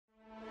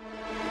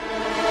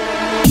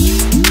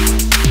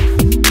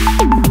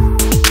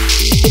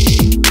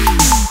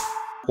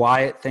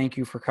Wyatt, thank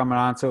you for coming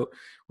on. So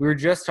we were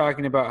just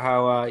talking about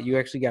how you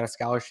actually got a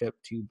scholarship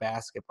to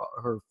basketball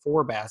or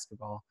for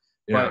basketball.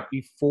 Yeah. But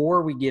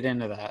before we get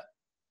into that,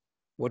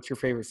 what's your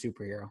favorite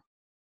superhero?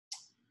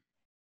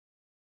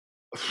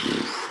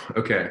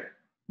 Okay.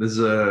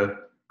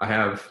 I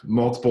have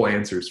multiple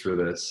answers for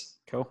this.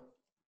 Cool.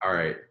 All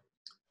right.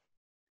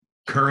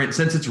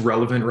 Since it's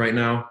relevant right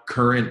now,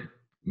 current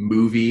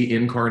movie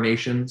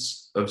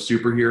incarnations of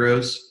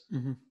superheroes,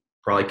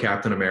 probably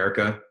Captain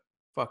America.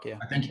 Fuck yeah.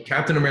 I think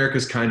Captain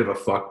America's kind of a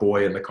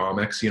fuckboy in the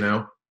comics,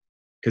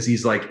 because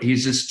he's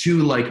just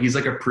too he's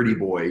like a pretty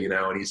boy,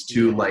 and he's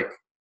too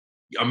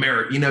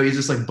American, he's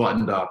just like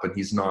buttoned up, and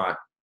he's not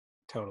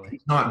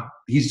totally.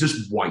 He's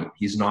just white.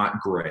 He's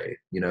not gray.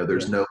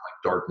 There's no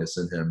darkness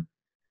in him.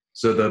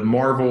 So the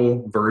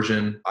Marvel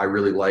version I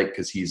really like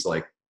because he's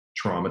like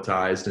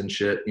traumatized and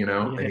shit,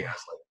 and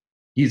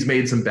he's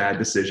made some bad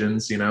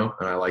decisions, and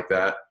I like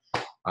that.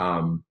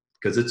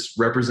 Because it's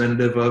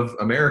representative of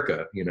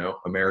America,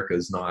 America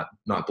is not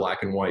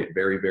black and white,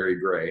 very, very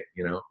gray,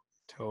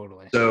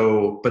 Totally.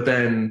 So, but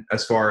then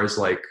as far as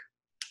like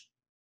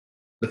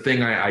the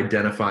thing I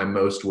identify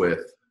most with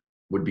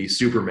would be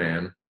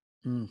Superman,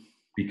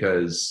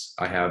 because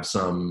I have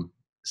some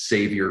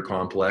savior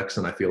complex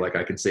and I feel like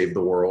I can save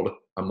the world.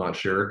 I'm not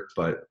sure,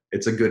 but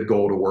it's a good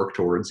goal to work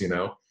towards,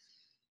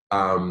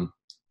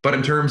 But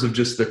in terms of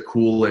just the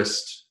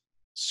coolest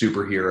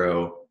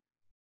superhero,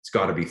 it's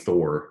got to be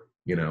Thor.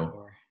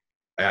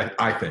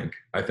 I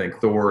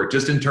think Thor,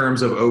 just in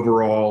terms of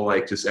overall,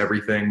 like just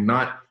everything,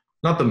 not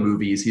the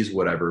movies, he's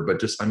whatever, but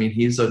just,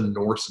 he's a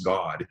Norse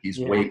god. He's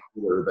way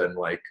cooler than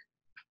like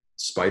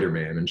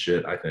Spider-Man and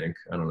shit, I think.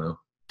 I don't know.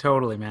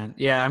 Totally, man.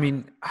 Yeah,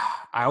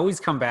 I always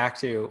come back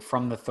to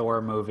from the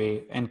Thor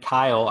movie, and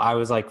Kyle, I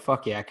was like,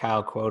 fuck yeah,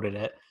 Kyle quoted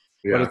it.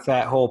 Yeah. But it's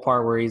that whole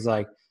part where he's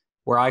like,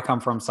 where I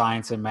come from,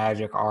 science and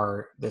magic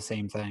are the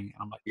same thing. And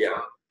I'm like, yeah,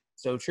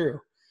 so true.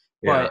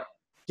 Yeah. But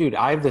dude,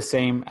 I have the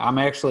same. I'm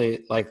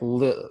actually like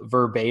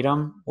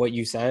verbatim what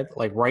you said.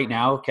 Like right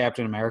now,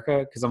 Captain America,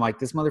 because I'm like,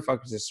 this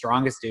motherfucker's the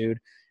strongest dude.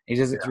 He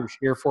does it through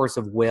sheer force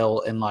of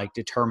will and like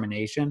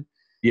determination.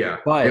 Yeah,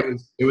 but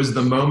it was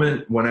the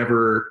moment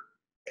whenever,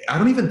 I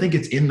don't even think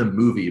it's in the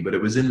movie, but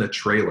it was in the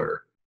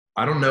trailer.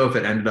 I don't know if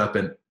it ended up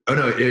in. Oh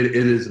no, it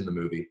is in the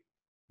movie.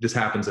 It just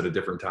happens at a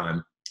different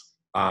time.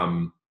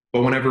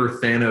 But whenever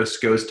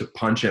Thanos goes to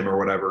punch him or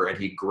whatever, and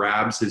he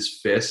grabs his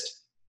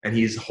fist and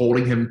he's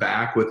holding him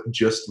back with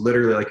just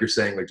literally, like you're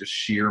saying, like just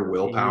sheer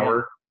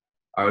willpower.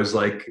 Yeah. I was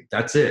like,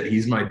 that's it.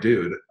 He's my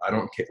dude. I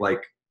don't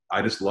like.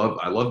 I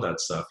love that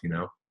stuff.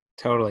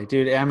 Totally,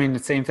 dude. The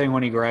same thing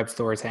when he grabs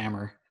Thor's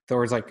hammer.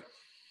 Thor's like,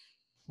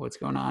 what's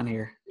going on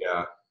here?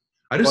 Yeah.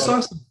 I just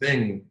saw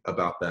something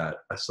about that.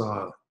 I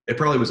saw, it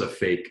probably was a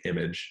fake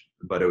image,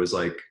 but it was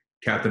like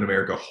Captain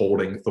America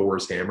holding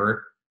Thor's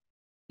hammer.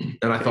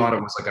 And I thought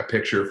it was like a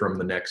picture from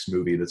the next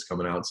movie that's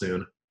coming out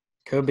soon.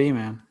 Could be,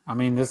 man.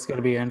 This is going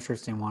to be an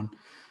interesting one.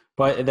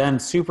 But then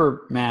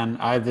Superman,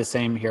 I have the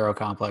same hero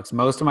complex.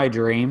 Most of my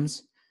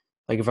dreams,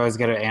 like if I was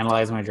going to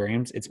analyze my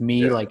dreams, it's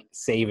me like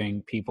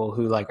saving people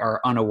who like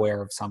are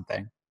unaware of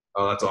something.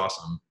 Oh, that's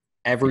awesome.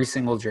 Every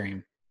single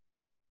dream.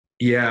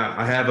 Yeah,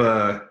 I have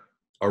a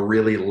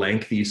really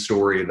lengthy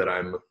story that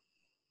I'm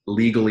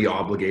legally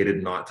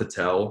obligated not to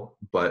tell,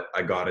 but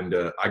I got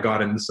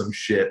into some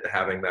shit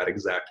having that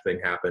exact thing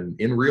happen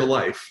in real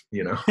life,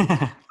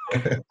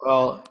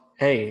 Well,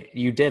 hey,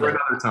 you did For it.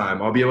 another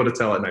time. I'll be able to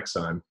tell it next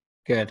time.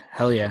 Good.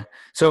 Hell yeah.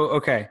 So,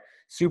 okay.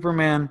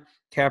 Superman,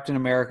 Captain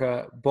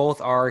America,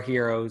 both are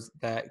heroes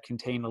that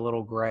contain a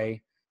little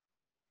gray.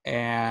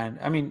 And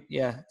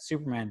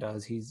Superman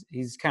does.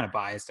 He's kind of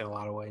biased in a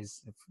lot of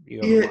ways.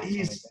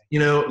 He's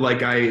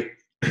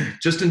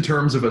just in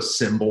terms of a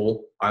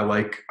symbol, I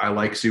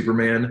like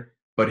Superman,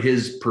 but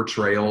his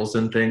portrayals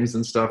and things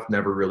and stuff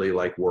never really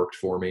like worked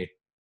for me.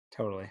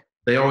 Totally.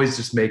 They always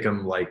just make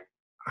him like,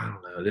 I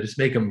don't know. They just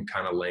make him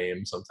kind of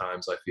lame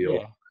sometimes, I feel.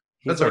 Yeah.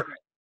 He's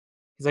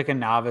like a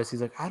novice.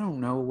 He's like, I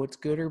don't know what's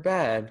good or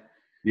bad.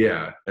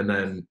 Yeah. And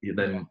then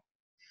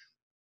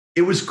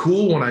it was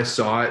cool when I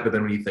saw it, but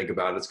then when you think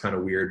about it, it's kind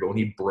of weird. But when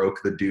he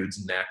broke the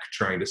dude's neck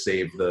trying to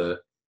save the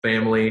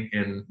family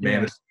in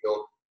Man of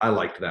Steel, I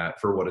liked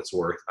that for what it's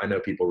worth. I know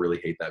people really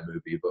hate that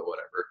movie, but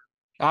whatever.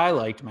 I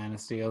liked Man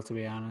of Steel, to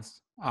be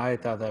honest. I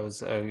thought that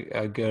was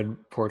a good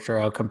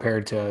portrayal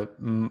compared to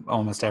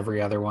almost every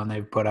other one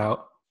they've put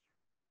out.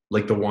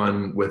 Like the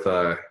one with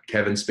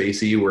Kevin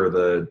Spacey, where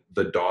the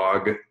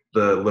dog,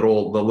 the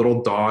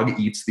little dog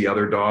eats the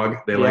other dog.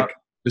 They like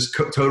just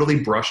totally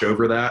brush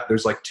over that.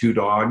 There's like two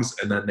dogs,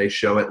 and then they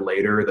show it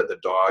later that the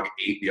dog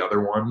ate the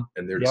other one,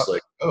 and they're just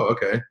like, oh,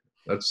 okay,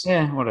 that's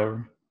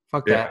whatever.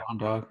 Fuck that one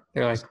dog.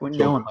 They're like, when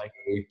no one like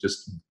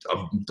just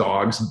a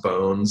dog's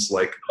bones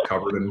like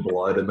covered in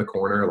blood in the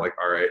corner. Like,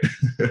 all right.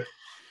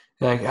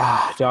 Like,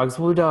 dogs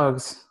will be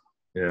dogs.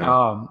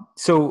 Yeah.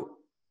 So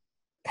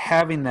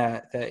having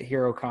that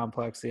hero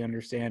complex, the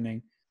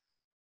understanding,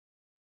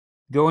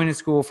 going to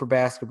school for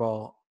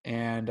basketball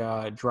and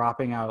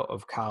dropping out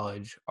of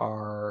college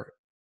are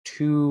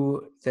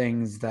two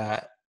things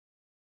that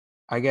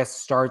I guess,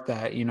 start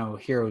that,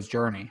 hero's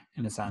journey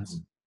in a sense.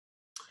 Mhm.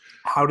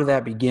 How did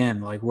that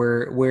begin? Like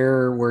where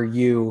were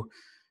you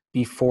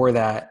before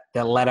that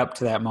led up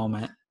to that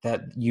moment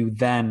that you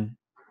then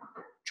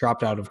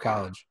dropped out of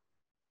college?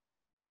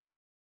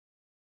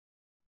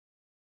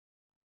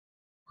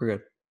 We're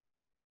good.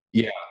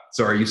 Yeah.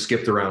 Sorry, you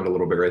skipped around a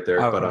little bit right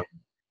there. Okay.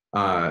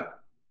 But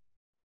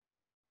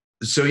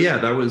so yeah,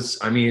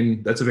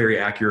 that's a very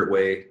accurate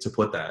way to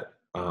put that.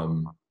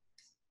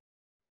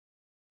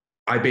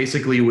 I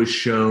basically was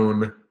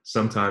shown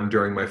sometime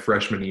during my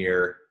freshman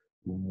year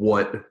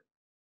who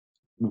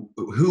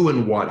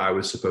and what I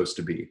was supposed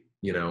to be,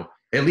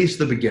 at least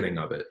the beginning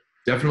of it.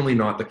 Definitely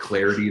not the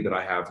clarity that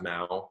I have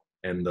now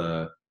and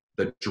the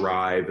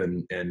drive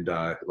and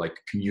like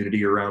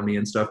community around me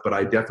and stuff, but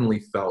I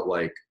definitely felt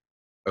like,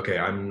 okay,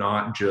 I'm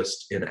not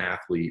just an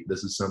athlete.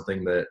 This is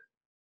something that,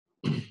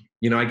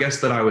 I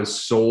guess that I was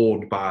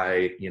sold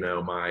by,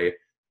 my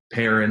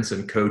parents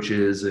and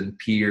coaches and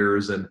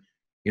peers. And,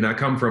 I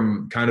come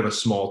from kind of a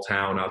small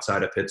town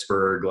outside of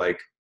Pittsburgh, like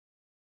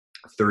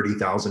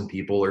 30,000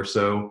 people or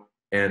so.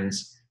 And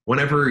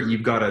whenever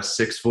you've got a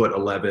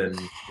 6'11",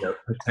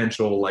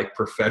 potential like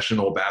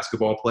professional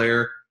basketball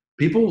player,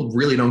 people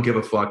really don't give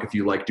a fuck if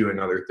you like doing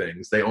other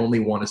things. They only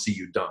want to see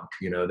you dunk,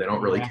 they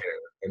don't really care.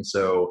 And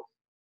so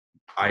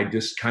I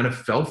just kind of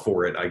fell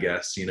for it, I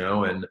guess,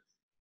 and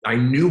I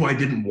knew I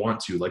didn't want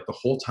to. Like the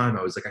whole time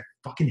I was like, I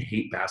fucking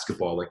hate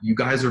basketball. Like you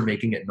guys are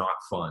making it not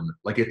fun.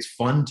 Like it's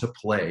fun to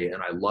play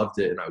and I loved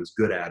it and I was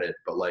good at it.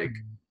 But like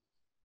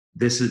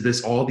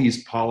this all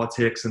these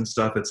politics and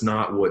stuff, it's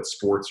not what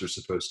sports are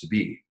supposed to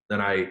be.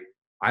 And I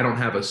don't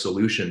have a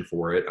solution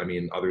for it. I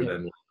mean, other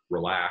than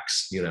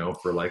relax,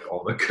 for like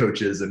all the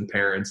coaches and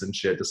parents and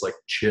shit, just like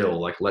chill,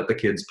 like let the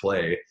kids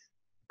play.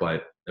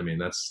 But I mean,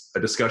 that's a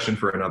discussion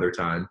for another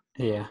time.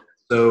 Yeah.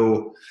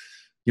 So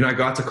I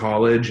got to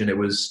college and it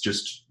was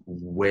just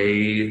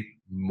way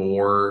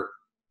more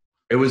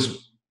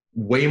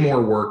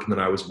work than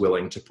I was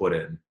willing to put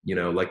in.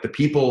 Like the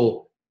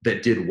people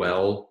that did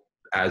well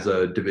as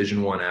a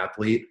Division I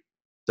athlete,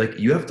 like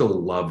you have to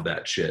love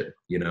that shit,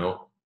 and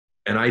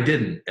I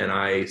didn't. And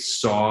I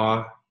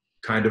saw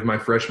kind of my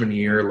freshman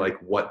year, like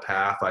what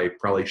path I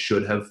probably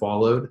should have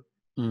followed,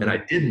 and I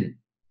didn't.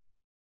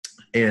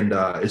 And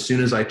as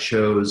soon as I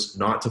chose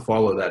not to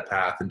follow that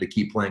path and to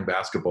keep playing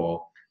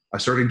basketball, I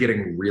started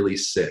getting really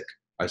sick.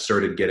 I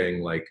started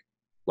getting like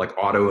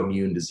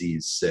autoimmune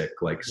disease sick,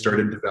 like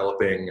started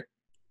developing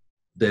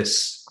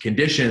this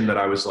condition that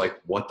I was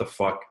like, what the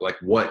fuck? Like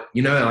what,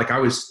 like I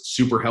was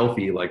super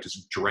healthy, like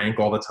just drank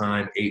all the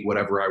time, ate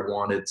whatever I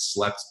wanted,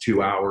 slept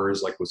 2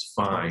 hours, like was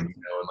fine,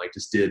 and like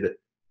just did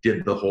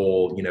the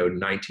whole,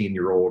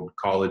 19-year-old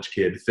college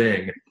kid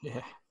thing. Yeah.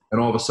 And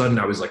all of a sudden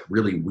I was like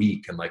really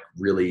weak and like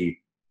really,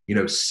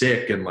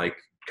 sick and like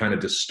kind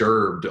of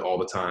disturbed all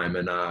the time.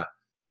 And,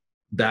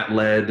 that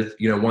led,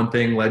 one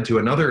thing led to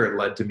another. It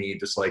led to me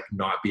just like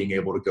not being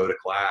able to go to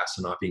class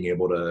and not being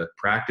able to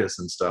practice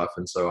and stuff.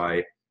 And so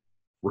I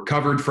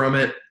recovered from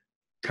it,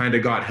 kind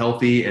of got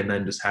healthy, and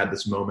then just had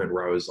this moment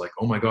where I was like,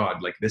 oh my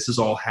God, like this is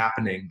all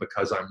happening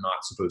because I'm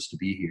not supposed to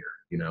be here,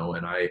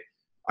 and I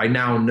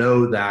now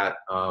know that,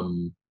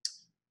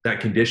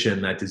 that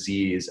condition, that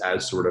disease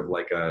as sort of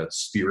like a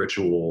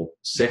spiritual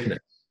sickness,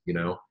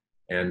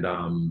 and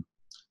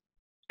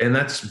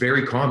that's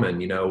very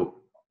common,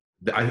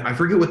 I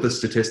forget what the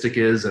statistic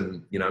is,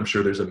 and I'm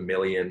sure there's a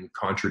million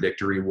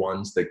contradictory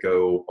ones that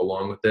go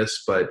along with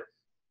this, but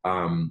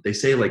they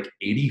say like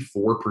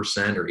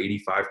 84% or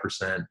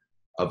 85%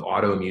 of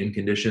autoimmune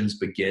conditions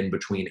begin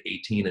between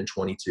 18 and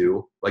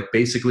 22. Like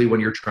basically when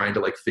you're trying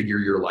to like figure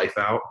your life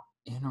out.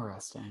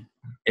 Interesting.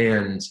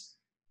 And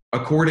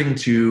according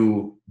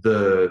to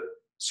the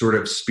sort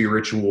of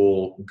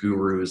spiritual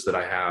gurus that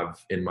I have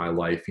in my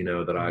life,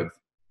 that I've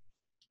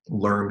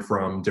learned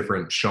from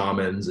different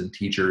shamans and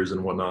teachers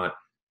and whatnot,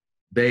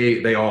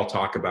 they all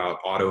talk about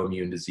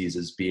autoimmune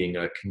diseases being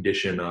a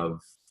condition of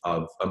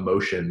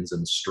emotions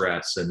and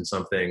stress, and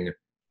something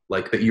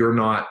like that you're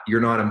not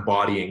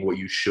embodying what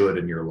you should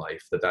in your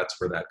life, that's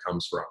where that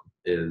comes from,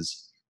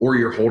 or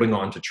you're holding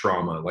on to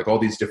trauma, like all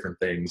these different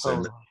things.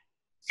 And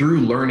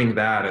through learning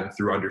that and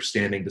through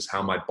understanding just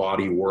how my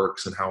body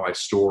works and how I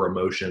store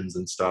emotions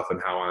and stuff,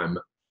 and how I'm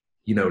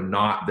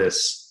not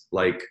this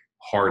like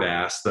hard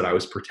ass that I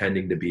was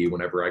pretending to be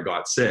whenever I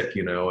got sick,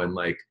 and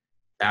like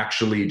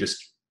actually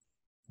just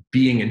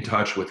being in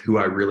touch with who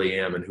I really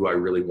am and who I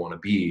really want to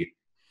be.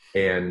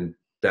 And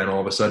then all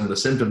of a sudden the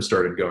symptoms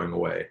started going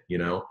away,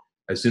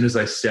 as soon as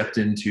I stepped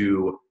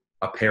into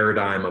a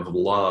paradigm of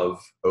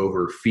love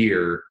over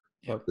fear,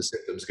 the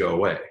symptoms go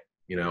away.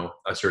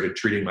 I started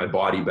treating my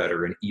body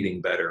better and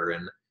eating better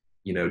and,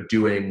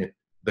 doing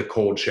the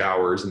cold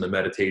showers and the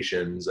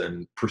meditations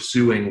and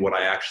pursuing what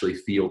I actually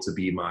feel to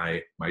be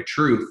my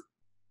truth.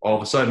 All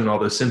of a sudden, all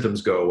those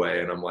symptoms go away.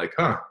 And I'm like,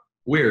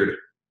 weird.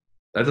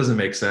 That doesn't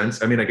make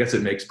sense. I mean, I guess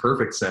it makes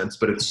perfect sense,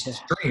 but it's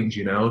strange,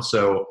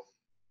 So,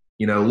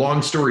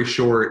 long story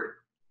short,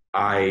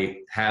 I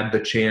had the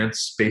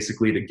chance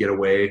basically to get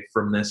away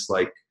from this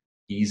like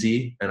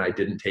easy, and I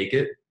didn't take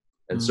it.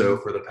 And so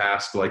for the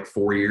past like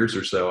 4 years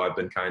or so, I've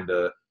been kind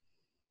of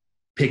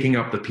picking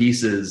up the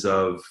pieces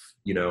of,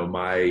 you know,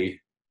 my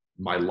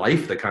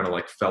life that kind of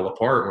like fell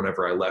apart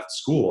whenever I left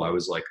school. I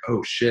was like,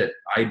 oh shit,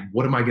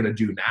 what am I going to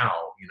do now?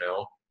 You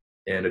know?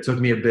 And it took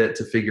me a bit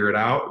to figure it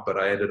out, but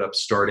I ended up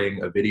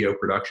starting a video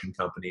production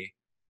company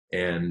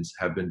and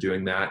have been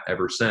doing that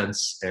ever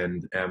since,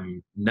 and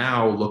am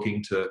now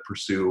looking to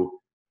pursue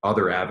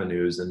other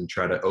avenues and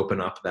try to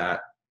open up that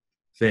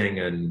thing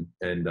and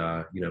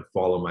you know,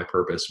 follow my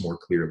purpose more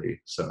clearly.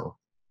 So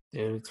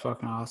dude, it's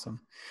fucking awesome.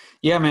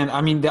 Yeah, man.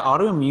 I mean, the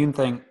autoimmune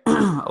thing,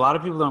 a lot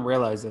of people don't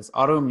realize this.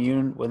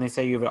 Autoimmune, when they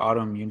say you have an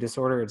autoimmune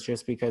disorder, it's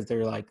just because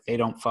they're like, they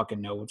don't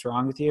fucking know what's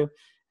wrong with you.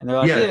 And they're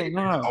like, yeah,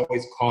 no, it's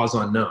always cause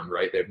unknown,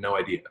 right? They have no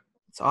idea.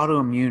 It's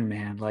autoimmune,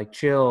 man. Like,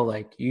 chill.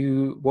 Like,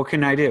 what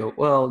can I do?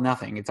 Well,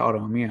 nothing. It's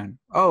autoimmune.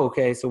 Oh,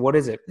 okay. So what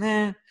is it?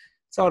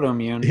 It's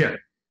autoimmune. Yeah.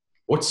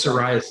 What's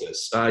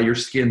psoriasis? Your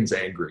skin's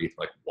angry.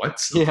 Like, what?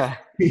 Yeah.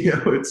 You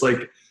know, it's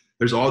like,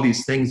 there's all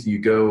these things you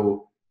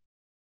go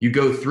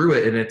through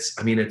it, and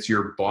it's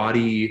your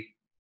body.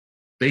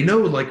 They know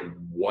like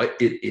what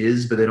it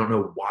is, but they don't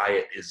know why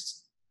it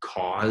is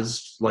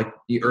caused. Like,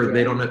 or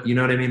they don't know, you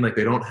know what I mean? Like,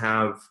 they don't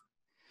have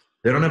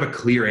a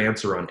clear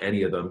answer on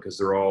any of them, because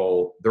they're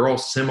all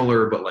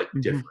similar, but like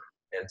different.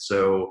 And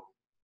so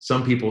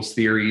some people's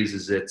theories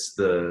is it's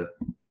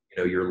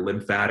your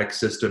lymphatic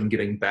system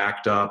getting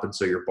backed up, and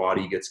so your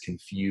body gets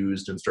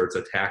confused and starts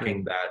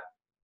attacking that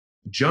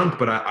junk.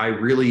 But I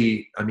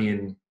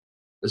mean,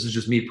 this is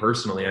just me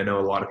personally. I know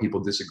a lot of people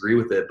disagree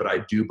with it, but I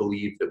do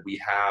believe that we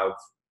have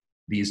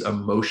these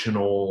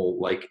emotional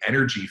like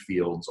energy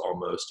fields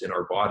almost in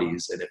our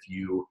bodies. And if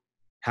you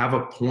have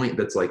a point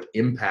that's like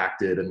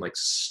impacted and like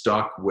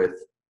stuck with,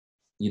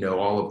 you know,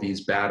 all of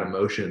these bad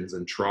emotions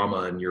and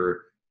trauma, and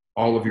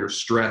all of your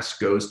stress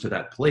goes to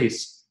that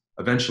place,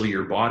 eventually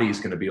your body is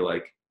going to be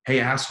like, hey,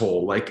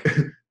 asshole, like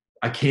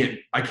I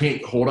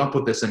can't hold up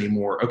with this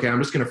anymore. Okay, I'm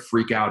just going to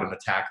freak out and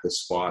attack this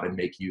spot and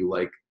make you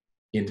like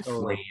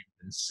inflamed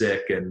and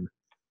sick. And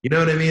you know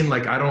what I mean?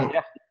 Like,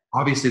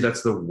 obviously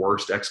that's the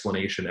worst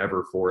explanation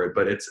ever for it,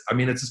 but it's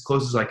as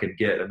close as I could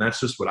get. And that's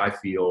just what I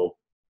feel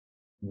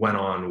went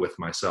on with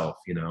myself,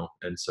 you know?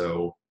 And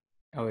so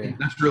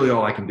that's really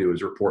all I can do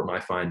is report my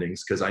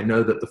findings, because I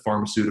know that the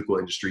pharmaceutical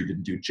industry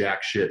didn't do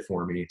jack shit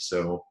for me.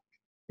 So,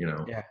 you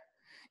know.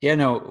 Yeah,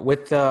 no,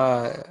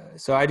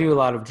 so I do a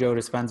lot of Joe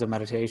Dispenza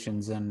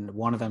meditations, and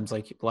one of them's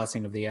like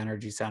blessing of the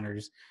energy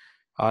centers.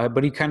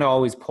 But he kind of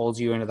always pulls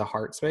you into the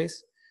heart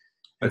space.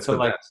 That's so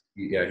the best.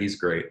 Yeah, he's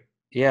great.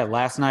 Yeah,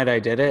 last night I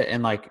did it,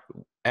 and like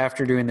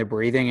after doing the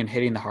breathing and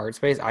hitting the heart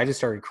space, I just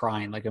started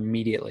crying like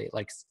immediately.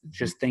 Like,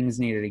 just things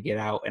needed to get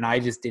out, and I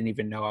just didn't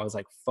even know. I was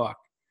like, "Fuck!"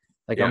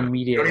 Like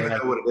immediately. You don't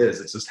even know what it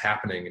is. It's just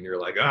happening, and you're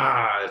like,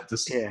 I'm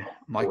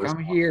like,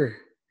 I'm here.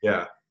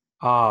 Yeah.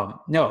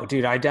 No,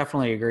 dude, I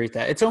definitely agree with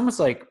that. It's almost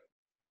like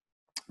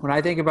when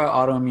I think about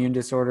autoimmune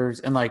disorders,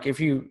 and like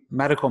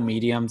medical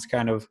mediums,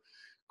 kind of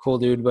cool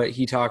dude, but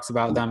he talks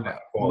about them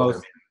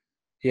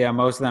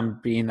most of them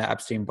being the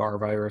Epstein-Barr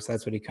virus.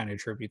 That's what he kind of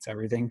attributes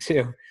everything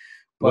to.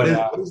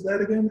 But what is that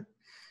again?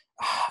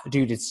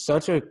 Dude, it's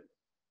such a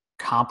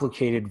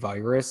complicated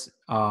virus.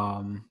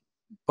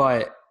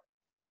 But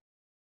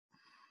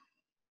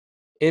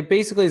it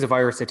basically is a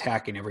virus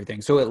attacking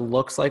everything. So it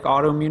looks like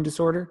autoimmune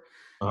disorder.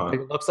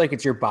 Like, it looks like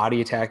it's your body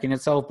attacking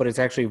itself, but it's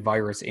actually a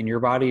virus in your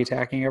body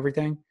attacking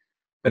everything.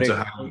 But so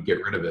how do you get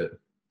rid of it?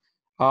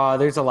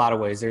 There's a lot of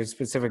ways. There's a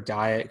specific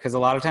diet, because a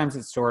lot of times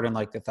it's stored in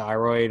like the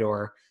thyroid,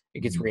 or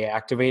it gets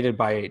reactivated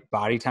by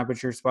body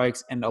temperature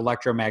spikes and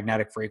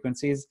electromagnetic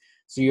frequencies.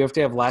 So you have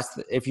to have less.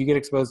 If you get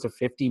exposed to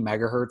 50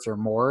 megahertz or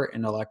more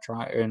in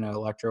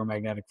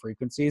electromagnetic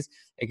frequencies,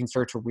 it can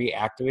start to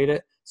reactivate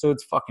it. So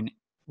it's fucking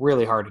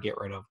really hard to get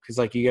rid of, because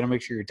like you got to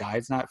make sure your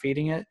diet's not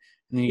feeding it,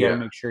 and then you got to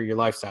make sure your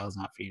lifestyle is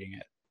not feeding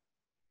it.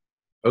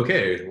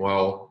 Okay,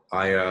 well,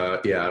 I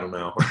don't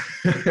know.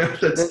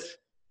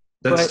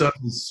 That stuff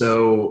is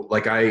so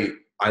like I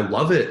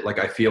love it. Like,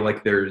 I feel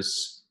like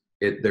there's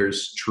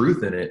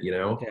truth in it, you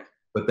know. Yeah.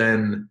 But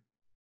then,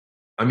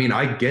 I mean,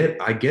 I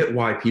get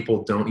why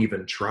people don't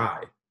even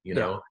try. You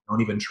know,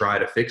 don't even try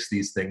to fix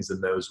these things in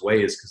those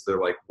ways, because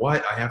they're like,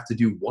 what? I have to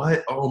do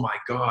what? Oh my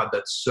God,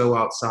 that's so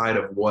outside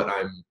of what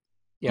I'm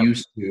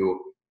used to.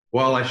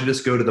 Well, I should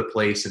just go to the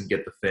place and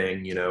get the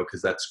thing, you know,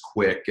 because that's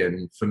quick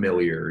and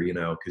familiar, you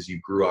know, because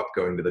you grew up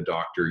going to the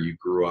doctor, you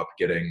grew up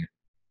getting,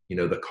 you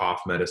know, the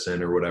cough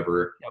medicine or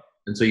whatever.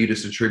 And so you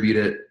just attribute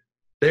it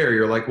there.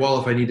 You're like, well,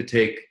 if I need to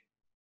take,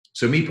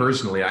 so me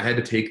personally, I had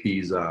to take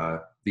these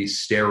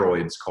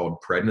steroids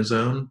called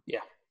prednisone.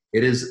 Yeah.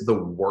 It is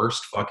the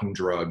worst fucking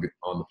drug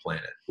on the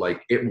planet.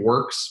 Like, it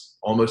works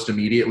almost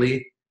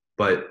immediately,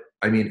 but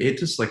I mean, it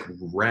just like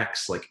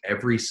wrecks like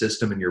every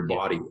system in your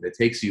body. It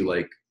takes you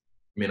like,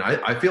 I mean,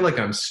 I feel like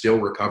I'm still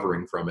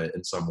recovering from it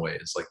in some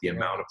ways, like the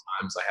amount of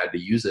times I had to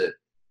use it.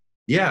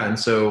 Yeah. And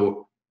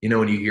so, you know,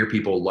 when you hear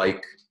people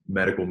like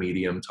medical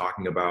medium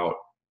talking about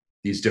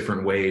these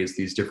different ways,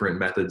 these different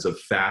methods of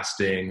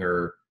fasting,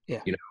 or, you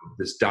know,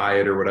 this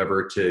diet or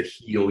whatever to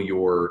heal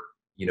your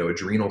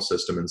adrenal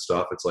system and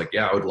stuff. It's like,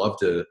 yeah, I would love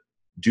to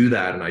do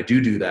that. And I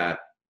do that,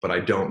 but I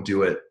don't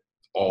do it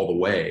all the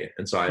way.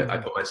 And so I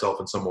put myself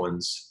in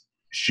someone's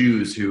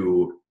shoes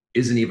who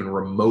isn't even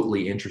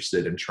remotely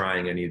interested in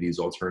trying any of these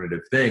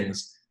alternative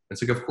things.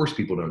 It's like, of course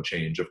people don't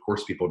change. Of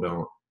course people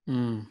don't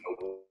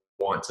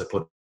want to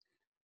put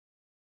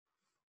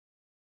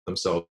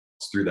themselves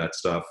through that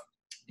stuff.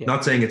 Yeah.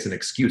 Not saying it's an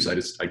excuse.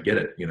 I get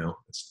it.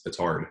 It's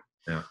hard.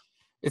 Yeah.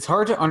 It's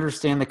hard to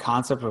understand the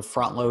concept of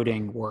front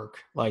loading work.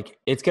 Like,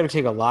 it's going to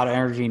take a lot of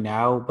energy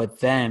now, but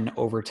then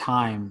over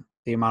time,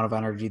 the amount of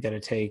energy that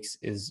it takes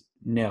is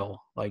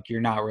nil. Like, you're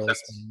not really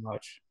spending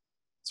much.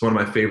 It's one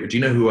of my favorite. Do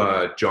you know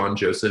who John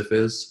Joseph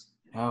is?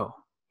 No.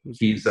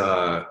 He's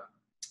a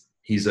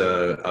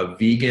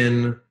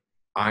vegan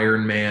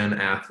Ironman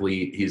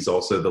athlete. He's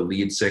also the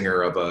lead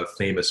singer of a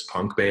famous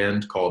punk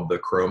band called the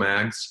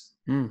Cro-Mags.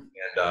 And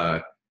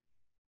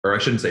or I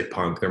shouldn't say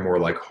punk, they're more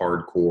like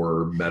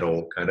hardcore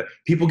metal kind of.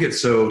 People get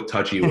so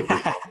touchy with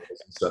their and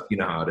stuff, you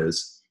know how it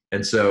is.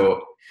 And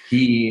so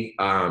he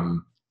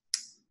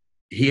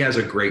has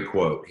a great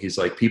quote. He's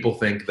like, people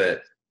think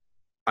that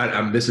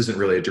this isn't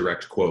really a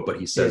direct quote,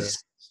 but he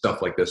says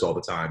stuff like this all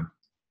the time.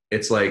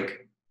 It's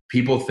like,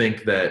 people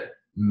think that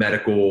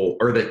medical,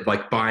 or that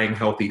like buying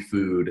healthy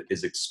food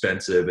is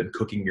expensive and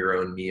cooking your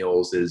own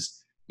meals is,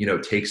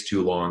 takes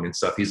too long and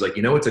stuff. He's like,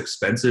 it's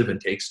expensive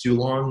and takes too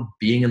long?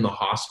 Being in the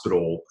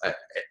hospital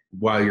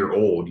while you're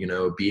old,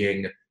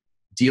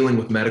 dealing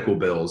with medical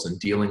bills and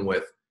dealing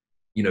with,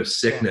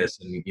 sickness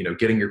and,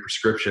 getting your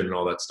prescription and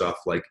all that stuff.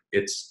 Like,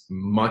 it's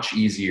much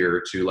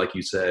easier to, like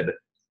you said,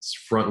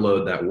 front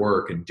load that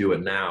work and do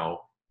it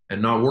now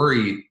and not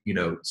worry,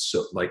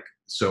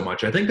 so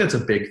much. I think that's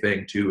a big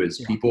thing too,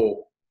 is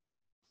people,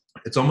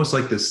 it's almost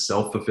like this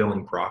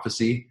self-fulfilling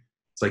prophecy.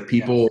 It's like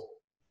people,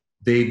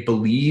 they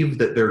believe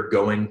that they're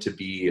going to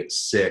be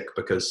sick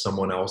because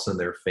someone else in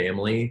their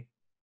family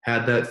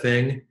had that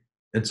thing.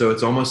 And so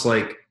it's almost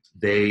like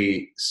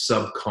they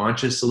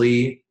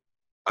subconsciously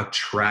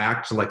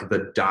attract like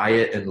the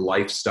diet and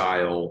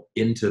lifestyle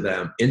into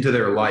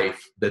their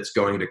life that's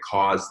going to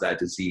cause that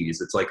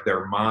disease. It's like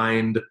their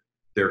mind,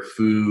 their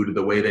food,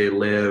 the way they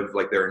live,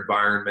 like their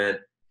environment,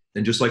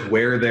 and just like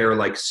where their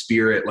like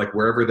spirit, like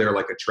wherever they're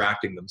like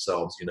attracting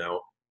themselves,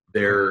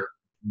 they're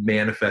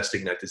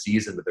manifesting that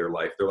disease into their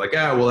life. They're like,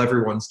 well,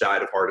 everyone's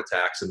died of heart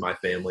attacks in my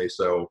family,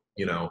 so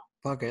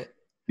fuck it.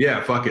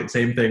 Yeah, fuck it.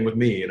 Same thing with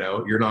me.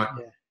 You're not.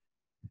 Yeah.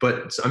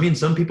 But I mean,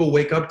 some people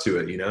wake up to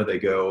it. They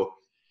go,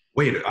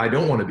 wait, I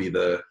want to be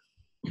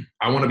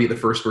the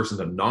first person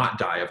to not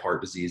die of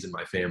heart disease in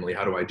my family.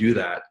 How do I do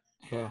that?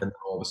 Yeah. And then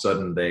all of a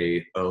sudden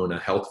they own a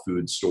health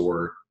food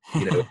store,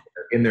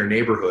 in their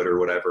neighborhood or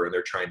whatever, and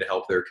they're trying to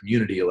help their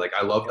community. Like,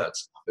 I love that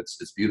stuff.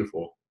 It's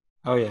beautiful.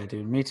 Oh yeah,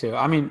 dude. Me too.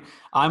 I mean,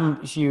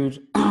 I'm huge.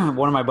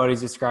 One of my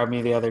buddies described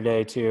me the other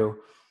day to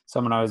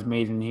someone I was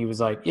meeting. He was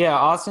like, yeah,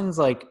 Austin's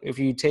like, if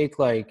you take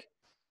like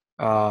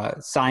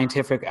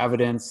scientific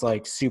evidence,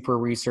 like super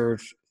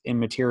research in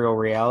material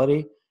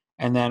reality,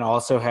 and then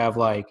also have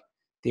like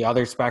the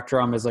other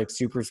spectrum is like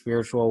super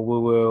spiritual,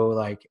 woo-woo,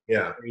 like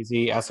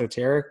crazy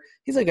esoteric.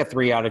 He's like a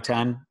 3 out of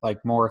 10,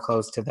 like more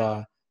close to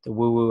the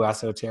woo-woo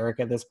esoteric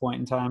at this point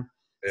in time.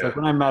 Yeah. So like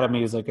when I met him,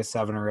 he was like a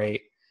 7 or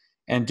 8.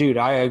 And dude,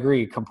 I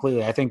agree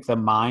completely. I think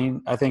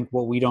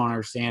what we don't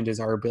understand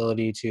is our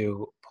ability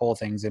to pull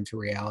things into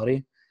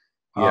reality.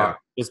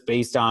 Just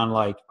based on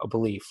like a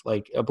belief.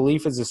 Like, a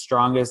belief is the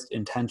strongest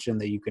intention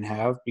that you can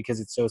have because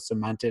it's so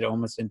cemented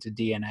almost into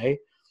DNA.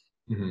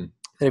 Mm-hmm.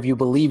 That if you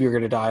believe you're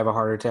going to die of a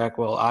heart attack,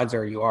 well, odds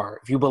are you are.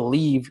 If you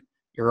believe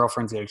your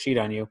girlfriend's going to cheat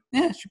on you,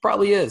 she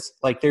probably is.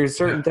 Like, there's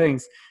certain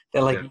things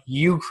that like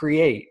you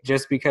create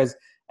just because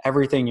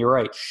everything, you're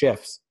right,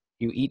 shifts.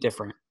 You eat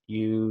different.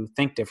 You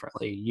think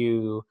differently.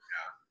 You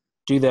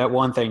do that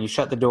one thing. You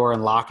shut the door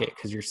and lock it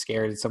because you're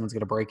scared that someone's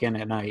going to break in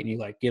at night, and you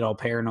like get all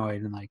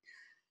paranoid and like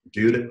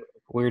do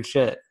weird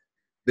shit.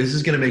 This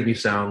is going to make me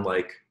sound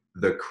like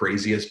the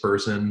craziest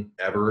person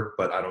ever,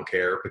 but I don't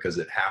care because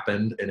it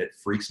happened and it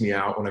freaks me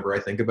out whenever I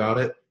think about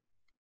it.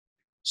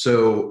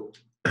 So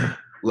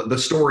the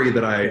story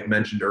that I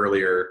mentioned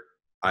earlier,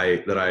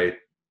 I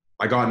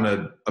got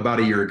in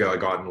about a year ago, I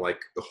got in like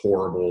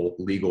horrible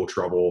legal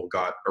trouble,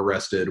 got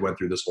arrested, went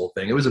through this whole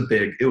thing. It was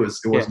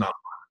not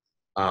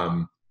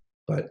fun.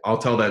 But I'll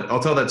tell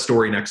that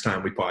story next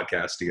time we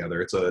podcast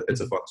together. It's a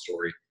fun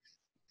story.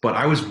 But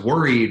I was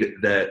worried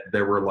that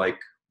there were like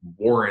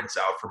warrants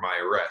out for my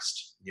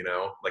arrest,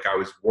 like I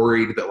was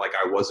worried that like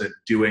I wasn't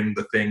doing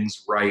the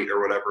things right or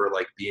whatever,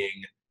 like being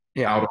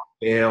out on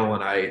bail.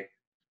 And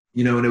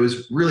and it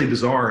was really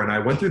bizarre. And I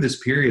went through this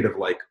period of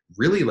like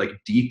really like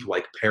deep,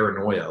 like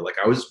paranoia. Like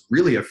I was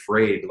really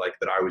afraid like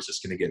that I was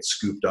just going to get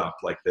scooped up,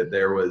 like that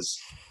there was,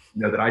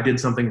 that I did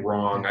something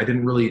wrong. I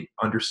didn't really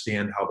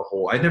understand how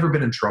I'd never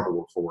been in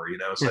trouble before,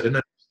 so I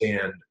didn't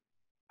understand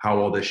how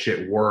all this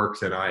shit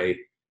worked. And I,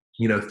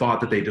 thought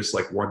that they just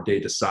like one day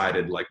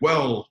decided like,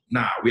 well,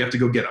 nah, we have to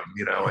go get them,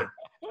 and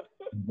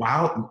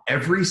wow,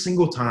 every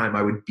single time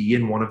I would be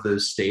in one of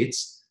those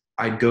states,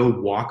 I'd go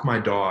walk my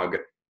dog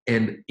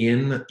And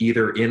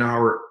either in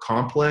our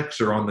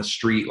complex or on the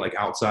street, like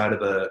outside of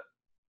the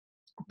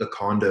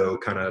condo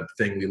kind of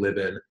thing we live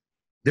in,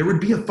 there would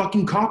be a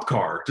fucking cop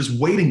car just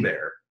waiting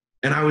there.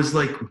 And I was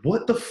like,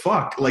 what the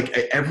fuck? Like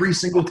every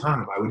single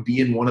time I would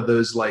be in one of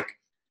those like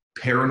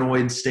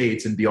paranoid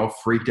states and be all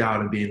freaked out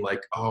and being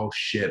like, oh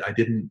shit, I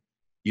didn't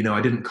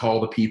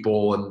call the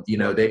people, and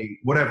they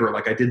whatever,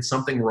 like I did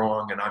something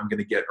wrong and I'm going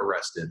to get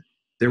arrested.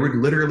 There would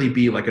literally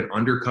be like an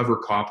undercover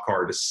cop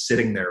car just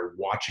sitting there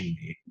watching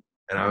me.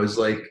 And I was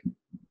like,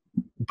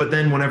 but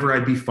then whenever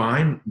I'd be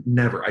fine,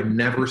 I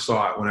never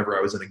saw it whenever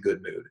I was in a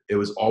good mood. It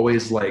was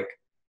always like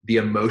the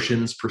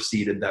emotions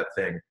preceded that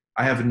thing.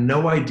 I have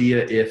no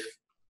idea if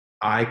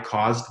I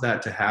caused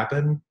that to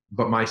happen,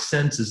 but my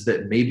sense is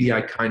that maybe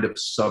I kind of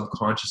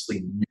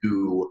subconsciously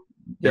knew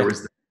there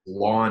was this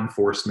law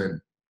enforcement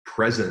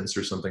presence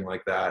or something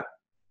like that.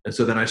 And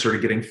so then I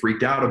started getting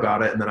freaked out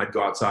about it, and then I'd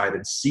go outside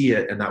and see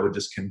it, and that would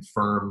just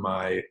confirm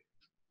my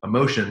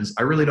emotions.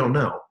 I really don't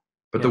know.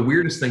 But the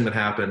weirdest thing that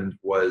happened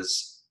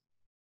was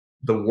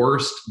the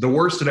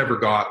worst it ever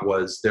got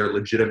was there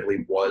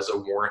legitimately was a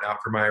warrant out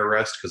for my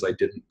arrest because I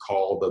didn't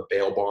call the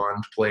bail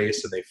bond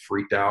place and they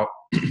freaked out.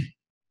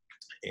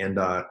 And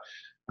I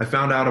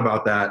found out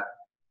about that,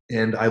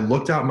 and I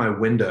looked out my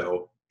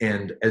window,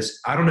 and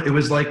I don't know, it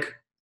was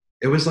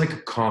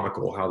like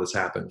comical how this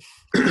happened.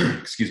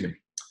 Excuse me.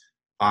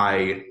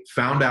 I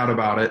found out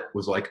about it,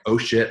 was like, oh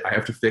shit, I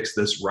have to fix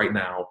this right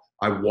now.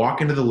 I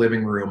walk into the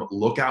living room,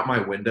 look out my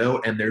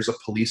window, and there's a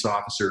police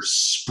officer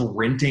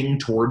sprinting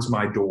towards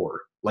my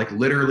door, like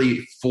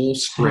literally full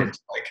sprint,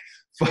 like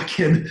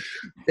fucking,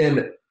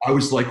 and I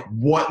was like,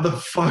 what the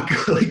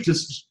fuck? Like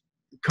just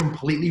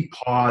completely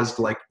paused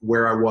like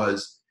where I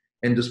was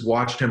and just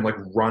watched him like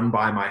run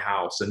by my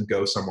house and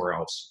go somewhere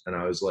else. And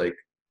I was like,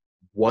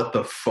 what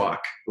the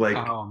fuck? Like,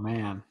 oh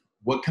man,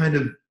 what kind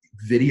of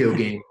video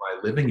game am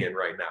I living in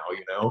right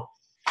now?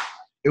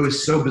 It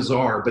was so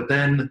bizarre. But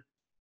then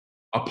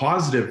a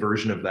positive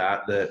version of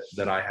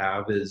that I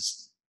have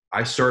is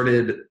I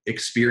started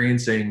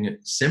experiencing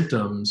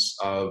symptoms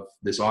of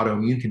this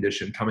autoimmune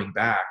condition coming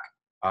back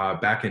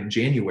in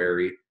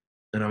January.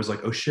 And I was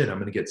like, oh shit, I'm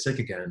going to get sick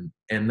again.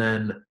 And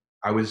then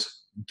I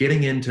was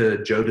getting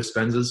into Joe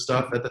Dispenza's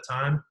stuff at the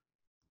time.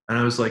 And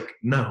I was like,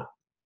 no,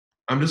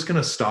 I'm just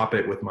going to stop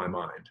it with my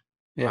mind.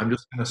 Yeah. I'm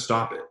just going to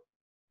stop it.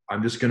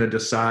 I'm just going to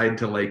decide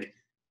to like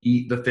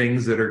eat the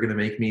things that are going to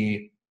make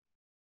me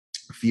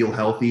feel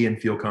healthy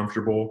and feel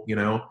comfortable,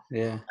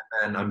 Yeah.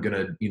 And I'm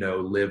going to,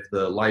 live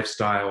the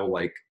lifestyle,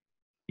 like,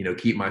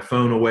 keep my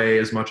phone away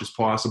as much as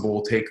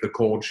possible, take the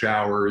cold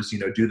showers,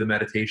 do the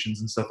meditations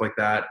and stuff like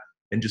that,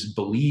 and just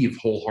believe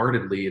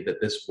wholeheartedly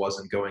that this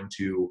wasn't going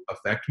to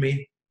affect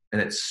me.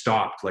 And it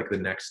stopped like the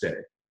next day.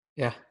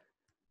 Yeah.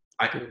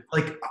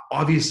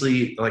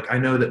 Obviously, I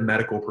know that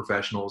medical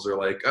professionals are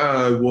like,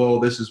 well,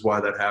 this is why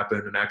that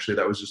happened. And actually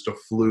that was just a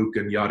fluke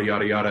and yada,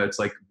 yada, yada. It's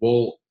like,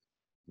 well,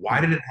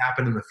 why did it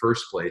happen in the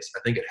first place? I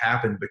think it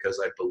happened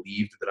because I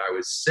believed that I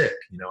was sick.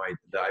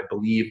 I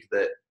believed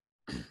that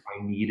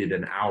I needed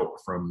an out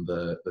from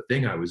the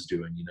thing I was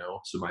doing,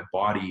 So my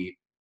body,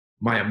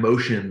 my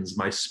emotions,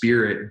 my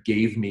spirit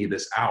gave me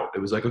this out. It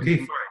was like, okay,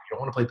 fine. You don't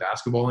want to play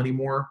basketball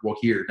anymore? Well,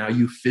 here, now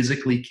you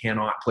physically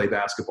cannot play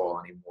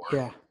basketball anymore.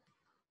 Yeah.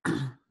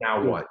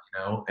 Now what,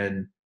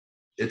 And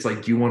it's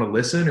like, do you want to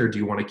listen or do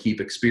you want to keep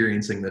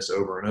experiencing this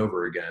over and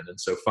over again? And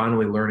so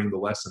finally learning the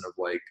lesson of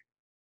like,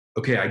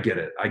 okay, I get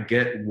it. I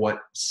get what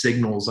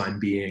signals I'm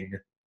being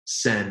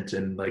sent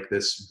and like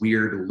this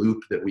weird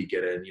loop that we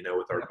get in,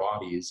 with our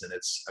bodies. And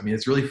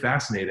it's really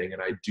fascinating.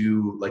 And I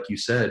do, like you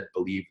said,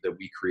 believe that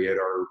we create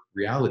our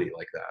reality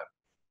like that.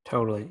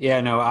 Totally.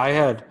 Yeah, no,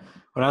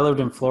 when I lived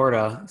in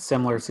Florida,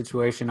 similar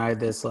situation, I had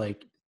this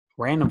like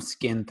random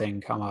skin thing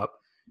come up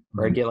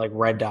where I'd get like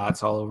red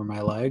dots all over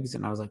my legs.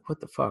 And I was like, what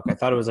the fuck? I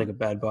thought it was like a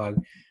bed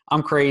bug.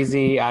 I'm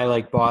crazy. I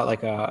like bought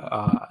like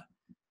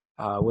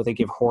what they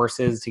give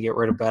horses to get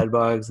rid of bed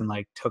bugs and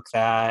like took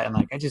that. And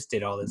like, I just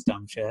did all this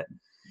dumb shit.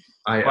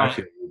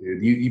 Actually,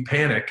 dude, you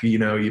panic, I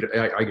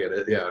get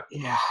it. Yeah.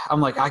 Yeah.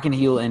 I'm like, I can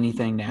heal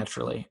anything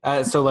naturally.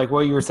 So like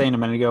what you were saying a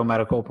minute ago,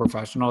 medical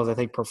professionals, I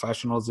think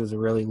professionals is a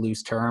really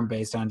loose term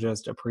based on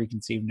just a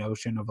preconceived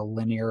notion of a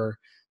linear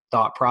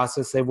thought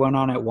process they went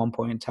on at one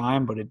point in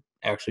time, but it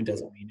actually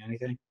doesn't mean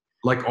anything.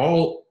 Like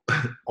all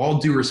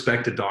due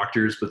respect to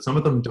doctors, but some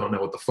of them don't know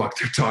what the fuck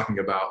they're talking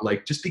about.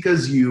 Like just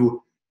because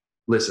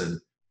listen,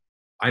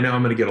 I know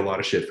I'm going to get a lot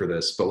of shit for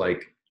this, but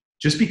like,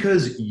 just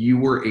because you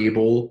were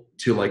able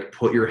to like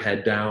put your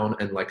head down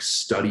and like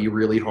study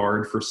really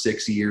hard for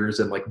 6 years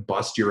and like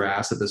bust your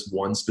ass at this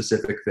one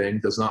specific thing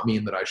does not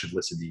mean that I should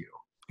listen to you.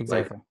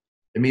 Exactly. Like,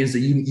 it means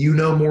that you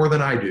know more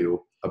than I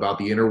do about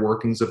the inner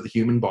workings of the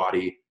human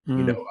body.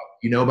 You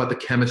know about the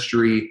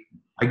chemistry.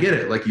 I get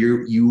it. Like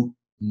you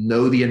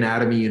know the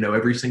anatomy,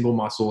 every single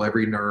muscle,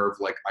 every nerve.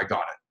 Like I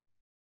got it.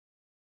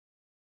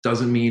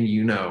 Doesn't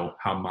mean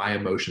how my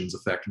emotions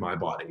affect my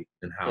body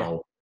and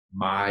how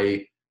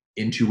my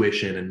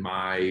intuition and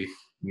my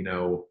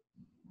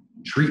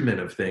treatment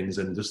of things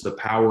and just the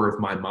power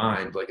of my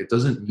mind, like it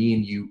doesn't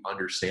mean you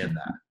understand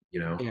that. you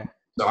know? Yeah.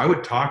 So I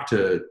would talk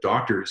to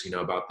doctors,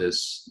 about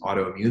this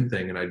autoimmune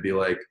thing, and I'd be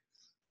like,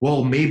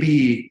 well,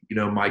 maybe,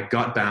 my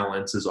gut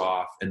balance is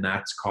off and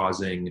that's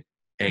causing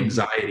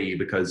anxiety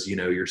because,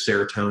 your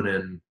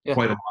serotonin, Yeah.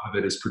 quite a lot of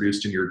it is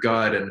produced in your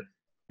gut. And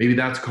maybe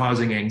that's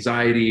causing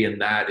anxiety,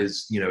 and that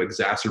is,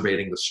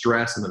 exacerbating the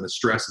stress. And then the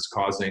stress is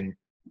causing,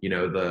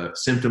 the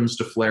symptoms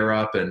to flare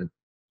up and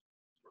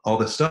all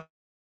this stuff.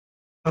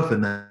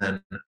 And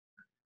then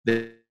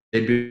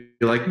they'd be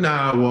like,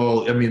 nah,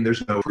 well, I mean,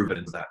 there's no proven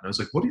evidence of that. And I was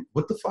like,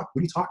 what the fuck? What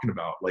are you talking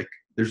about? Like,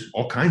 there's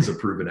all kinds of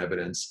proven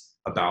evidence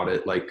about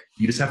it. Like,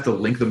 you just have to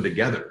link them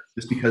together.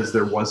 Just because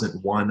there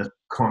wasn't one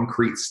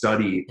concrete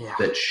study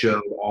that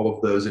showed all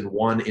of those in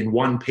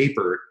one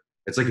paper,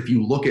 it's like if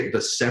you look at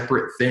the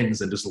separate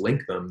things and just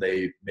link them,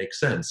 they make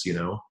sense,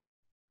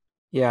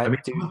 Yeah, I mean,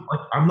 dude.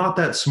 I'm not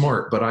that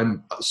smart, but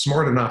I'm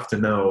smart enough to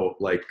know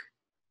like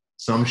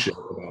some shit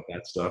about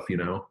that stuff,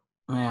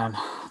 Man,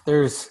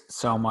 there's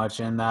so much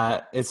in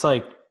that. It's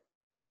like,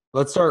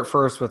 let's start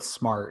first with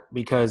smart,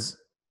 because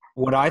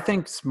what I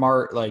think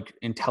smart, like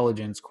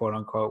intelligence, quote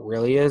unquote,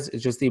 really is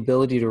just the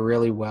ability to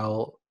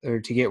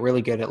to get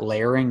really good at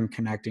layering and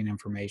connecting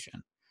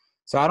information.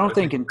 So I don't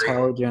think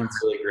intelligence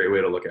really great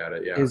way to look at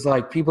it. Yeah. is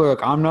like, people are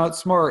like, I'm not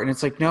smart. And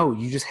it's like, no,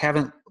 you just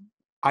haven't.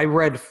 I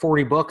read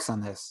 40 books on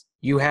this.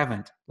 You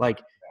haven't.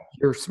 Like,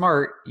 you're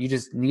smart. You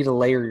just need to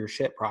layer your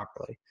shit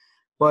properly.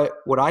 But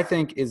what I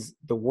think is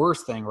the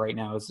worst thing right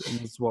now is, and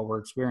this is what we're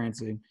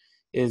experiencing,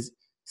 is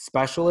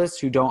specialists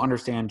who don't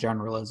understand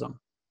generalism.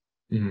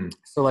 Mm-hmm.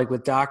 So like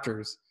with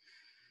doctors,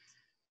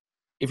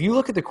 if you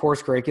look at the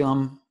course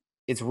curriculum,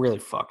 it's really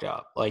fucked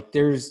up. Like,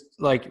 there's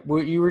like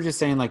what you were just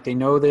saying, like they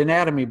know the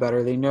anatomy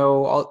better. They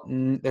know all,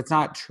 that's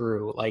not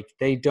true. Like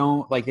they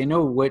don't, like they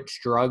know which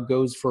drug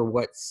goes for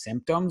what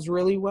symptoms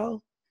really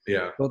well.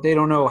 Yeah. But they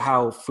don't know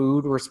how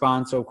food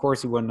responds. So of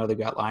course you wouldn't know the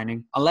gut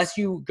lining unless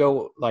you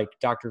go like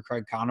Dr.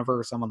 Craig Conover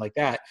or someone like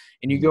that.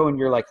 And you go and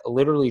you're like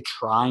literally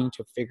trying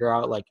to figure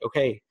out like,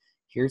 okay,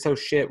 here's how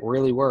shit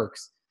really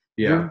works.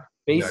 Yeah. You're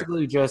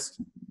basically just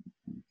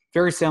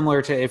very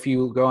similar to if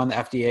you go on the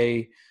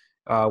FDA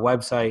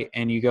website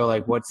and you go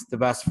like, what's the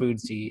best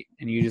foods to eat?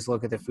 And you just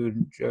look at the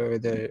food or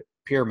the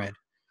pyramid.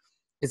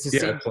 It's the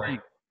same it's thing.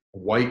 like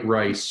white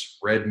rice,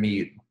 red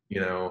meat,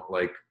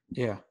 like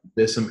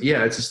this.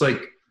 It's just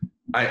like,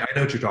 I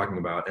know what you're talking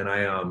about.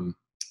 And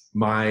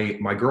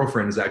my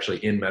girlfriend is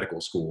actually in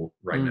medical school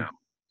right now.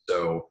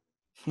 So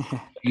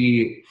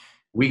we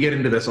get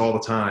into this all the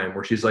time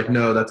where she's like,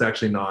 no,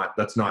 that's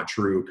not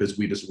true, because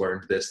we just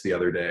learned this the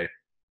other day.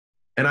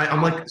 And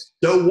I'm like,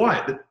 so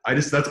what?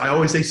 I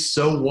always say,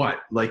 so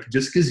what? Like,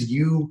 just because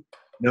you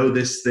know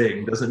this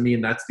thing doesn't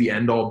mean that's the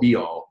end all be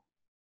all.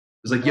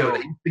 It's like, they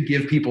used to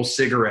give people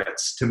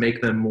cigarettes to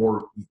make them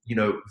more,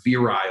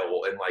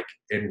 virile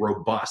and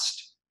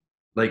robust.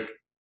 Like,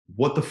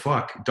 what the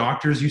fuck?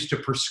 Doctors used to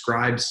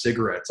prescribe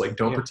cigarettes. Like,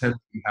 don't pretend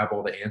you have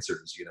all the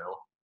answers,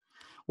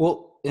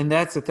 Well, and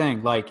that's the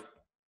thing. Like,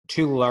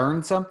 to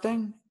learn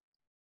something,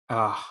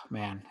 oh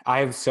man, I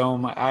have so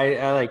much.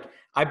 I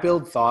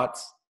build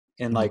thoughts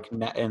in like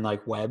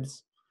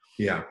webs.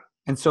 Yeah.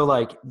 And so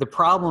like the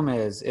problem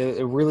is,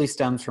 it really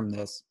stems from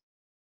this: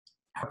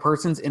 a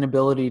person's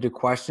inability to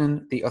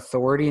question the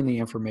authority and the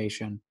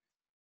information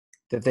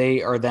that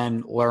they are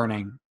then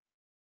learning,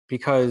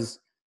 because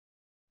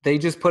they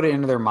just put it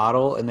into their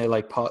model and they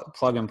like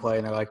plug and play,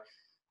 and they're like,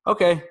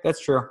 okay,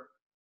 that's true.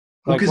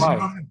 Well, Like, because why? you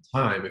don't have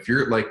time. If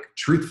you're like,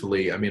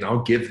 truthfully, I mean,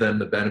 I'll give them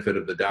the benefit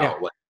of the doubt. Yeah.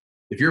 Like,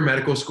 if you're a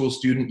medical school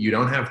student, you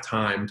don't have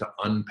time to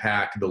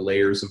unpack the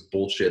layers of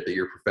bullshit that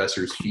your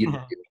professors feed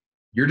you.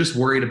 You're just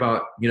worried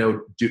about,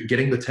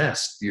 getting the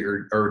test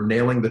or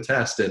nailing the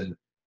test and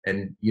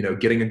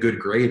getting a good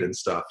grade and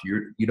stuff.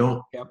 You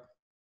don't,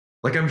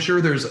 like, I'm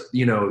sure there's,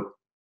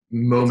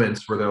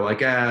 moments where they're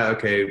like,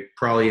 okay,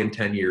 probably in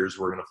 10 years,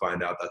 we're going to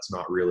find out that's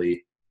not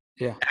really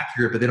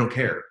accurate, but they don't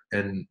care.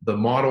 And the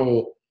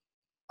model,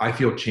 I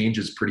feel,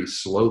 changes pretty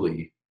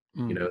slowly.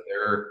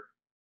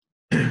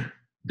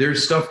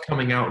 There's stuff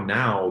coming out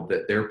now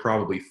that they're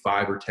probably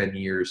 5 or 10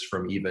 years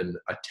from even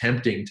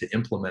attempting to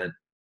implement,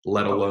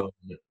 let alone,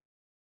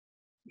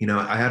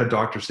 I had a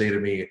doctor say to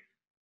me,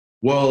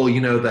 well,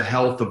 the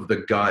health of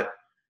the gut,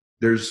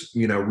 there's,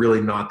 really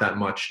not that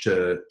much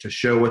to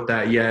show with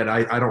that yet.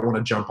 I don't want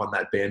to jump on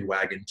that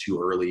bandwagon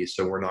too early.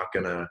 So we're not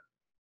going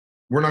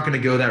to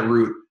go that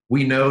route.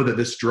 We know that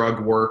this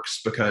drug works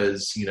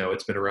because,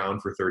 it's been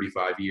around for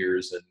 35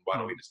 years, and why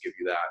don't we just give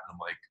you that? And I'm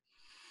like,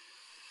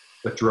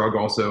 that drug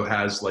also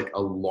has like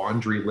a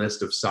laundry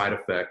list of side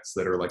effects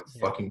that are like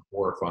fucking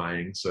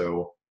horrifying.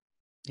 So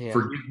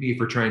forgive me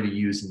for trying to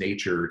use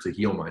nature to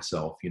heal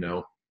myself.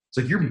 It's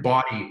like your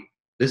body,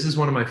 this is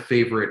one of my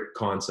favorite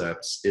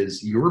concepts,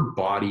 is your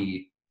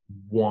body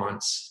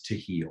wants to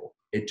heal.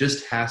 It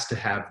just has to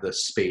have the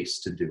space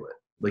to do it.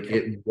 Like,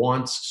 it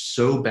wants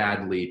so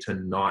badly to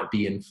not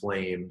be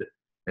inflamed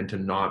and to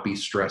not be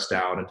stressed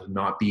out and to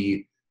not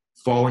be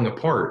falling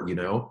apart,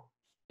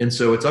 And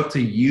so it's up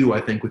to you,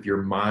 I think, with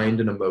your mind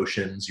and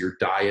emotions, your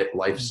diet,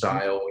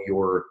 lifestyle,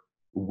 your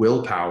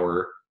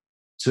willpower,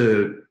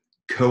 to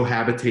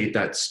cohabitate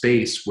that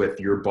space with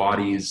your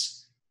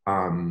body's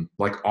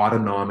like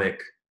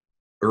autonomic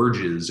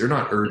urges, or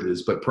not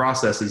urges, but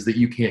processes that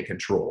you can't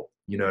control.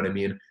 You know what I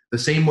mean? The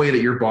same way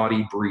that your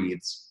body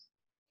breathes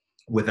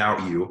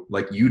without you,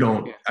 like you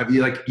don't, I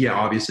mean, like, yeah,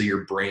 obviously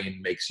your brain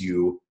makes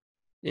you,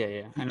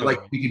 I know like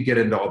we could get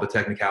into all the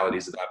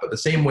technicalities of that, but the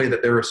same way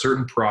that there are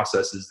certain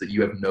processes that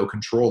you have no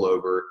control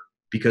over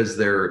because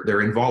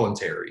they're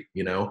involuntary,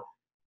 you know,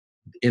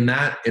 in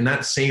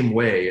that same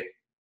way,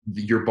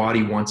 your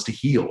body wants to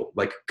heal.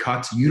 Like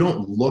cuts, you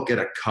don't look at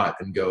a cut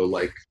and go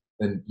like,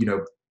 and you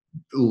know,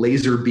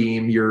 laser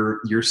beam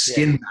your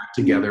skin back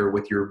together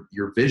with your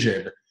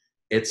vision.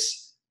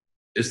 It's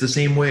the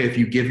same way if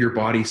you give your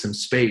body some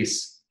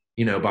space,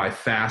 you know, by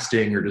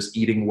fasting or just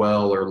eating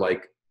well, or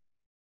like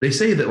they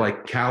say that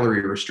like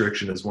calorie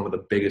restriction is one of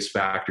the biggest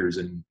factors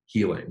in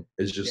healing.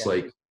 Is just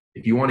like,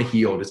 if you want to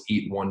heal, just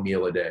eat one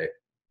meal a day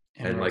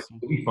and like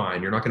you'll be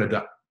fine. You're not going to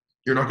die.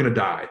 You're not going to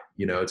die.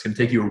 You know, it's going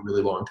to take you a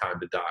really long time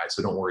to die.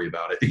 So don't worry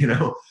about it, you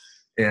know?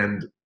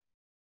 And,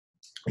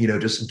 you know,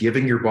 just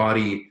giving your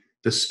body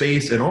the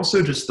space and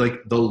also just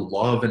like the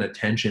love and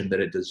attention that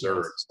it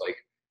deserves. Like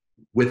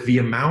with the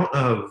amount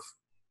of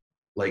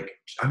like,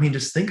 I mean,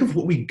 just think of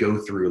what we go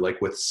through, like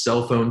with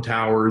cell phone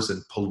towers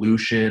and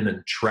pollution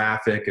and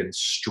traffic and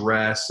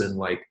stress and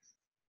like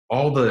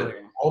all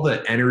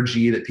the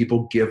energy that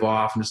people give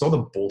off and just all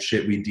the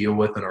bullshit we deal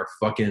with in our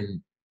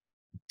fucking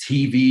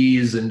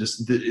TVs and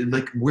just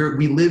like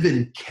we live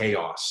in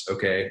chaos.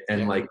 Okay.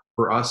 And like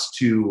for us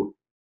to,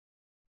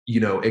 you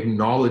know,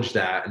 acknowledge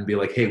that and be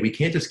like, hey, we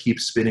can't just keep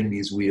spinning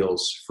these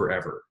wheels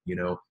forever. You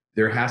know,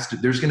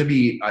 there's going to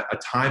be a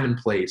time and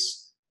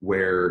place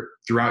where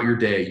throughout your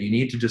day, you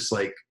need to just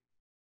like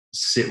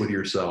sit with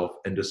yourself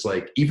and just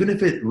like, even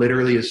if it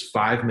literally is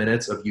 5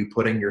 minutes of you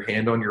putting your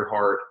hand on your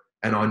heart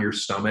and on your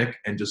stomach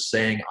and just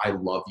saying, I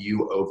love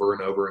you over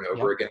and over and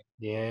over again.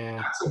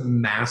 Yeah. That's a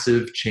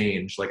massive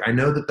change. Like, I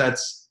know that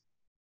that's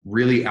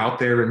really out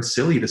there and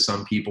silly to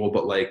some people,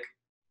 but like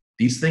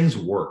these things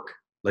work.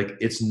 Like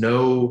it's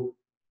no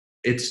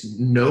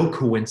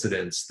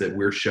coincidence that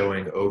we're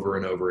showing over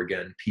and over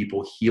again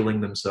people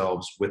healing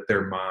themselves with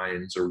their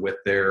minds or with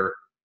their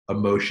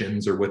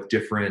emotions or with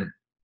different,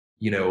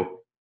 you know,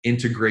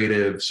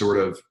 integrative sort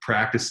of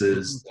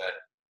practices that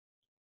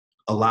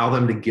allow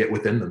them to get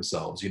within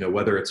themselves, you know,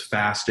 whether it's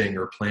fasting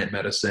or plant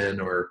medicine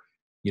or,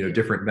 you know,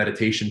 different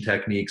meditation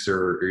techniques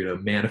or you know,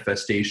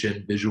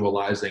 manifestation,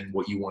 visualizing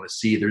what you want to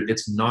see.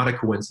 It's not a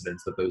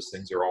coincidence that those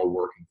things are all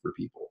working for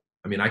people.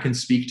 I mean, I can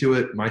speak to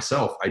it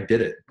myself. I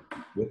did it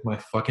with my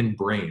fucking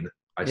brain.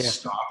 I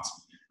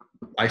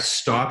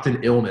stopped an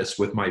illness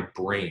with my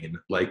brain.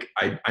 Like,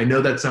 I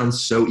know that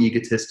sounds so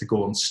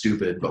egotistical and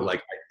stupid, but like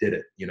I did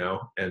it, you know?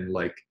 And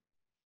like,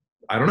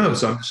 I don't know.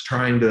 So I'm just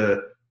trying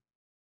to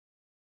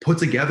put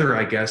together,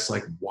 I guess,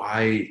 like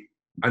why,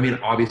 I mean,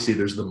 obviously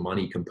there's the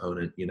money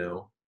component, you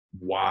know,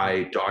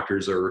 why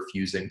doctors are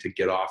refusing to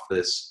get off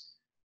this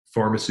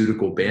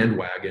pharmaceutical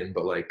bandwagon,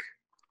 but like,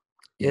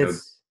 you know,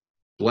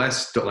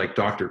 bless like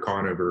Dr.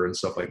 Conover and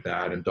stuff like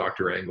that, and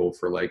Dr. Engel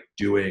for like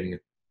doing,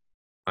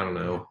 I don't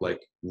know, like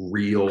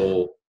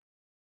real,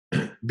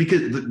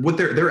 because what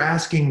they're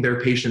asking their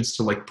patients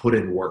to like put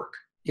in work.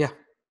 Yeah.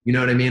 You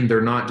know what I mean?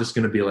 They're not just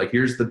going to be like,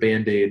 here's the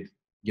Band-Aid,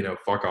 you know,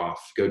 fuck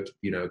off, go,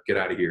 you know, get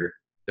out of here.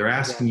 They're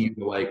asking you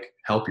to like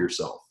help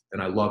yourself.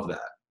 And I love that.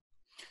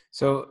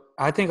 So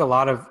I think a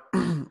lot of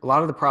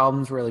the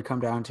problems really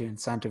come down to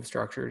incentive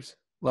structures.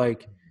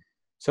 Like,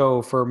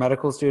 so for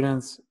medical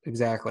students,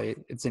 exactly,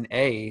 it's an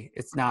A.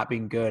 It's not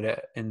being good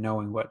at and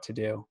knowing what to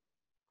do.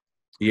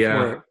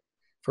 Yeah.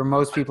 For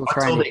most people,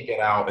 until they get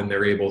out and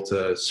they're able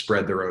to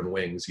spread their own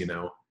wings, you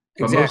know.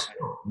 But exactly.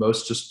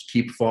 most just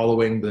keep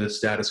following the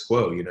status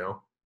quo, you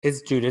know.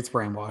 It's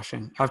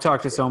brainwashing. I've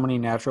talked to so many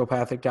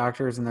naturopathic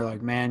doctors, and they're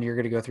like, "Man, you're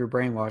going to go through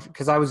brainwashing."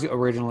 Because I was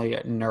originally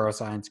in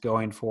neuroscience,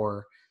 going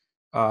for,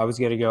 I was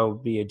going to go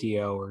be a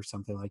DO or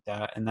something like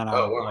that, and then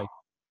like,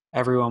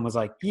 everyone was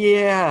like,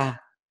 "Yeah,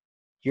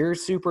 you're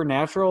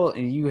supernatural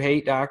and you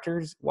hate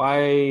doctors.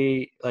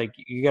 Why? Like,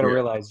 you got to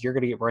realize you're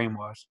going to get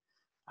brainwashed."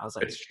 I was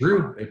like, "It's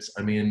true. It's,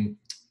 I mean."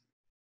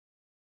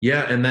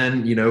 Yeah, and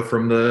then, you know,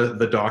 from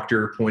the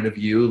doctor point of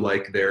view,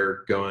 like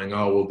they're going,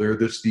 oh, well, they're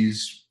just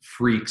these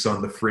freaks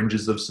on the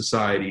fringes of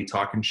society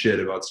talking shit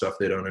about stuff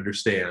they don't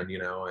understand, you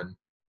know, and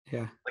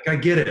like I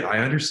get it. I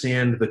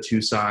understand the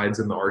two sides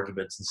and the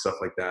arguments and stuff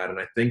like that.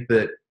 And I think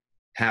that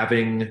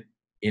having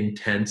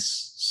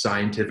intense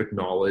scientific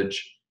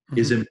knowledge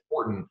is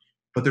important,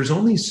 but there's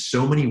only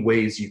so many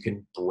ways you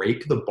can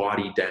break the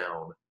body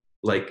down.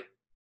 Like,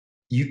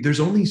 there's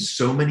only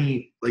so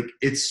many, like,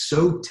 it's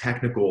so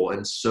technical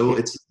and so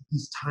it's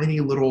these tiny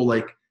little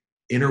like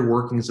inner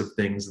workings of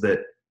things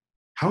that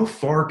how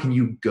far can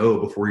you go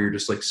before you're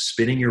just like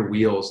spinning your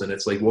wheels and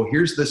it's like, well,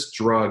 here's this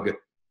drug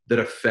that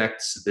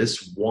affects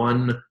this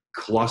one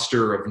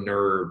cluster of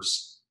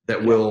nerves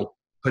that will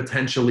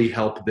potentially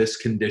help this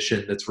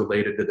condition that's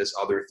related to this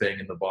other thing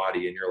in the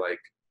body. And you're like,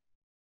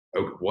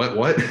 oh, what?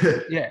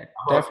 Yeah,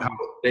 how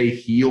they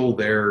heal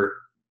their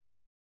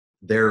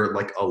their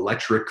like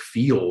electric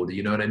field.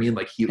 You know what I mean?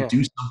 Like he'll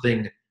do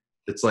something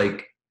that's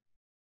like,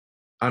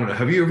 I don't know.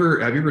 Have you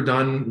ever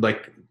done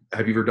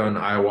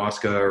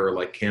ayahuasca or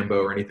like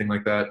Cambo or anything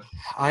like that?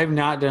 I've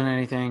not done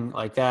anything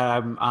like that.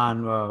 I'm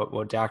on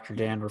what Dr.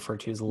 Dan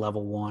referred to as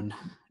level 1.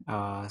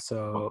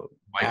 So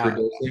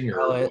Microdosing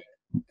or what?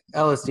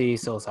 LSD,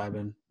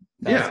 psilocybin.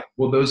 Yeah.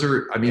 Well, those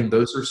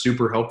are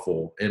super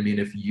helpful. I mean,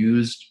 if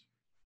used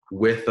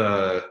with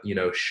a,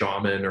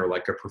 shaman or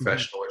like a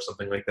professional or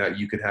something like that,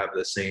 you could have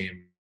the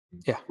same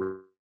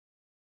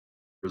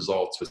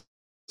results with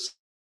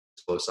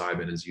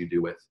psilocybin as you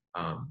do with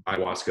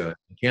ayahuasca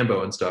and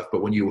Cambo and stuff.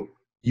 But when you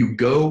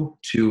go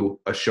to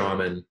a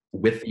shaman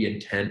with the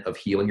intent of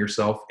healing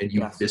yourself, and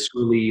you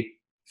viscerally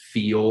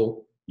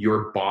feel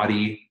your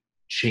body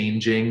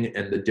changing,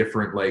 and the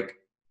different like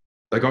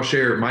I'll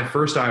share my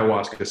first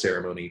ayahuasca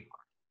ceremony.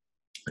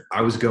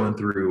 I was going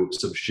through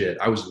some shit.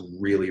 I was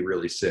really,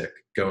 really sick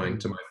going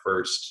to my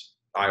first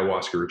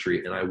ayahuasca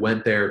retreat. And I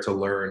went there to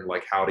learn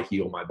like how to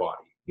heal my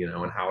body,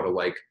 and how to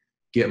like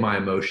get my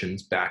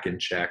emotions back in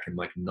check, and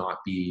like not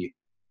be,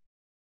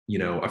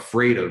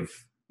 afraid of,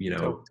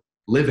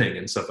 living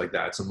and stuff like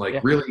that. Some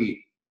like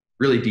really,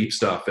 really deep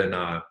stuff. And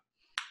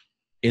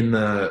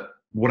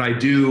what I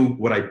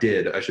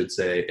did, I should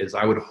say, is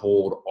I would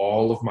hold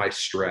all of my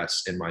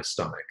stress in my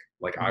stomach.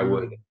 Like I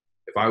would,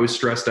 if I was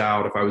stressed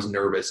out, if I was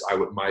nervous,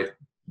 my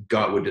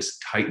gut would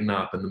just tighten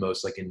up in the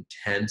most like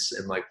intense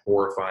and like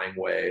horrifying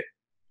way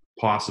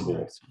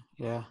possible.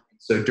 Yeah.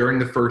 So during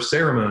the first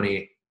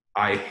ceremony,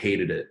 I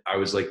hated it. I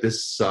was like,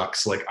 this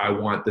sucks. Like, I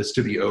want this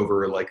to be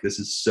over. Like, this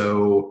is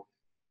so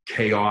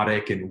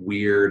chaotic and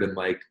weird. And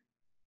like,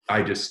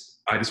 I just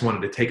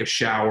wanted to take a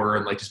shower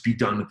and like, just be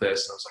done with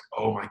this. And I was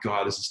like, oh my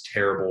God, this is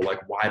terrible.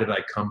 Like, why did I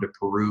come to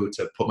Peru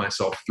to put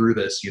myself through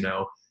this,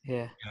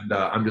 Yeah. And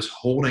I'm just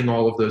holding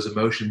all of those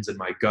emotions in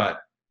my gut.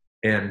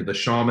 And the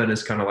shaman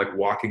is kind of like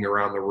walking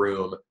around the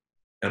room.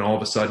 And all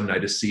of a sudden I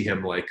just see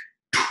him like,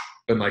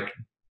 and like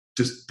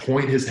just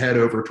point his head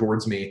over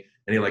towards me.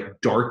 And he like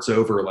darts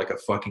over like a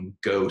fucking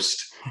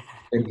ghost.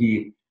 And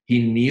he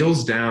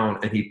kneels down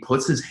and he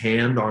puts his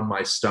hand on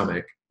my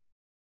stomach.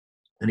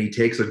 And he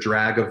takes a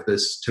drag of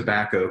this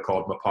tobacco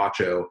called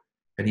mapacho.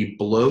 And he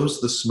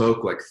blows the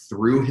smoke like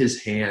through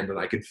his hand. And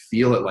I could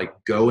feel it like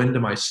go into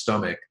my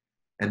stomach.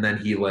 And then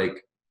he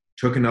like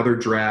took another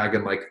drag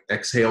and like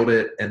exhaled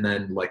it, and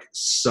then like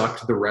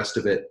sucked the rest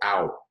of it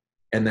out.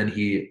 And then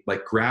he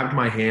like grabbed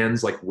my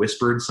hands, like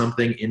whispered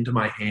something into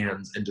my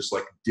hands, and just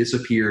like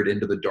disappeared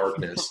into the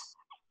darkness.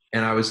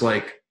 And I was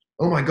like,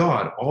 oh my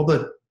God, all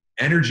the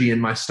energy in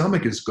my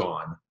stomach is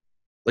gone.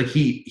 Like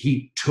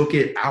he took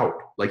it out.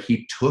 Like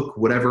he took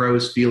whatever I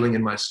was feeling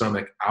in my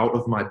stomach out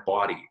of my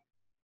body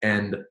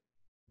and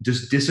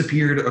just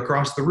disappeared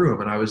across the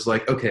room. And I was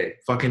like, okay,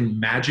 fucking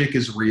magic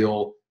is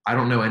real. I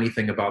don't know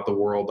anything about the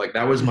world. Like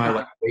that was my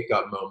like wake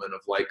up moment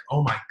of like,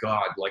 oh my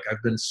God, like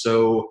I've been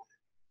so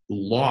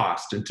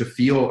lost. And to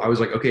feel, I was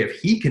like, okay, if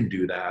he can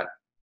do that,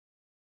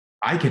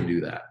 I can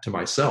do that to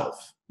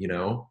myself,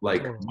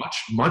 like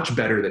much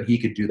better than he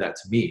could do that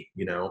to me,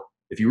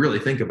 if you really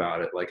think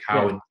about it, like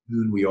how in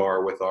tune we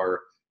are with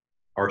our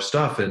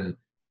stuff. And,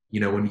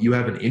 when you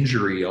have an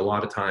injury, a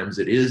lot of times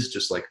it is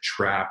just like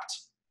trapped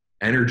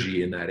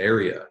energy in that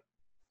area.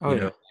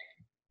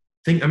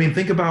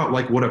 Think about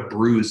like what a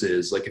bruise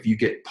is. Like if you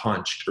get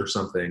punched or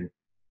something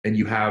and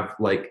you have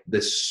like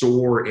this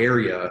sore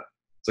area,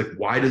 it's like,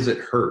 why does it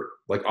hurt?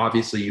 Like,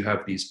 obviously you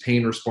have these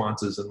pain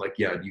responses and like,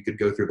 yeah, you could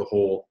go through the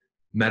whole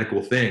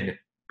medical thing,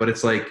 but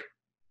it's like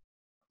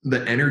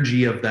the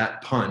energy of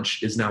that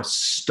punch is now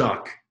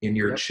stuck in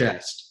your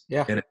chest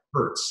and it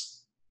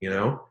hurts,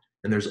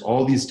 and there's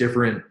all these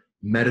different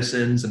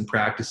medicines and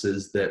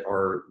practices that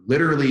are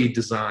literally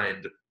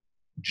designed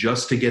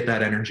just to get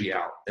that energy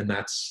out. And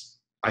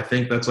I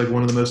think that's like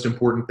one of the most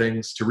important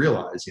things to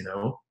realize,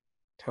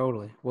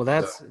 Totally. Well,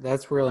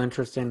 that's real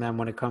interesting then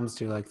when it comes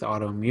to like the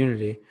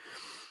autoimmunity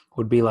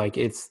would be like,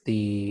 it's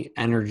the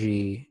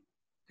energy.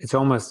 It's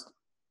almost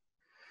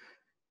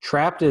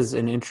trapped is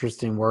an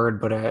interesting word,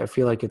 but I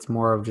feel like it's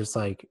more of just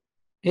like,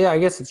 I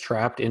guess it's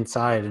trapped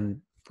inside and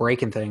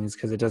breaking things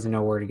because it doesn't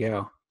know where to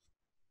go.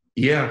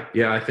 Yeah.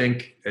 I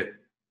think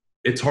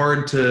it's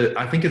hard to,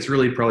 I think it's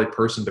really probably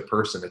person to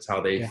person. It's how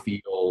they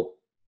feel.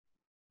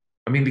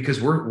 I mean, because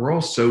we're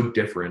all so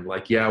different.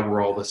 Like,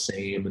 we're all the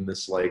same in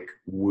this like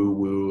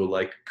woo-woo,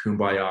 like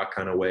kumbaya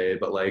kind of way.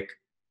 But like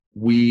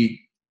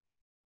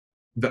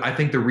I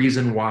think the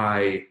reason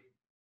why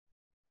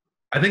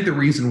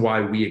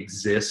we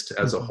exist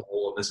as a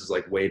whole, and this is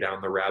like way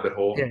down the rabbit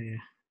hole,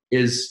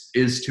 is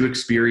to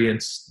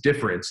experience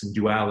difference and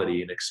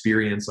duality and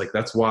experience. Like,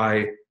 that's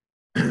why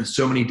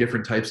so many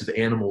different types of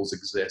animals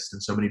exist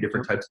and so many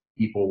different types of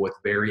people with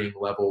varying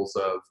levels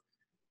of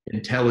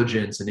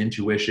intelligence and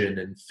intuition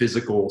and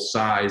physical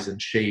size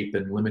and shape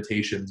and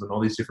limitations and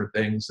all these different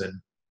things. And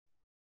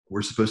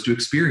we're supposed to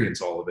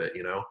experience all of it,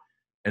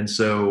 And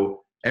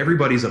so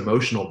everybody's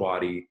emotional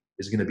body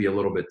is going to be a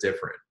little bit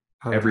different.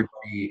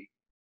 Everybody,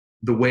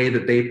 the way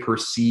that they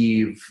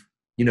perceive,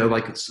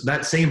 like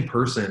that same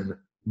person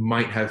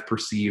might have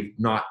perceived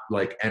not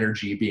like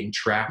energy being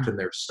trapped in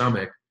their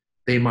stomach.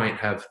 They might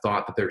have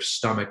thought that their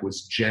stomach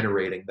was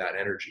generating that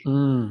energy. You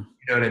know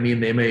what I mean?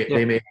 They may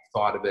have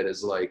thought of it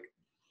as like,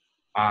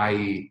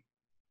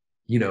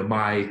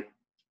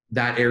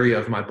 that area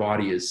of my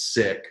body is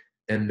sick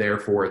and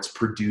therefore it's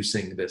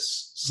producing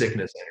this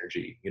sickness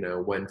energy,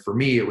 when for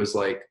me it was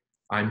like,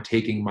 I'm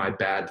taking my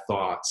bad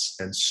thoughts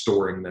and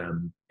storing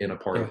them in a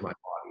part of my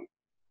body.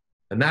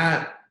 And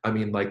that,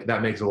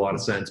 that makes a lot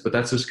of sense, but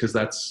that's just because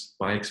that's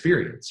my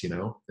experience,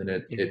 and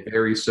it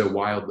varies so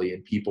wildly.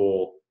 And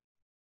people,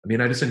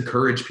 I just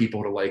encourage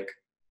people to like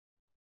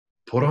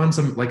put on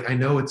some, like, I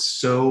know it's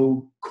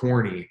so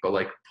corny, but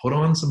like put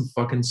on some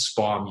fucking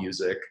spa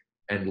music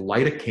and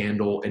light a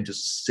candle and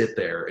just sit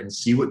there and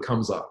see what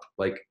comes up.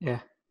 Like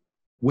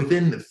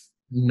within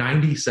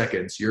 90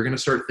 seconds, you're going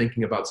to start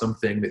thinking about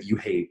something that you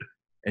hate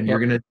and you're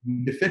going to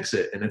need to fix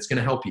it. And it's going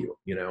to help you,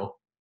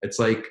 it's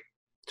like,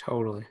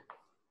 totally.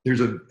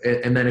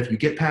 And then if you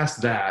get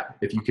past that,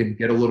 if you can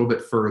get a little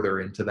bit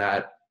further into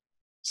that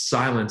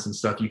silence and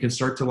stuff, you can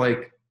start to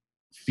like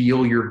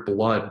feel your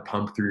blood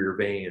pump through your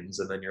veins.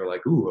 And then you're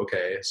like, ooh,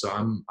 okay, so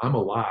I'm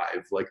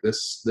alive. Like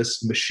this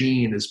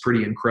machine is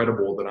pretty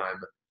incredible that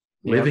I'm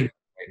living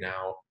right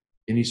now.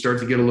 And you start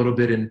to get a little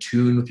bit in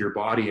tune with your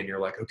body and you're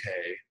like,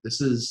 okay,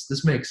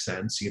 this makes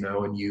sense,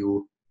 and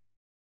you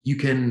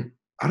can,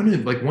 I don't know,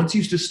 like once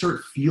you just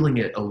start feeling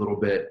it a little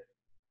bit,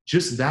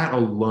 just that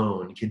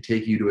alone can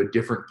take you to a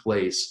different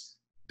place.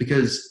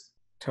 Because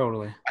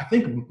totally, I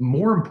think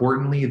more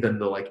importantly than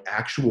the like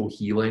actual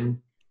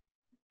healing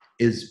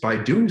is by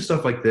doing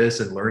stuff like this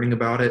and learning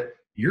about it,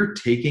 you're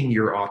taking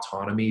your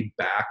autonomy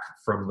back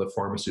from the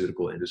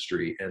pharmaceutical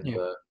industry and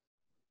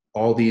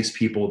all these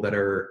people that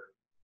are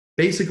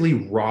basically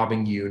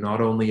robbing you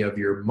not only of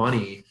your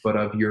money, but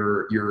of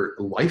your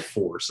life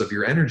force, of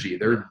your energy.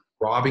 They're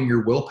robbing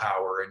your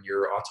willpower and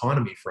your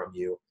autonomy from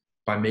you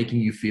by making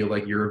you feel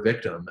like you're a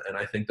victim. And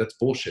I think that's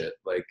bullshit.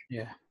 Like,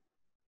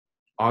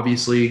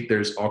 obviously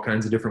there's all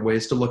kinds of different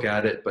ways to look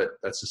at it, but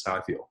that's just how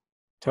I feel.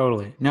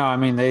 Totally. No,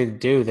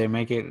 they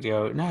make it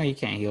go, no, you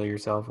can't heal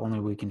yourself. Only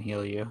we can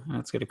heal you. And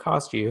it's going to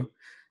cost you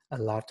a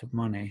lot of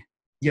money.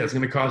 Yeah, it's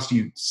going to cost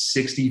you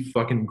 60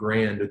 fucking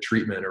grand a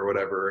treatment or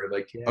whatever.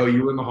 Like, oh,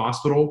 you were in the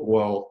hospital?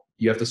 Well,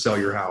 you have to sell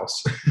your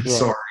house.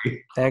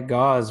 Sorry. That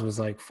gauze was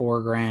like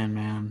 $4,000,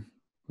 man.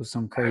 It was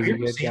some crazy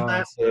good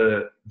gauze.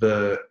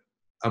 The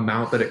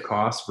amount that it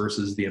costs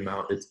versus the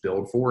amount it's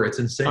billed for, it's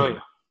insane. Oh,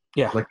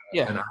 yeah. Like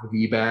an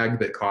IV bag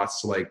that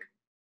costs like,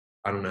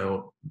 I don't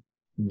know,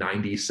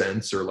 90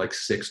 cents or like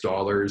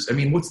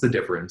 $6. What's the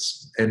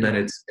difference? And then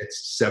it's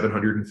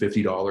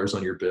 $750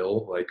 on your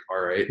bill. Like,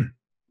 all right.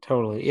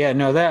 Totally. Yeah,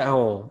 no, that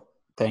whole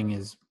thing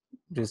is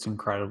just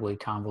incredibly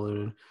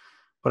convoluted.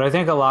 But I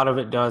think a lot of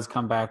it does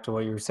come back to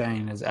what you were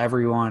saying is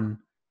everyone,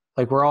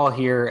 like we're all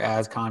here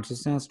as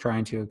consciousness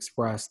trying to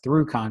express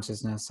through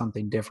consciousness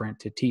something different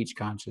to teach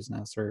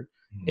consciousness, or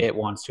it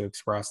wants to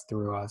express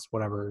through us,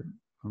 whatever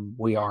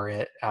we are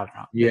it. I don't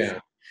know. Yeah.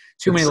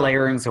 Too many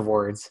layerings of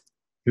words.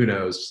 Who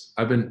knows?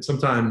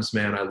 Sometimes,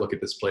 man, I look at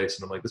this place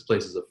and I'm like, this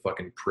place is a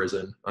fucking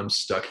prison. I'm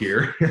stuck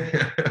here.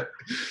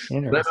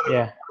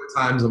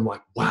 Times I'm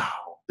like, wow,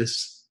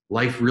 this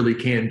life really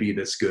can be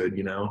this good,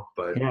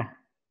 but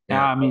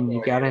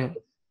you gotta,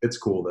 it's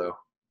cool though.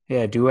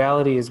 Yeah.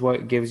 Duality is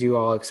what gives you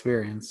all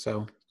experience.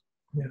 So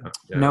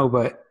no,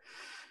 but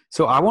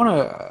so I want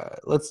to,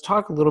 let's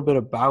talk a little bit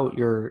about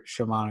your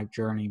shamanic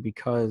journey,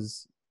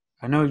 because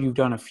I know you've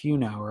done a few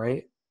now,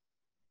 right?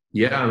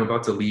 Yeah, I'm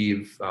about to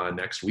leave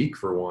next week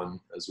for one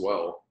as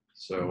well.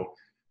 So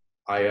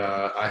I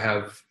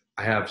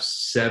have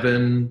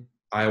 7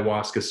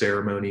 ayahuasca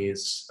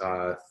ceremonies,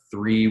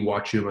 3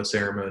 wachuma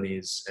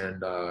ceremonies,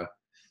 and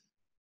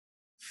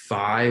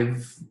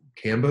 5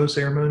 kambo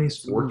ceremonies,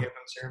 4 kambo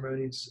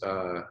ceremonies.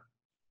 I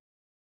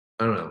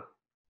don't know.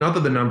 Not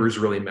that the numbers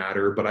really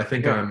matter, but I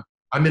think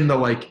I'm in the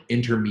like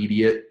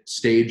intermediate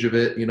stage of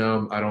it.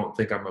 I don't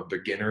think I'm a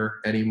beginner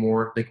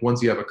anymore. I think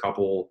once you have a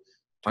couple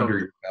under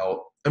your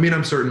belt,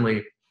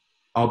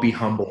 I'll be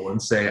humble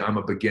and say I'm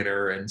a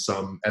beginner in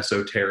some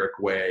esoteric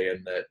way,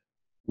 and that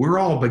we're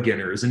all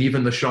beginners, and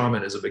even the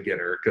shaman is a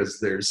beginner, because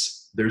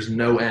there's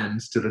no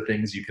end to the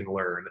things you can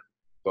learn.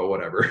 But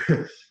whatever.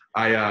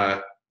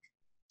 But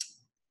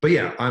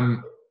yeah,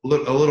 I'm a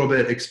little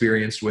bit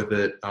experienced with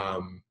it.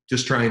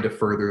 Just trying to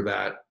further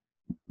that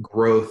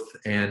growth,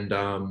 and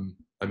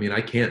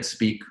I can't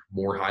speak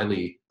more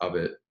highly of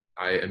it.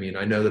 I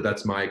know that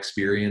that's my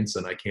experience,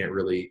 and I can't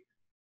really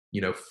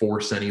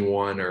force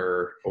anyone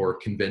or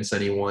convince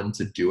anyone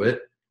to do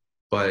it.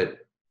 But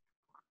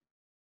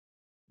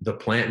the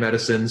plant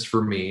medicines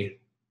for me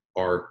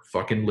are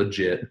fucking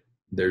legit.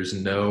 There's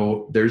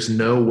no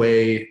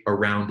way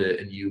around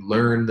it. And you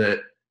learn that,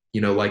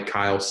 like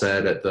Kyle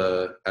said at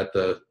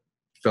the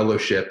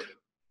fellowship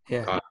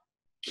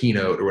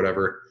keynote or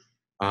whatever,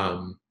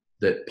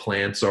 that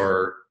plants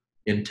are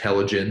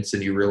intelligence,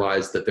 and you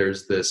realize that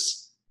there's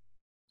this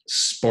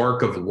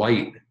spark of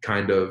light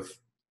kind of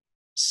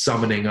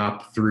summoning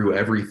up through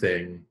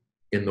everything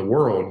in the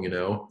world, you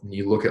know. And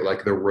you look at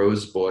like the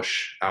rose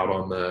bush out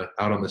on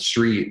the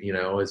street, you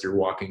know, as you're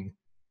walking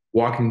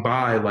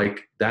by,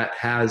 like that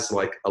has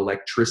like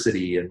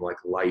electricity and like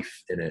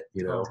life in it,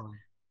 you know. Totally.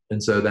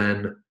 And so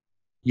then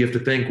you have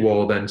to think,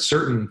 well, then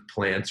certain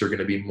plants are going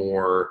to be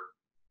more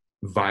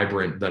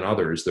vibrant than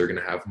others. They're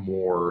going to have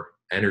more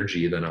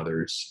energy than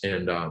others.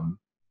 And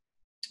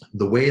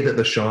the way that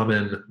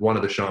one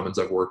of the shamans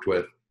I've worked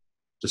with,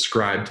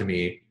 described to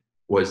me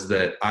was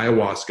that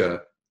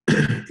ayahuasca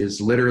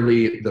is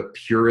literally the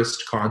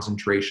purest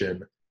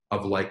concentration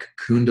of like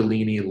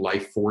Kundalini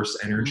life force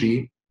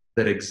energy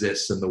that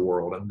exists in the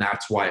world. And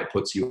that's why it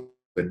puts you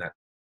in that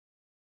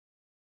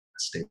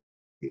state.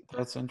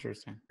 That's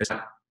interesting.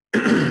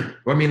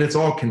 I mean, it's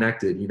all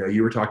connected. You know,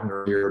 you were talking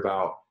earlier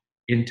about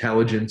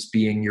intelligence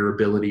being your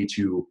ability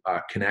to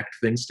connect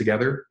things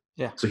together.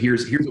 Yeah. So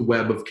here's a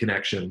web of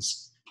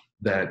connections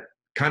that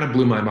kind of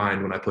blew my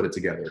mind when I put it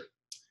together.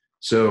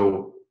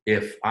 So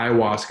if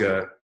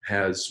ayahuasca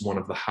has one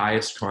of the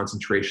highest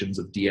concentrations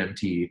of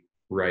DMT,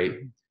 right,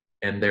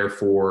 and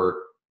therefore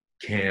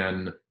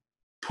can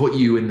put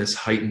you in this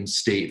heightened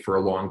state for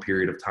a long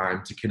period of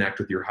time to connect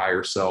with your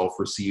higher self,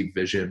 receive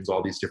visions,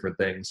 all these different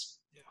things.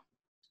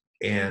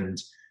 Yeah. And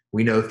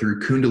we know through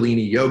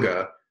Kundalini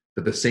yoga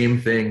that the same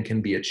thing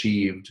can be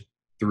achieved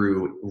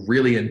through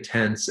really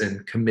intense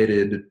and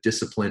committed,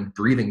 disciplined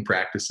breathing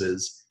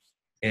practices.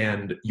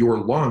 And your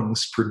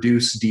lungs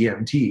produce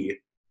DMT.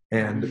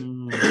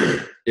 And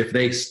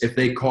if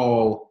they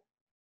call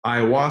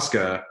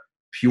ayahuasca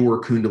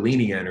pure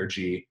Kundalini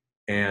energy,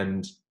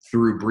 and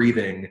through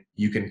breathing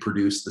you can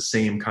produce the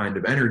same kind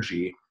of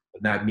energy,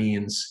 and that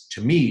means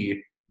to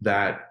me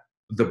that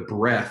the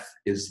breath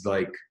is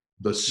like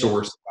the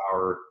source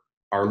of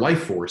our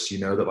life force, you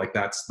know, that like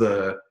that's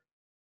the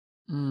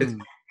I'm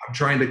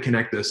trying to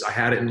connect this. I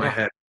had it in my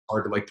head,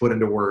 hard to like put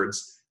into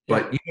words,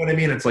 but you know what I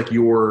mean? It's like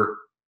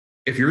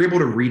if you're able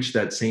to reach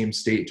that same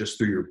state just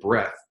through your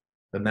breath,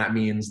 then that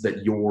means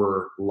that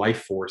your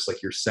life force,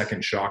 like your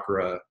second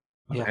chakra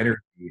of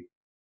energy,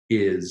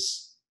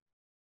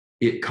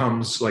 it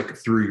comes like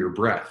through your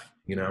breath,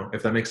 you know,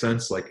 if that makes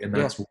sense. Like, and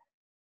that's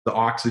the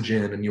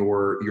oxygen, and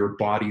your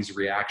body's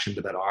reaction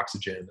to that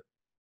oxygen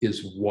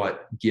is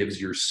what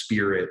gives your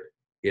spirit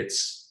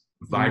its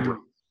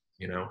vibrance,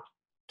 you know?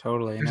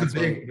 Totally.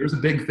 There's a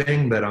big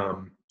thing that,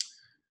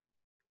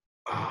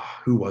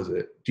 who was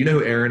it? Do you know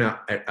who Aaron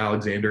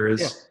Alexander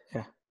is?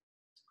 Yeah.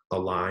 A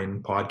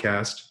Line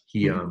podcast.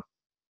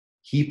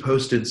 He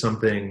posted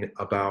something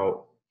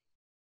about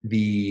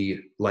the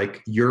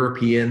like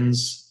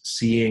Europeans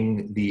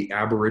seeing the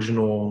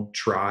Aboriginal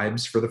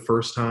tribes for the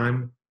first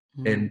time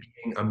and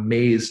being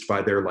amazed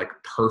by their like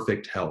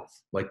perfect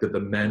health. Like that the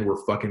men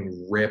were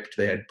fucking ripped.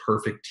 They had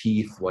perfect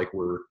teeth. Like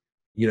were,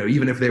 you know,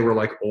 even if they were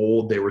like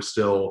old, they were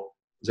still.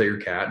 Is that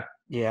your cat?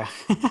 Yeah.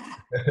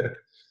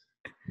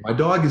 My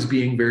dog is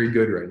being very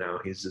good right now.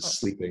 He's just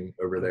sleeping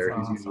over there.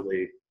 That's He's awesome.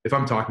 usually, if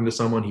I'm talking to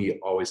someone, he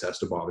always has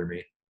to bother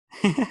me.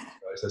 He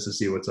always has to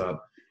see what's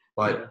up.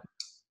 But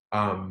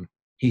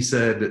he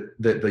said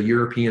that the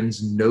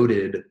Europeans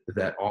noted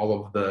that all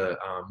of the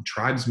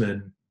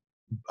tribesmen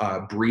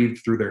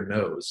breathed through their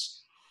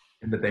nose,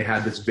 and that they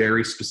had this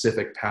very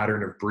specific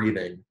pattern of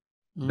breathing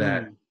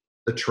that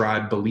the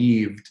tribe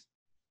believed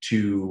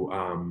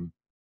to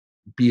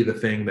be the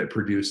thing that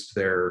produced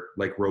their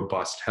like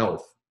robust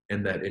health.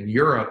 And that in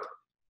Europe,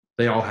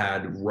 they all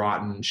had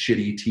rotten,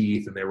 shitty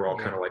teeth, and they were all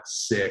kind of like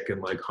sick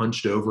and like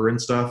hunched over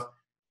and stuff.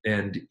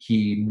 And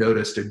he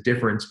noticed a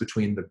difference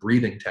between the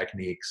breathing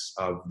techniques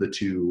of the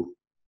two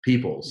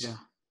peoples. Yeah.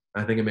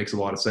 I think it makes a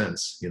lot of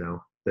sense, you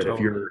know, that Totally.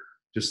 if you're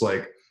just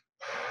like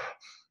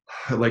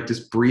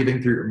just breathing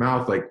through your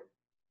mouth, like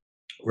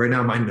right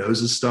now my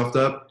nose is stuffed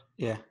up.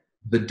 Yeah.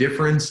 The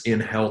difference in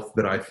health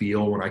that I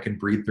feel when I can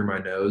breathe through my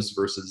nose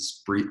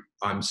versus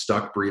I'm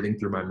stuck breathing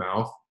through my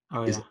mouth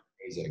is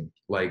amazing.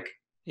 Like,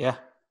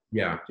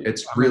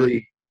 it's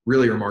really,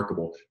 really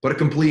remarkable. But a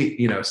complete,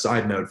 you know,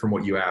 side note from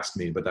what you asked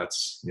me, but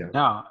that's,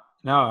 No,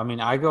 I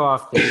mean, I go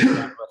off the deep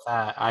end with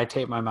that. I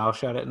tape my mouth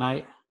shut at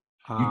night.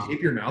 You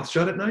tape your mouth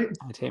shut at night?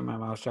 I tape my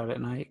mouth shut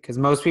at night because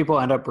most people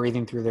end up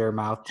breathing through their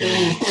mouth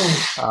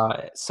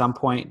at some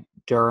point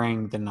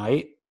during the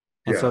night.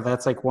 And so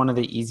that's like one of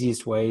the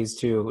easiest ways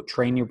to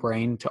train your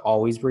brain to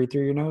always breathe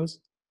through your nose.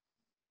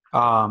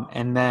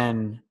 And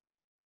then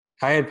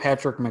I had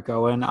Patrick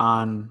McGowan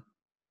on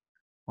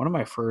one of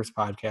my first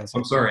podcasts.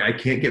 I'm sorry, I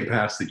can't get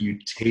past that you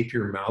tape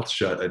your mouth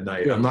shut at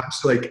night. Yeah.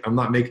 I'm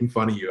not making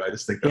fun of you. I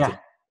just think that's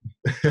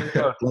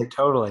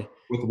totally.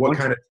 With what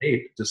kind of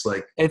tape? Just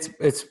like it's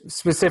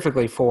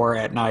specifically for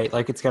at night.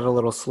 Like it's got a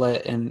little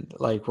slit in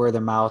like where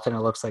the mouth, and it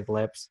looks like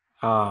lips.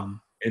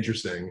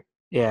 Interesting.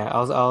 Yeah,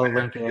 I'll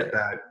link it. Get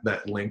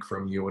that link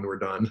from you when we're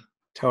done.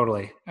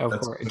 Totally, of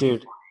course,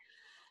 dude.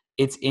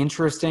 It's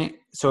interesting.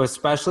 So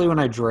especially when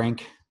I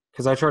drink,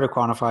 because I try to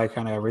quantify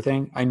kind of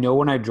everything. I know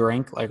when I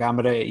drink, like I'm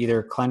gonna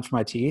either clench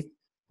my teeth,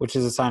 which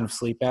is a sign of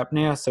sleep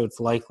apnea. So it's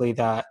likely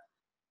that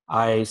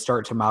I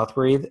start to mouth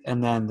breathe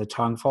and then the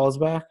tongue falls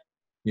back.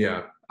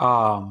 Yeah.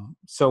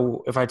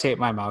 So if I tape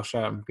my mouth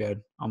shut, I'm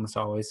good almost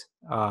always.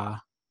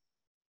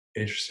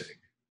 Interesting.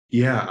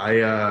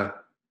 Yeah,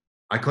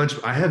 I clench.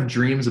 I have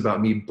dreams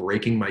about me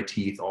breaking my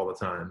teeth all the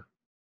time.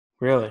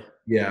 Really?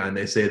 Yeah, and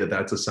they say that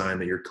that's a sign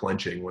that you're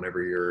clenching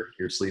whenever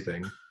you're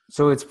sleeping.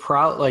 So it's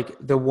like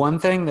the one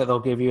thing that they'll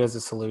give you as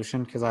a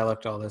solution, because I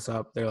looked all this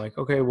up. They're like,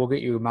 okay, we'll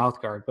get you a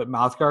mouth guard, but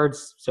mouth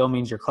guards still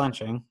means you're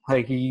clenching.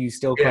 Like you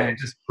still Yeah, it clench,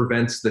 just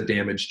prevents the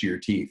damage to your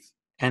teeth.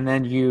 and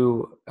then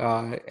you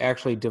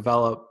actually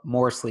develop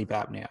more sleep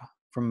apnea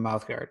from a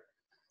mouth guard.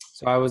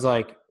 So I was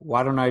like,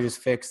 why don't I just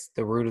fix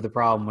the root of the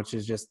problem, which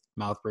is just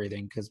mouth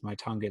breathing, because my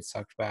tongue gets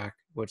sucked back,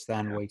 which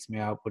then wakes me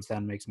up, which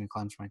then makes me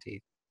clench my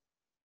teeth.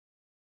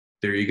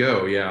 There you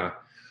go. Yeah.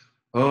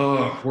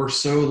 Oh, we're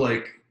so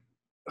like,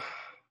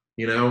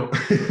 Yeah.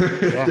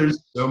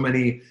 there's so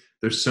many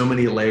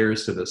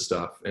layers to this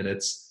stuff, and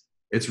it's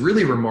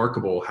really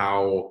remarkable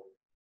how.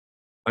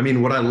 I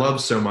mean, what I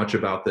love so much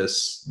about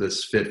this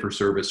fit for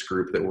service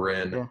group that we're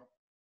in,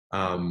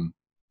 Yeah.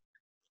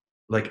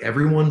 like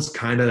everyone's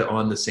kind of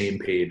on the same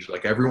page.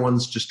 Like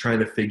everyone's just trying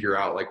to figure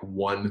out like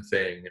one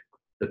thing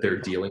that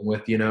they're dealing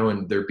with,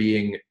 and they're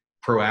being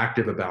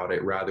proactive about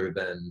it rather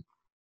than,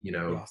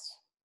 Yes.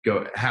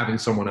 go having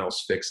someone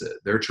else fix it.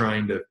 They're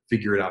trying to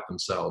figure it out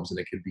themselves, and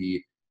it could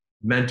be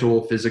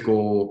mental,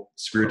 physical,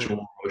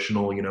 spiritual,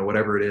 emotional,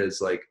 whatever it is.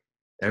 Like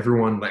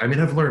everyone, like, I mean,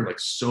 I've learned like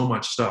so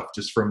much stuff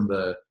just from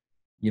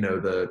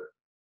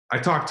I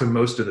talked to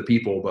most of the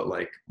people, but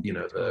like,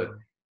 the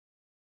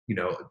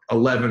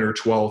 11 or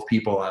 12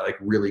 people I like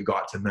really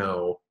got to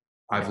know,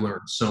 I've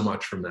learned so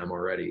much from them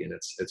already, and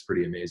it's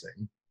pretty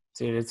amazing.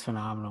 Dude, it's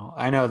phenomenal.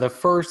 I know the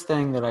first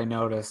thing that I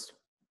noticed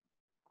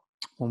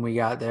when we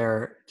got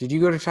there, did you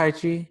go to Tai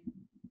Chi?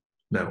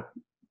 No.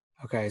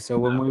 Okay, so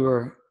when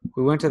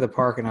we went to the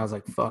park and I was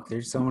like, fuck,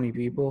 there's so many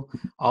people.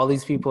 All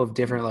these people have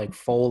different like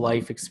full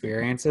life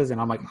experiences.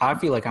 And I'm like, I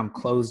feel like I'm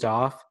closed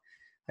off.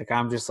 Like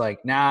I'm just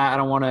like, nah, I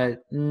don't want to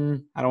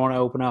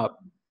open up.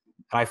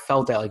 And I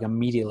felt that like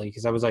immediately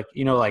because I was like,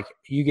 like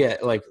you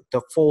get like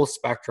the full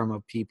spectrum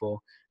of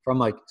people from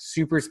like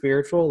super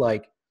spiritual,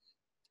 like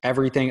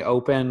everything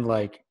open,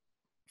 like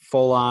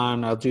full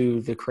on, I'll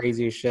do the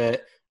craziest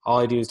shit. All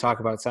I do is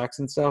talk about sex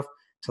and stuff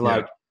to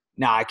like,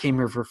 nah, I came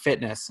here for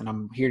fitness and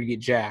I'm here to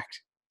get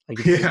jacked. Like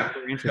it's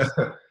super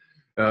interesting.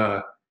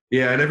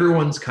 Yeah, and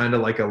everyone's kind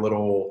of like a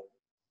little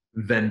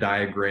Venn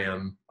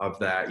diagram of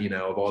that,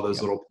 of all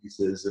those little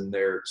pieces, and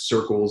their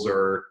circles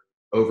are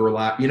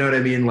overlap. You know what I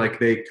mean? Like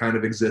they kind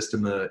of exist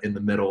in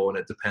the middle, and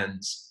it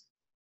depends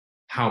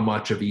how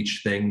much of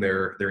each thing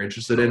they're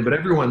interested in. But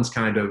everyone's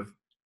kind of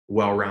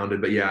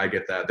well-rounded. But yeah, I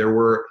get that.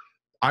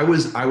 I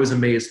was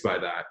amazed by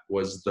that,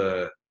 was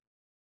the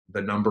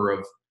number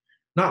of,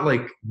 not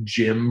like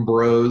gym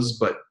bros,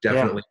 but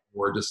definitely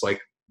more just like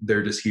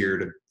they're just here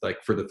to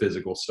like for the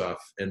physical stuff,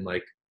 and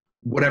like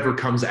whatever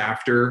comes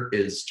after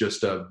is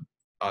just a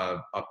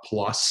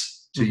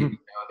plus to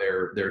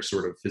their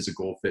sort of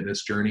physical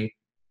fitness journey,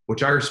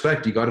 which I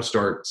respect. You got to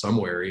start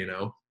somewhere,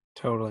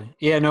 Totally.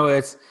 Yeah, no,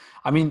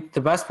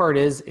 the best part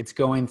is it's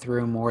going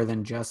through more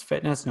than just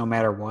fitness, no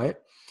matter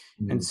what.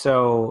 And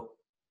so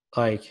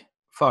like,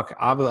 fuck,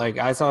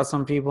 I saw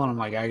some people and I'm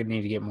like, I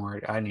need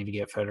to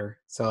get fitter.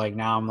 So like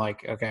now I'm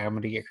like, okay, I'm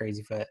going to get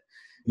crazy fit.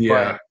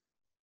 Yeah.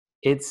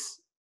 But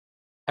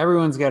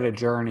everyone's got a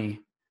journey.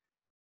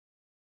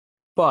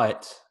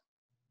 But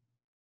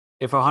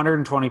if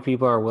 120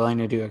 people are willing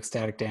to do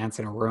ecstatic dance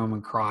in a room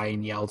and cry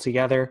and yell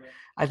together,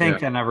 I think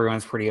then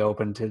everyone's pretty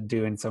open to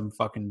doing some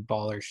fucking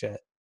baller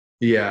shit.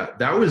 Yeah,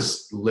 that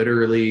was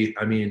literally,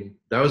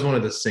 that was one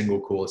of the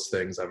single coolest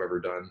things I've ever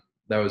done.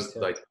 That was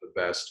like the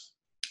best.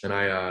 And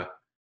I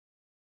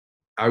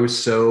was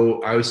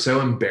so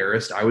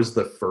embarrassed. I was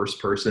the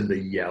first person to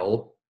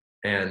yell,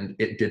 and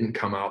it didn't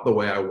come out the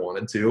way I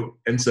wanted to.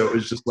 And so it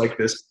was just like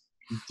this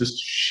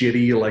just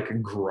shitty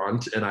like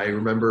grunt. And I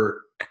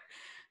remember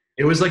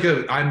it was like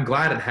I'm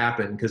glad it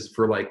happened, because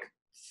for like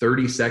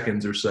 30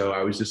 seconds or so,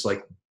 I was just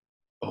like,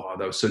 oh,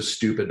 that was so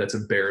stupid. That's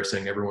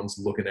embarrassing. Everyone's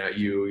looking at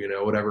you,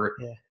 whatever.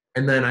 Yeah.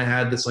 And then I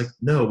had this like,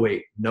 no,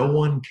 wait, no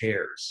one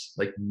cares.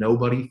 Like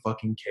nobody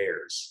fucking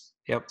cares.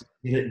 Yep.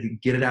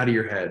 Get it out of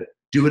your head.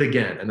 Do it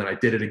again. And then I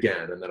did it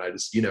again. And then I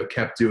just,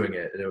 kept doing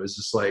it. And it was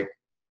just like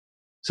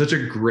such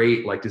a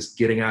great, like just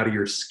getting out of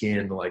your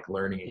skin, like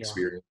learning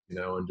experience,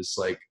 and just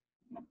like,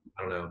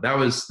 I don't know. That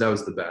was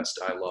the best.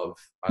 I love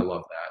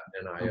that.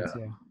 And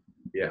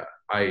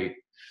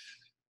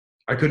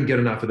I couldn't get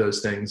enough of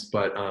those things.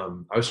 But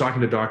I was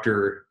talking to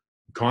Dr.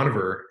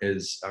 Conover,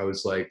 I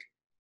was like,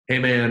 hey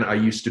man, I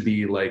used to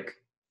be like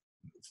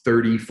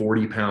 30,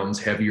 40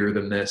 pounds heavier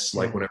than this.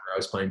 Like whenever I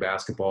was playing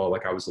basketball,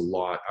 like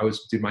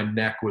dude, my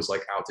neck was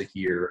like out to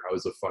here. I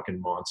was a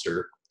fucking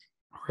monster.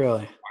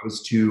 Really?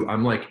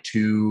 I'm like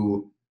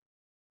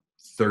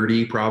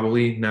 230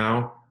 probably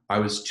now. I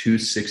was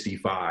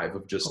 265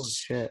 of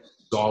just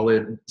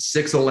solid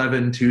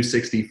 6'11",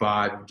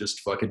 265 of just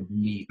fucking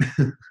meat.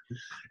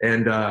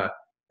 And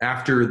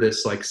after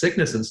this like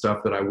sickness and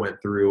stuff that I went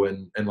through,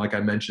 and like I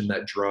mentioned,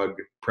 that drug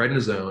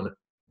prednisone,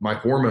 my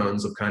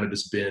hormones have kind of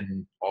just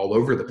been all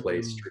over the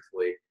place, Mm.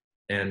 truthfully.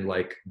 And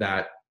like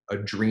that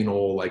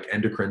adrenal, like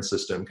endocrine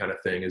system kind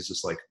of thing is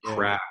just like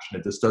crashed, and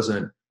it just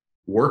doesn't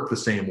work the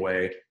same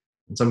way.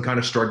 And so I'm kind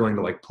of struggling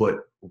to like put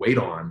weight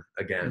on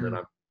again. And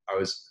I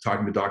was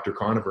talking to Dr.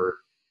 Conover,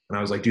 and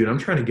I was like, dude, I'm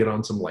trying to get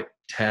on some like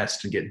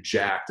test and get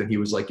jacked. And he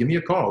was like, give me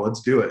a call,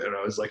 let's do it. And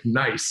I was like,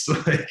 nice.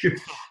 Like, it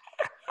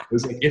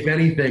was like, if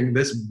anything,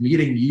 this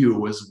meeting you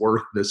was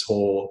worth this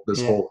whole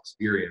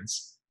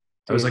experience.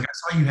 I was like, I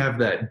saw you have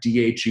that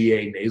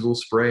DHEA nasal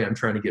spray. I'm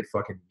trying to get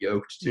fucking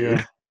yoked,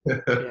 dude.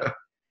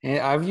 And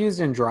I've used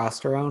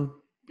androsterone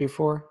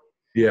before.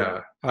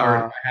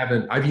 I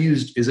haven't. I've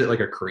used, is it like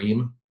a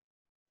cream?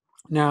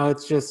 No,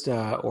 it's just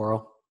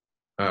oral.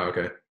 Oh,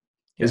 okay.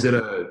 Is it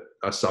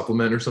a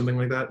supplement or something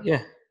like that?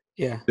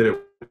 Yeah. Did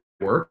it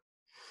work?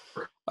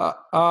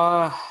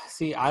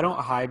 See, I don't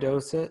high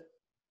dose it.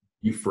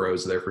 You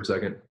froze there for a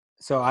second.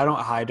 So I don't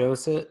high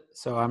dose it.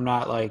 So I'm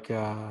not like,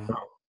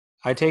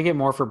 I take it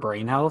more for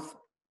brain health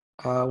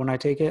when I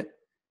take it.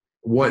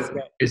 What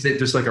is it?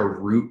 Just like a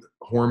root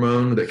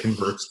hormone that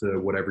converts to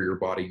whatever your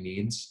body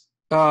needs?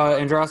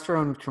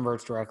 Androsterone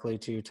converts directly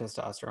to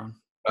testosterone.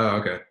 Oh,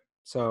 okay.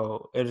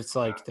 So it's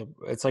like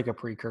it's like a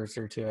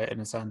precursor to it in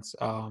a sense.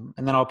 And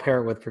then I'll pair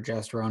it with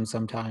progesterone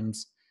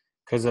sometimes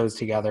because those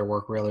together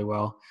work really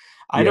well.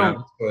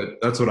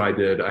 That's what I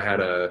did. I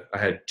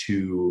had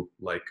two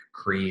like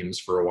creams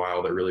for a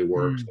while that really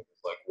worked.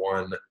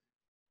 Like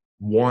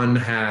one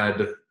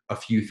had a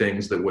few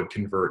things that would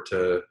convert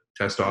to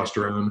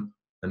testosterone,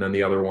 and then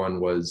the other one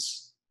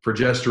was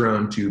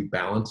progesterone to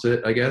balance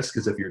it, I guess,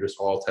 because if you're just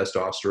all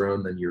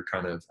testosterone, then you're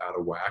kind of out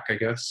of whack, I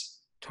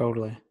guess.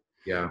 Totally.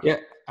 Yeah.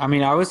 I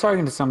mean, I was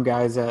talking to some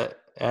guys at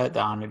the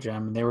Onna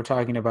Gym, and they were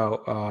talking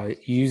about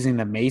using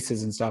the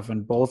maces and stuff,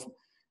 and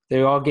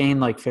they all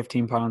gained like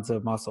 15 pounds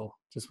of muscle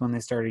just when they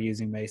started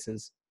using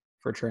maces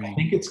for training. I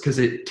think it's because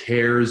it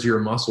tears your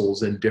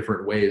muscles in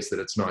different ways that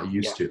it's not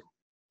used to.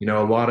 You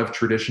know, a lot of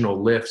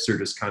traditional lifts are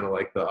just kind of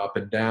like the up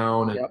and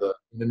down and the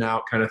in and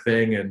out kind of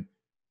thing, and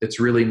it's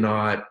really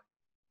not.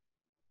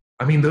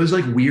 I mean, those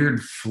like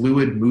weird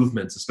fluid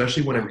movements,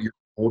 especially whenever you're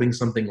holding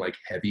something like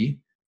heavy.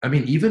 I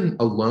mean, even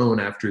alone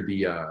after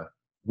the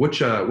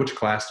which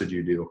class did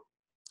you do?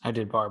 I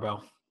did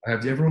barbell.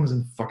 Everyone was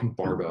in fucking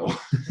barbell.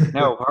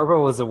 No,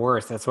 barbell was the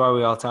worst. That's why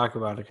we all talk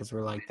about it, because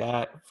we're like,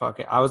 that fuck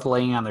it. I was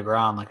laying on the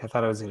ground like I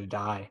thought I was gonna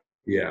die.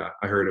 Yeah,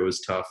 I heard it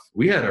was tough.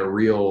 We had a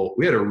real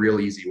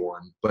easy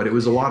one, but it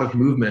was a lot of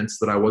movements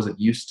that I wasn't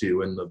used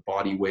to in the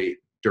body weight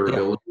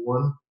durability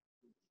one.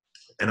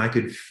 And I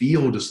could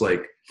feel just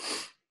like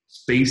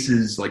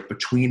spaces like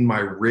between my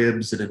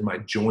ribs and in my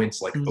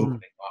joints like opening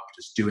up,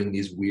 just doing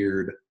these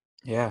weird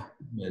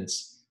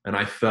movements. And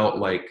I felt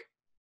like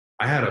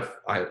I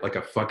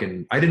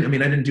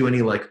didn't do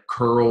any like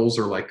curls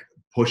or like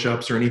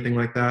push-ups or anything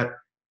like that.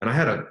 And I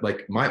had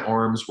my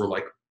arms were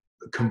like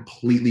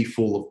completely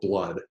full of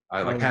blood.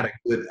 I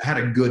had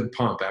a good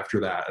pump after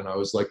that. And I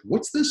was like,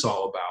 what's this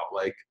all about?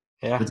 Like,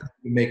 it doesn't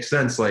make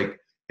sense. Like,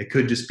 it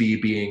could just be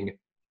being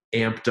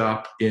amped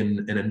up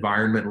in an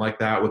environment like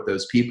that with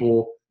those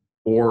people,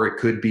 or it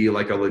could be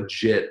like a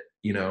legit,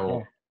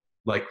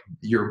 like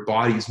your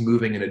body's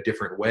moving in a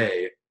different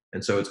way.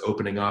 And so it's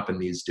opening up in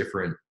these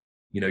different,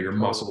 your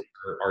muscles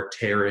are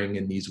tearing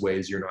in these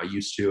ways you're not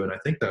used to. And I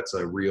think that's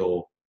a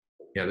real,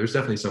 there's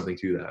definitely something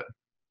to that.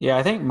 Yeah,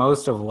 I think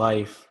most of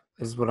life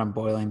is what I'm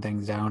boiling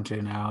things down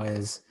to now,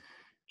 is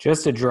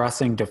just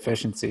addressing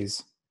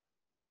deficiencies,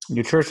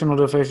 nutritional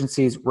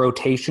deficiencies,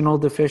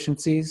 rotational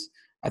deficiencies.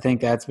 I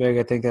think that's big.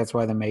 I think that's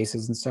why the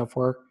maces and stuff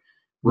work.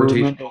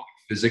 Rotational,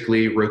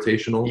 physically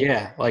rotational.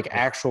 Yeah, like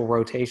actual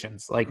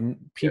rotations. Like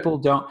people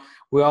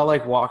we all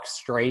like walk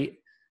straight.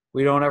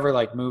 We don't ever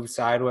like move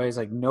sideways.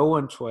 Like no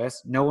one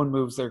twists. No one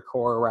moves their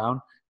core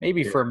around.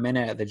 Maybe for a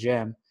minute at the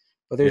gym.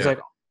 But there's like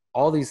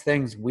all these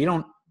things we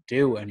don't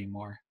do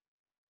anymore.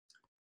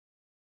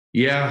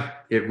 Yeah,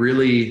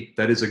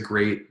 that is a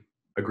great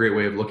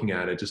way of looking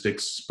at it. Just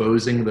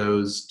exposing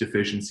those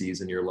deficiencies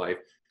in your life.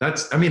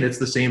 It's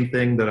the same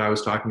thing that I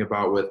was talking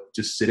about with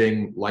just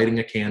lighting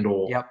a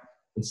candle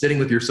and sitting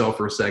with yourself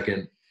for a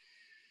second.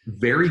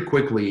 Very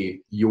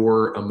quickly,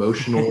 your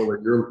emotional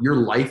or your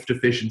life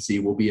deficiency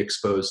will be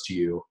exposed to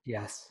you.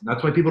 Yes. And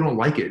that's why people don't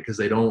like it, because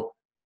they're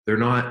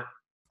not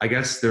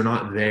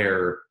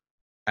there.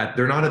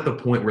 They're not at the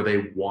point where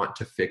they want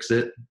to fix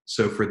it.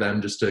 So for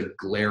them just to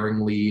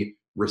glaringly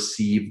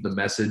receive the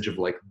message of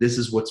like, this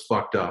is what's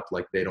fucked up,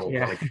 like they don't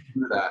want to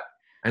do that.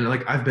 And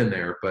like, I've been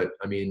there, but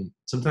I mean,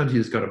 sometimes you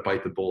just got to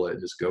bite the bullet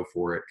and just go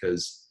for it,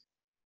 because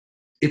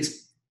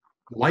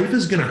life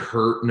is going to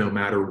hurt no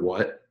matter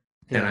what.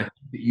 And I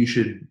think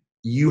that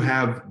you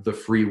have the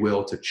free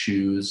will to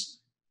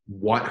choose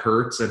what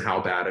hurts and how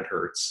bad it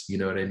hurts. You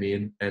know what I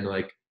mean? And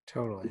like,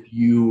 totally.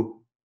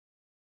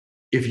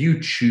 If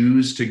you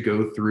choose to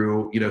go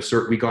through,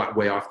 we got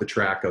way off the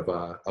track of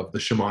the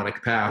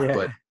shamanic path,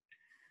 but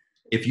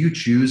if you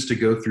choose to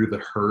go through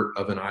the hurt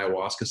of an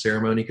ayahuasca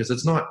ceremony, because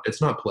it's not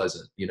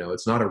pleasant,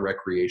 it's not a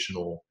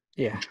recreational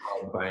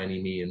job by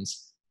any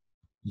means,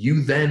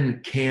 you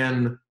then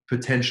can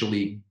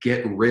potentially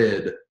get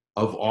rid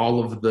of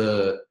all of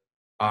the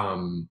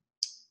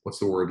what's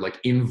the word, like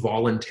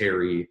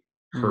involuntary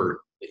hurt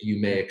that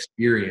you may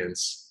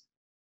experience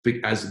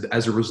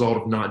as a result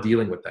of not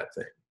dealing with that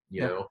thing,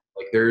 you know,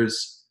 like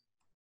there's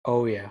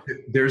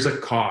a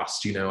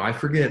cost, you know. I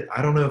forget,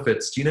 I don't know if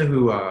it's, do you know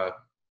who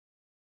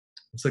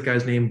what's that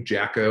guy's name?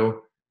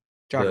 Jocko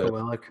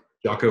Willink.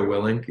 Jocko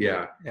Willink,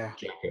 yeah.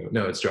 Jocko.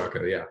 No, it's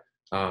Jocko, yeah.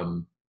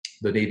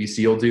 The Navy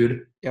SEAL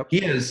dude. Yep.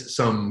 He has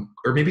some,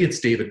 or maybe it's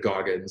David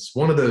Goggins,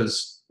 one of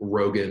those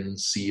Rogan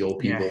SEAL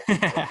people,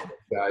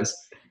 guys.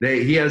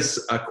 He has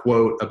a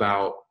quote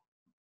about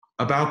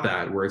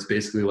that, where it's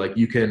basically like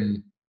you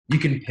can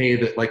pay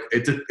that, like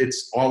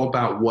it's all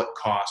about what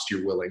cost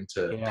you're willing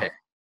to pay,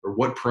 or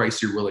what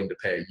price you're willing to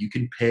pay. You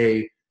can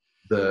pay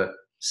the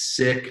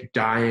sick,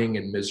 dying,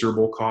 and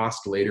miserable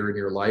cost later in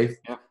your life,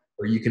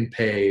 or you can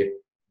pay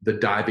the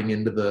diving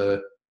into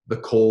the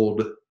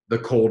cold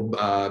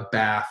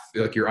bath,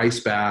 like your ice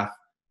bath,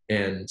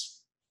 and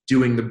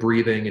doing the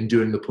breathing and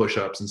doing the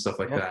push-ups and stuff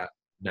like that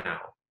now.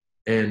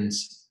 And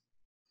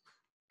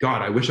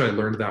God, I wish I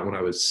learned that when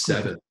I was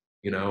 7,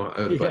 you know,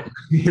 but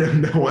you know,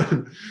 no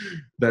one,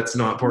 that's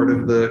not part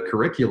of the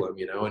curriculum,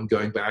 you know. And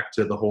going back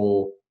to the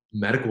whole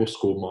medical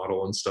school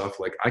model and stuff,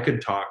 like I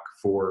could talk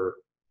for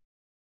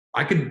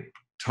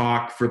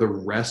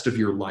the rest of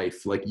your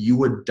life. Like you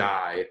would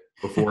die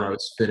before I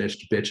was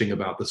finished bitching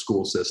about the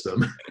school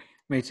system.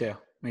 Me too.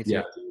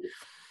 Yeah.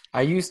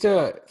 I used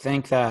to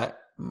think that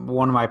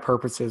one of my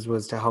purposes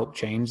was to help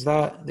change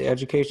the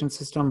education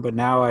system, but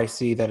now I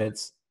see that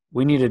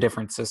we need a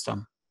different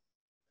system.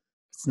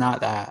 It's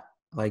not that.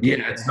 Like,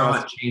 it's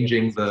not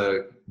changing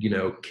the, you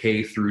know,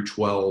 K through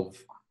 12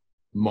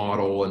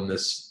 model and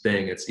this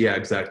thing. It's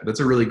exactly. That's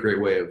a really great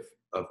way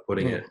of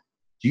putting it.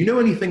 Do you know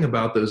anything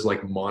about those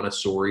like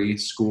Montessori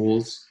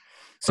schools?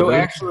 So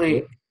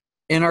actually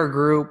in our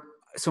group,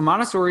 so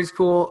Montessori's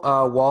cool.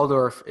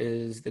 Waldorf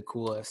is the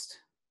coolest.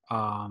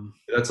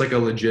 That's like a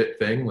legit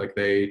thing. Like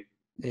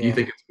you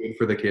think it's good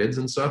for the kids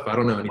and stuff? I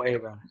don't know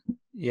anything.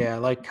 Yeah.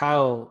 Like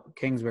Kyle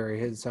Kingsbury,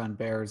 his son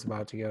Bear, is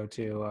about to go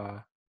to,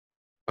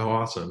 oh,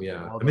 awesome.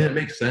 Yeah. Waldorf. I mean, it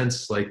makes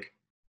sense. Like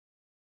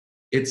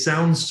it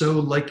sounds so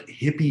like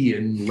hippie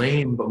and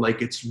lame, but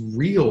like it's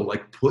real.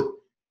 Like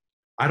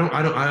I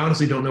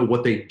honestly don't know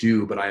what they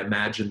do, but I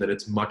imagine that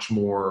it's much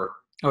more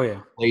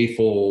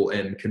playful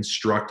and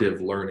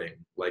constructive learning,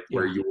 like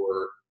where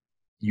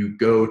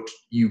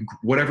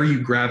whatever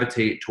you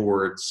gravitate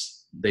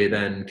towards, they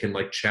then can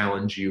like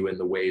challenge you in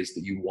the ways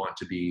that you want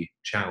to be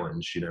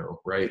challenged, you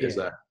know, right? Is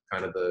that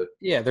kind of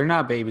they're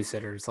not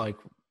babysitters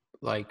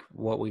like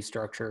what we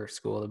structure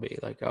school to be.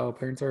 Like, oh,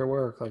 parents are at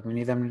work, like we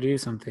need them to do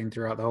something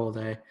throughout the whole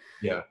day.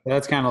 Yeah.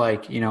 That's kind of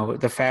like, you know,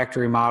 the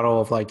factory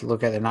model of like,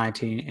 look at in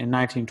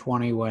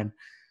 1920 when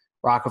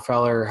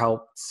Rockefeller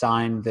helped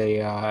sign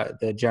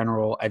the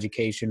General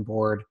Education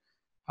Board.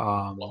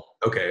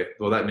 Okay.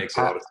 Well, that makes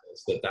a lot of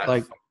sense that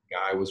like,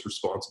 guy was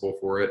responsible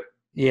for it.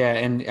 Yeah.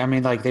 And I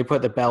mean, like they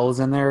put the bells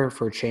in there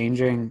for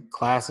changing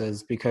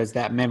classes because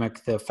that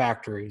mimicked the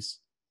factories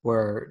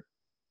where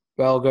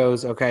bell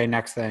goes, okay,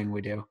 next thing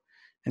we do.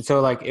 And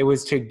so like it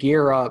was to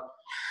gear up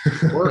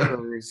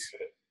workers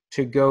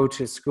to go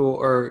to school,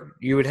 or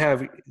you would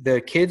have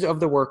the kids of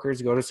the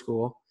workers go to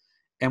school.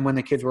 And when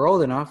the kids were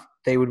old enough,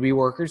 they would be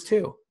workers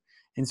too.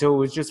 And so it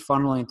was just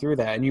funneling through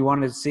that. And you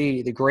wanted to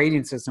see the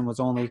grading system was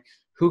only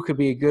who could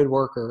be a good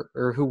worker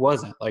or who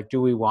wasn't. Like, do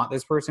we want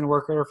this person to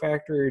work at our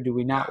factory or do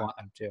we not want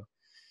them to?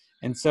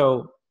 And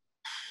so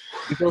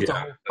we built a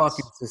whole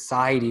fucking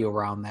society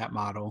around that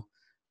model,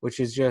 which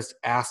is just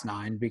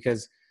asinine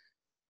because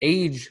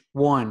age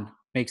 1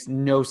 makes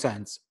no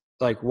sense.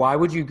 Like, why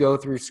would you go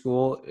through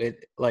school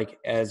like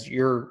as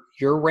your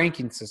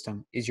ranking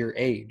system is your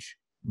age?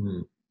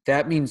 Mm.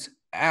 That means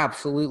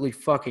absolutely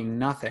fucking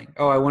nothing.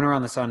 Oh, I went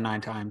around the sun 9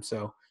 times,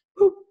 so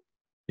boop,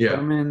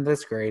 I'm in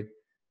this grade.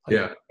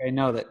 Like, I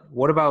know that.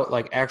 What about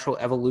like actual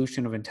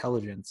evolution of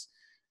intelligence?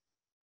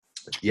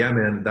 Yeah,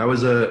 man, that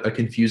was a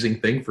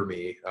confusing thing for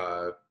me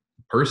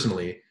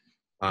personally.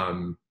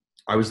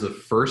 I was the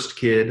first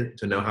kid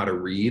to know how to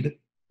read,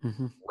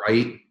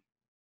 write,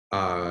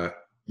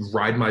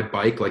 ride my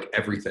bike, like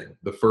everything.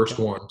 The first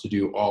one to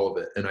do all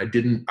of it. And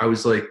I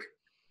was like,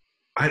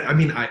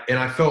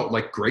 I felt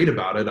like great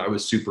about it. I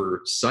was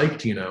super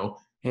psyched, you know,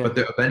 but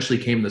there eventually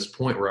came this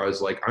point where I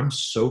was like, I'm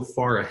so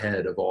far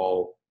ahead of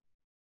all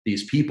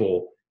these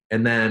people.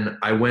 And then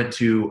I went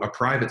to a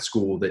private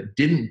school that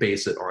didn't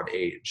base it on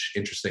age.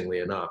 Interestingly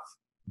enough,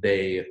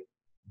 they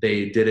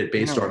did it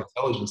based on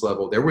intelligence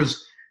level. There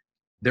was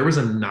a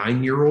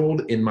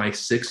 9-year-old in my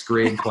 6th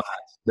grade class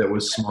that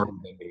was smarter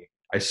than me.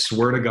 I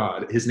swear to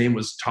God, his name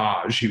was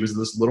Taj. He was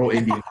this little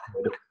Indian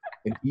kid,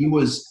 and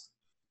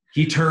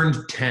he turned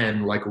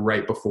 10 like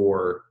right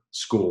before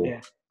school.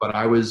 Yeah. But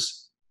I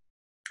was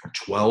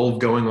 12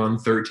 going on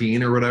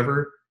 13 or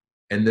whatever,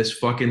 and this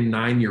fucking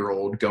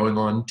 9-year-old going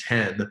on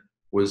 10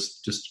 was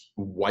just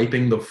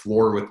wiping the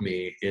floor with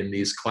me in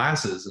these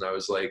classes, and I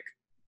was like,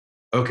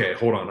 okay,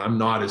 hold on, I'm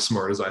not as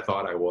smart as I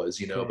thought I was,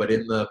 you know. Yeah. But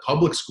in the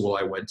public school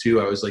I went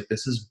to, I was like,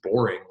 this is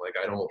boring. Like,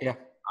 Yeah.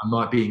 I'm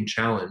not being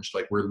challenged.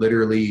 Like, we're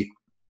literally,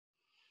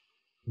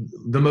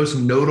 the most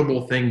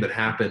notable thing that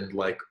happened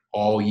like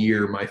all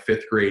year, my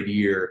 5th grade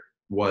year,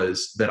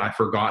 was that I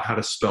forgot how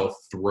to spell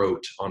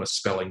throat on a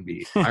spelling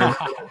bee. I remember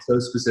that so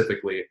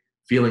specifically,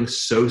 feeling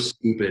so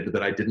stupid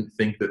that I didn't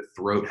think that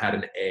throat had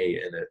an A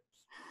in it.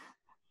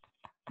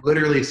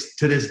 Literally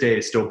to this day,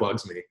 it still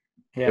bugs me. It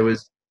Yeah.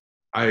 was,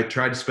 I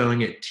tried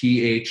spelling it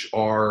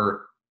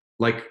THR,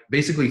 like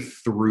basically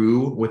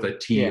through with a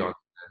T Yeah. on the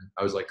end.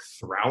 I was like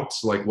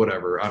throuts, like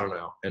whatever, I don't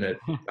know. And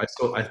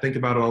I think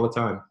about it all the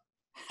time.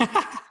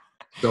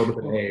 Spelled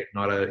with an A,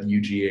 not a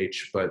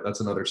UGH, but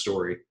that's another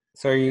story.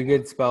 So are you a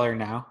good speller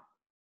now?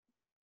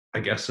 I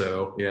guess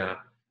so, yeah.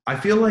 I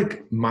feel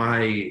like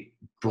my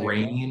Like,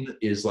 brain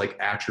is like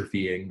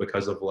atrophying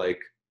because of like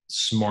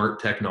smart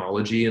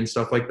technology and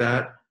stuff like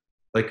that.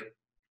 Like,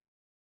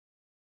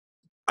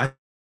 I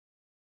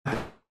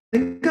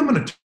think I'm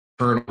gonna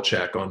turn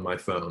check on my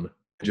phone.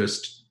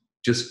 Just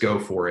go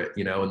for it,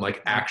 you know, and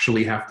like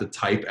actually have to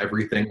type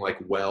everything like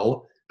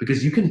well,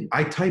 because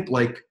I type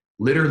like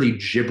literally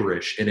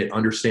gibberish and it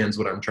understands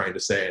what I'm trying to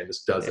say and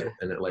just does it.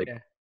 And it like,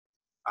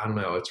 I don't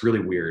know, it's really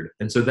weird.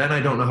 And so then I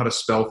don't know how to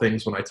spell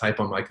things when I type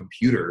on my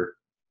computer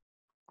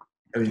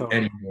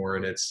anymore.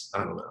 And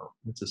I don't know.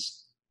 It's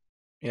just,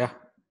 yeah.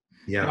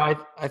 yeah. No,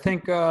 I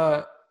think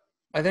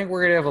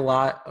we're gonna have a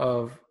lot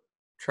of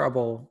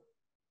trouble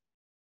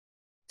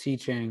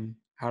teaching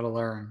how to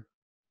learn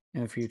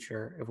in the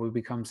future if we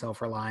become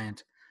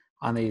self-reliant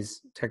on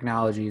these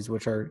technologies,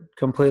 which are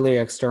completely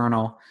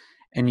external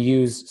and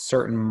use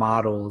certain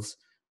models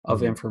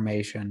of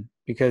information.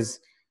 Because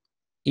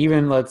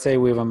even, let's say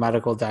we have a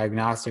medical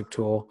diagnostic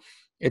tool,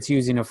 it's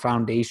using a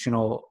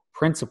foundational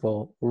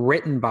principle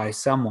written by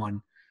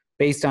someone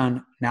based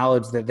on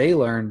knowledge that they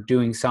learned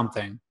doing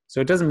something.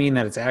 So it doesn't mean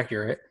that it's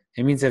accurate.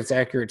 It means that it's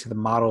accurate to the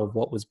model of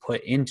what was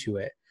put into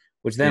it,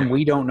 which then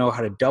we don't know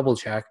how to double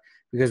check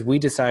because we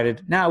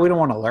decided, no, we don't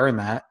want to learn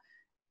that.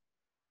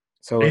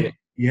 So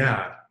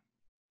yeah,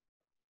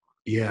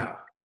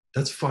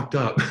 that's fucked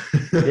up.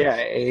 yeah,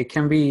 it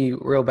can be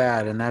real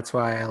bad. And that's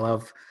why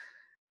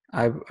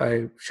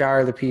I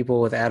shower the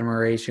people with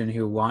admiration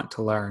who want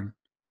to learn.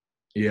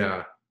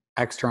 Yeah.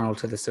 External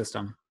to the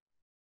system.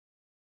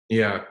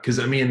 Yeah. Cause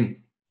I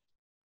mean,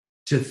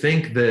 to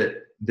think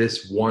that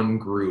this one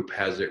group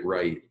has it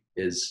right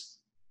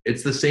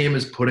it's the same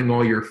as putting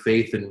all your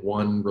faith in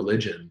one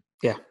religion.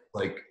 Yeah.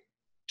 Like,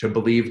 to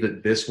believe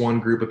that this one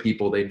group of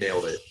people, they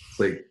nailed it. It's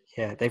like,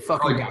 yeah, they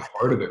fucking got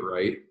part of it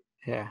right.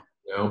 Yeah.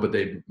 You know, but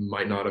they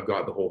might not have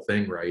got the whole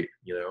thing right,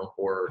 you know,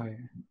 or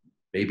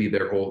maybe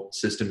their whole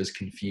system is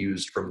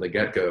confused from the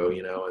get-go,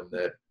 you know, and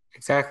that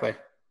exactly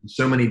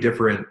so many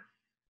different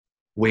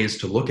ways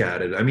to look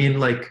at it. I mean,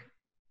 like,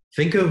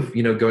 think of,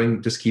 you know,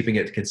 just keeping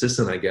it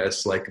consistent, I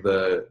guess, like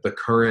the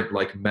current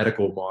like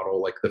medical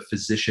model, like the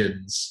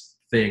physician's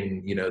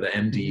thing, you know, the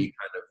MD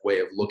kind of way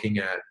of looking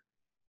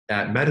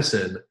at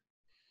medicine.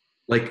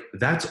 Like,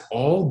 that's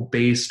all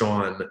based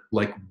on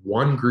like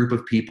one group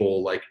of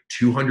people like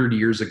 200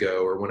 years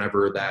ago or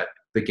whenever that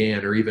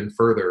began, or even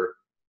further,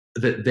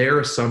 that their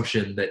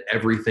assumption that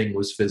everything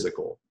was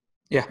physical.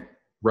 Yeah.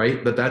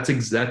 Right. But that's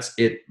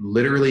it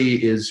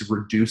literally is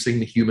reducing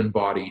the human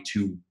body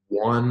to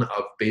one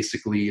of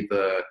basically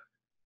the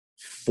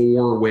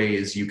 4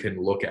 ways you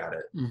can look at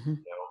it. You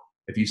know,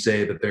 if you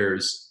say that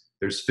there's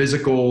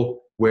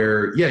physical,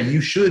 where, yeah,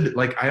 you should,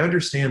 like, I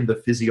understand the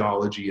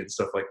physiology and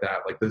stuff like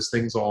that. Like, those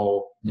things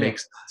all make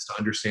sense to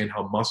understand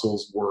how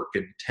muscles work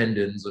and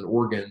tendons and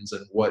organs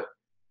and what,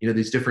 you know,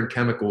 these different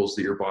chemicals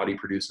that your body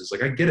produces.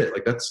 Like, I get it.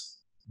 Like,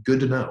 that's good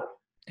to know.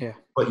 Yeah.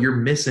 But you're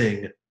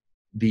missing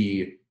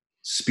the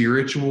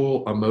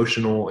spiritual,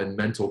 emotional, and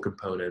mental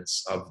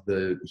components of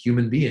the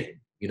human being,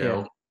 you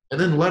know, and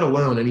then let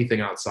alone anything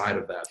outside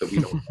of that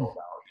we don't know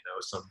about, you know,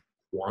 some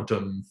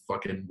quantum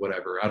fucking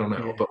whatever, I don't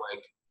know. But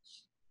like,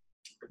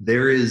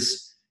 there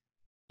is,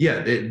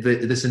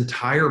 this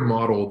entire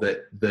model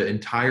that the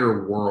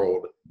entire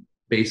world,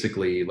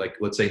 basically, like,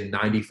 let's say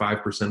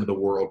 95% of the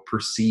world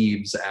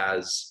perceives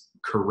as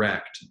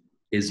correct,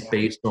 is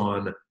based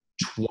on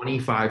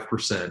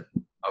 25%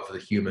 of the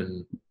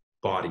human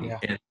body.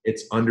 And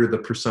it's under the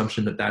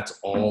presumption that that's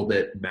all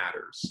that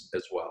matters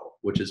as well,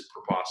 which is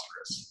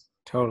preposterous.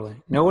 Totally.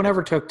 No one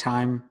ever took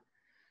time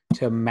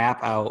to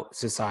map out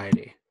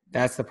society.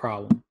 That's the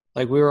problem.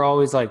 Like, we were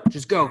always like,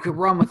 just go,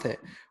 run with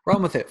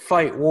it,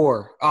 fight,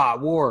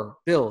 war,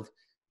 build.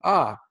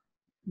 No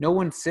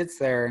one sits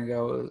there and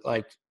go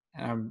like,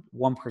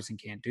 one person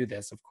can't do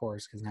this, of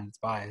course, because then it's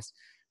biased.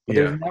 But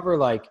there's never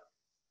like,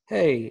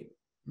 hey,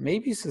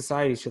 maybe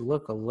society should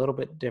look a little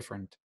bit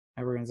different.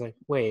 Everyone's like,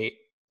 wait,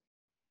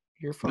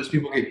 those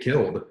people get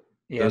killed.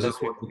 Yeah, those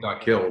people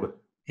got killed.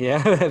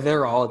 Yeah,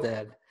 they're all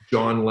dead.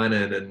 John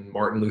Lennon and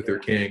Martin Luther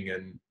King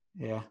and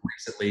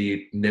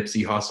recently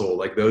Nipsey Hussle.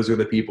 Like, those are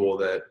the people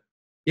that,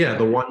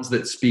 the ones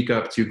that speak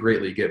up too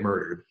greatly get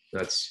murdered.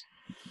 That's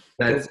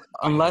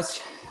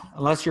unless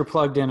unless you're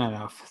plugged in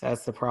enough.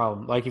 That's the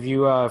problem. Like if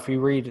you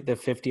read the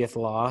 50th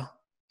Law,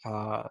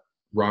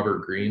 Robert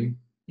Greene.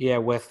 Yeah,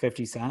 with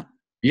 50 Cent.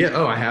 Yeah.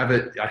 Oh, I have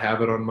it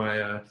on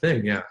my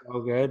thing. Yeah.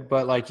 So good.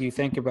 But like you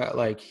think about,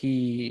 like,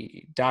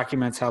 he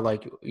documents how,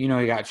 like, he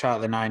got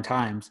shot the 9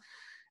 times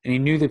and he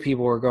knew that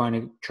people were going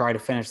to try to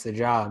finish the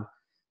job.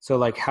 So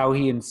like how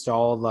he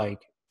installed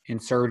like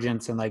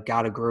insurgents and like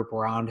got a group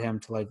around him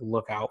to like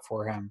look out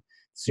for him.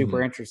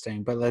 Super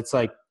interesting. But that's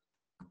like,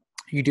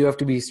 you do have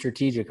to be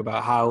strategic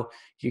about how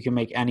you can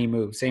make any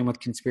move. Same with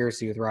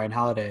Conspiracy with Ryan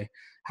Holiday,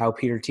 how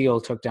Peter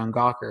Thiel took down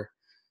Gawker.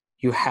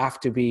 You have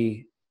to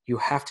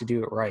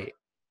do it right.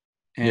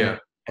 And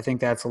I think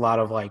that's a lot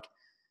of like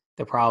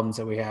the problems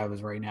that we have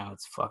is right now.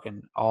 It's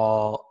fucking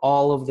all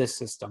of the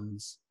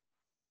systems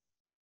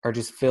are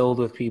just filled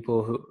with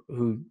people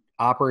who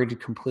operated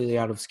completely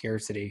out of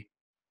scarcity.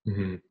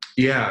 Mm-hmm.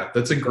 Yeah,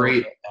 that's a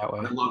great, that way.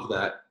 I love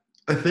that.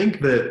 I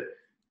think that,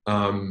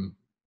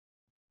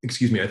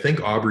 I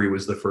think Aubrey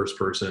was the first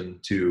person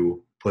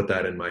to put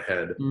that in my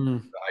head.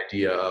 The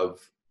idea of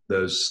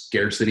those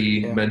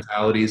scarcity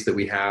mentalities that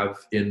we have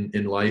in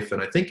life.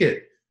 And I think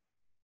I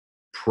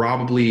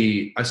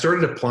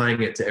started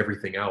applying it to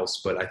everything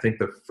else, but I think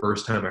the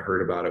first time I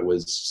heard about it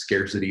was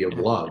scarcity of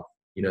love.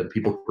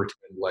 People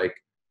pretend like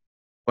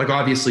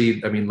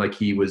obviously, I mean, like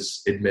he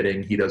was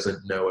admitting he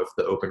doesn't know if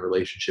the open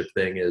relationship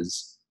thing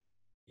is,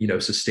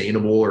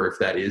 sustainable, or if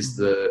that is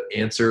the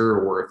answer,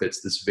 or if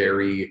it's this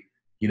very,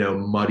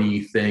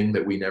 muddy thing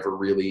that we never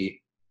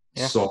really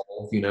solve,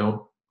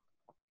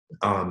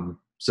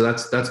 so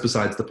that's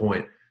besides the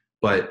point.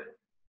 But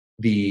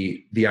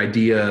the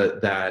idea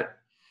that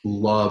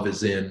love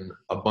is in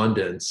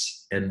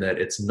abundance and that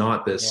it's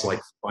not this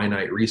like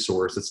finite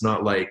resource. It's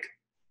not like,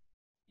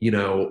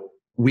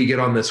 we get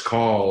on this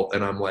call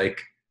and I'm like,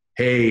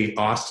 hey,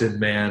 Austin,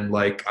 man,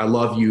 like I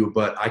love you,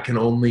 but I can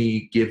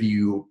only give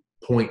you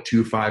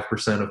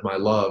 0.25% of my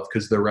love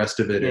because the rest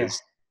of it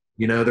is,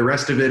 the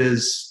rest of it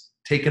is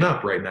taken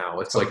up right now.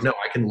 It's like, no,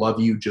 I can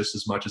love you just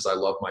as much as I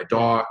love my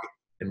dog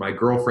and my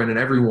girlfriend and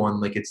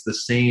everyone. Like it's the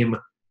same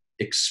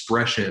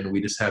expression.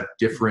 We just have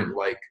different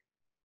like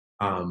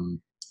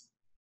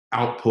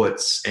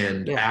outputs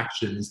and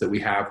actions that we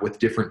have with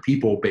different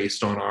people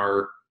based on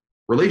our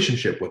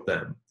relationship with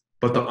them.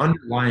 But the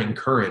underlying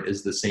current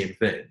is the same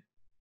thing.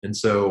 And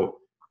so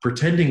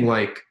pretending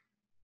like,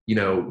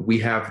 we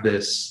have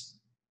this,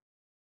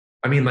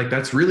 I mean, like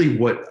that's really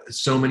what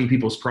so many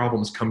people's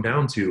problems come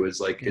down to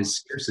is like, is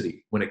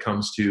scarcity when it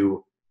comes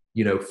to,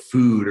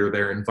 food or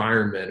their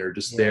environment or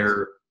just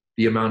the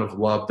amount of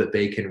love that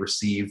they can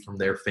receive from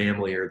their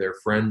family or their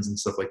friends and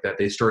stuff like that.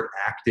 They start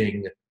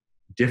acting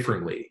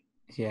differently.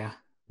 Yeah.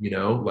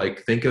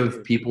 Like think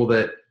of people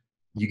that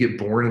you get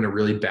born in a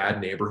really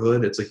bad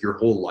neighborhood. It's like your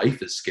whole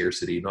life is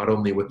scarcity, not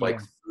only with like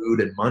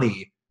food and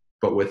money,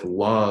 but with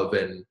love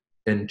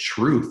and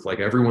truth. Like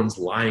everyone's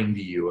lying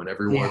to you and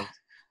everyone,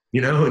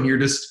 and you're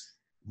just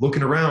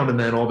looking around and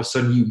then all of a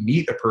sudden you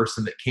meet a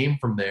person that came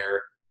from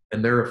there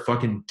and they're a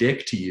fucking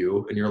dick to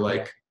you. And you're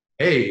like,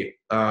 hey,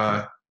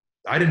 I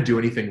didn't do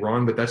anything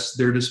wrong, but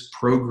they're just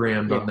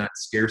programmed on that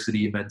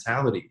scarcity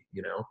mentality,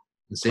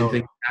 The same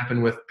thing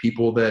happened with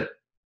people that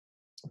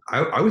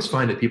I always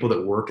find that people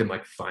that work in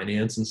like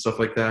finance and stuff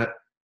like that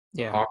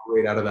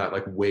operate out of that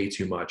like way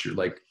too much. Or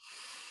like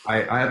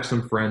I have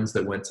some friends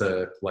that went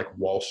to like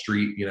Wall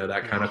Street,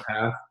 that kind of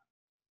path.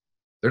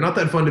 They're not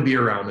that fun to be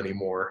around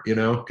anymore,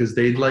 because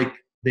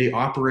they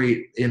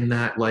operate in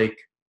that like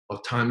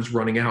time's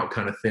running out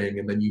kind of thing.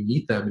 And then you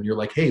meet them and you're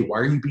like, hey, why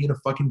are you being a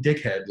fucking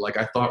dickhead? Like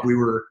I thought we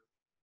were,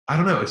 I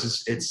don't know. It's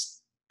just,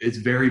 it's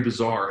very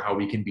bizarre how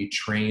we can be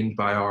trained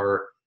by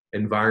our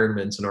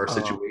environments and our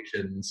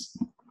situations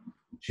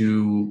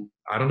to,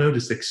 I don't know,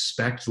 just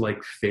expect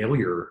like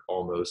failure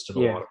almost in a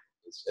lot of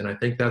ways. And I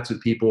think that's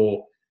what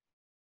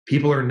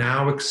people are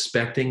now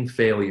expecting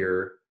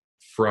failure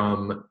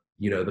from,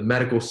 the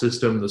medical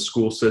system, the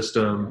school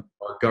system,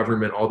 our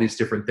government, all these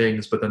different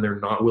things, but then they're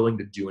not willing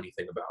to do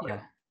anything about it.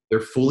 They're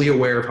fully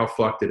aware of how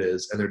fucked it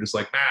is. And they're just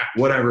like,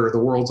 whatever, the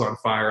world's on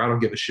fire. I don't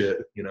give a shit,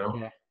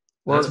 Well,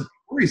 that's what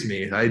worries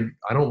me. I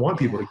don't want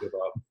people to give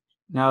up.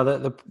 Now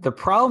the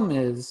problem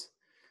is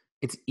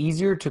it's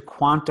easier to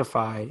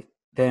quantify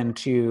than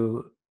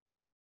to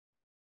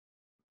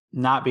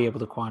not be able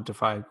to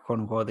quantify, quote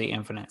unquote, the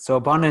infinite. So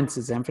abundance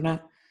is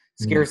infinite.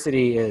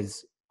 Scarcity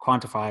is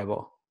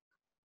quantifiable.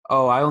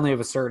 Oh, I only have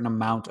a certain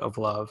amount of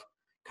love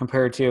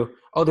compared to,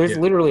 there's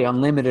literally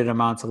unlimited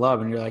amounts of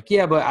love. And you're like,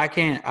 but I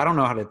don't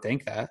know how to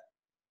think that.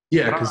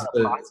 Yeah. Because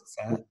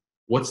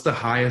what's the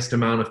highest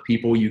amount of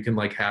people you can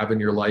like have in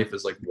your life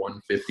is like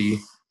 150.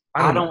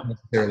 I don't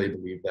necessarily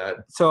believe that.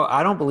 So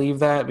I don't believe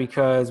that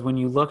because when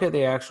you look at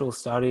the actual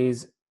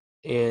studies,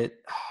 they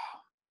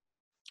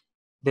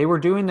were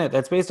doing that.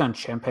 That's based on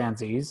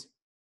chimpanzees.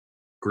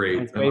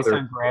 Great. It's based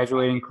on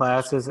graduating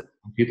classes.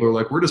 People are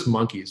like, we're just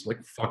monkeys.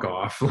 Like, fuck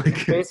off. Like,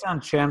 it's based on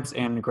chimps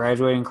and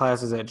graduating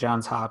classes at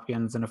Johns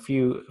Hopkins and a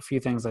few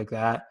things like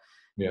that.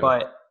 Yeah.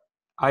 But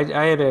I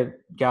had a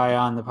guy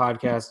on the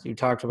podcast who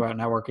talked about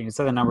networking. He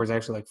said the number is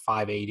actually like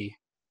 580.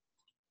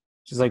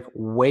 which is like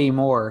way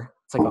more.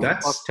 It's like a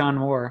fuck That's ton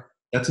more.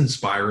 that's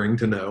inspiring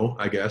to know,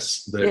 I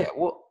guess. Yeah,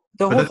 well,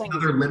 the But whole that's thing is,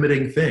 another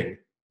limiting thing.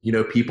 You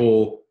know,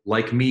 people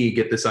like me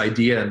get this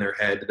idea in their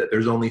head that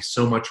there's only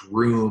so much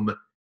room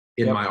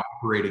in yep, my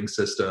operating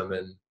system,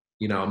 and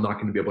you know, I'm not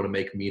going to be able to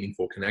make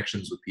meaningful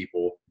connections with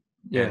people.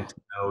 yeah, And to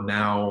know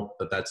now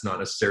that that's not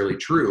necessarily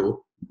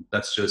true,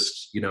 that's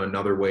just, you know,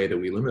 another way that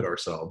we limit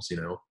ourselves. You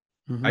know,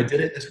 I hmm, did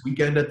it this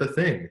weekend at the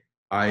thing.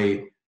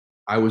 I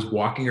I was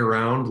walking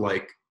around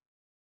like,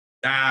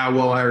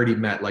 well, I already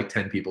met like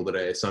 10 people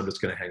today, so I'm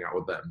just going to hang out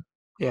with them.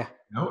 yeah.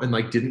 You know, and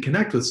like didn't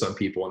connect with some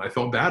people, and I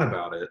felt bad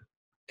about it.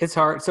 It's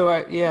hard.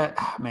 So yeah,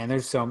 man,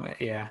 there's so many.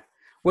 Yeah,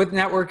 with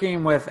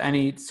networking, with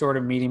any sort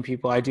of meeting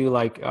people, I do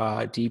like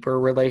deeper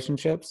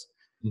relationships.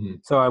 Mhm.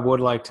 So I would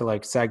like to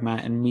like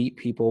segment and meet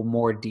people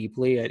more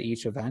deeply at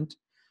each event.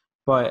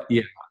 But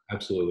Yeah,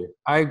 absolutely.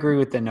 I agree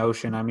with the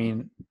notion. I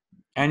mean,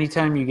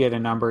 anytime you get a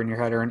number in your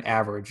head or an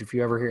average, if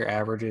you ever hear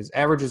averages,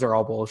 averages are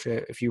all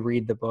bullshit. If you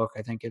read the book,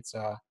 I think it's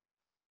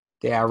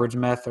the average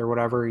myth or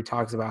whatever. He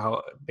talks about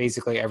how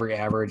basically every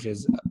average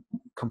is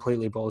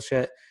completely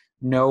bullshit.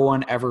 No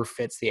one ever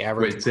fits the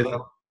average Wait,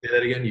 model. say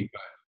that again. You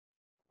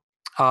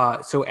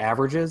So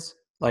averages,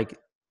 like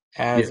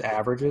yeah. as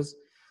averages,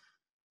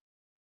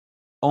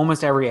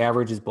 almost every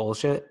average is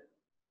bullshit How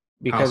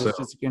because so? it's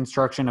just a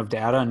construction of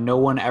data and no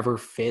one ever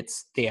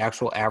fits the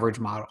actual average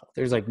model.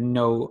 There's like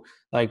no,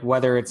 like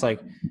whether it's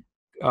like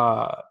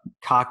uh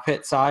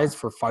cockpit size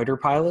for fighter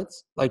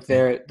pilots, like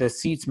the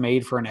seats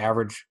made for an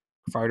average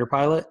fighter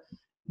pilot,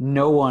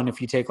 no one,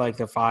 if you take like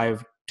the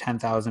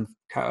 5-10,000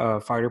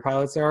 fighter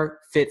pilots there are,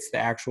 fits the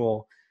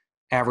actual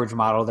average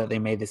model that they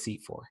made the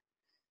seat for.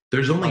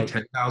 There's only Like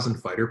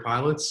 10,000 fighter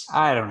pilots.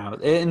 I don't know,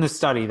 in the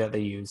study that they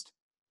used.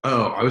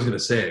 Oh, I was gonna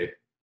say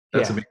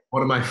that's Yeah. amazing.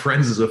 One of my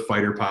friends is a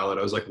fighter pilot.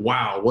 I was like,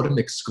 wow, what an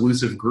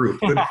exclusive group.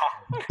 Good.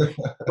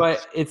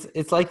 But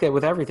it's like that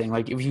with everything.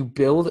 Like if you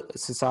build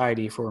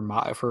society for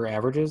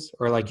averages,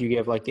 or like you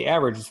give like the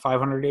average is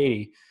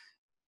 580.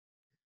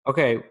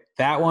 Okay,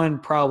 that one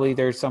probably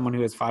there's someone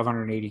who has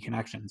 580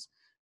 connections,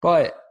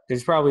 but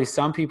there's probably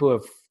some people who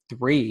have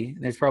three.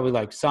 There's probably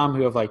like some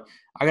who have like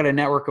I got a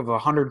network of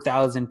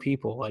 100,000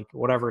 people, like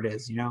whatever it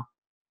is, you know.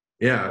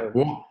 Yeah.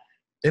 Well,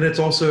 and it's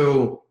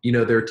also, you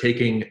know, they're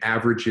taking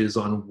averages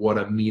on what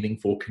a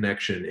meaningful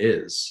connection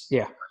is.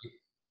 Yeah,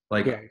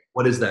 Like, yeah,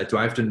 what is that? Do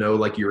I have to know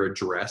like your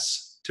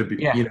address to be,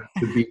 yeah, you know,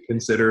 to be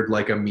considered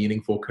like a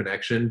meaningful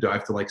connection? Do I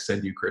have to like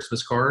send you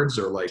Christmas cards,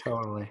 or like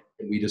totally.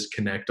 can we just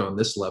connect on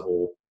this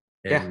level?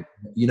 Yeah, And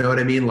you know what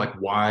I mean? Like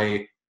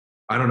why?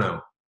 I don't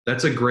know.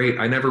 That's a great.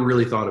 I never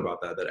really thought about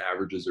that. That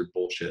averages are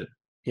bullshit.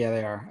 yeah,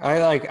 they are.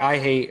 I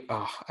hate.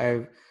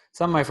 I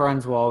some of my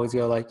friends will always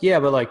go like, yeah,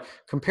 but like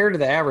compared to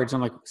the average,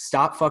 I'm like,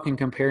 stop fucking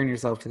comparing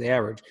yourself to the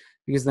average,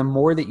 because the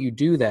more that you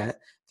do that,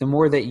 the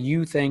more that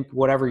you think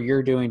whatever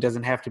you're doing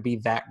doesn't have to be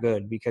that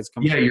good, because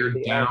Yeah, compared to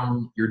the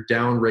average. you're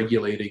down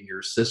regulating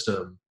your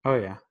system. Oh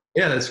yeah,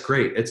 Yeah, that's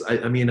great.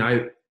 I mean,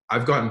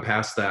 I've gotten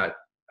past that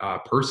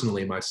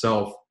personally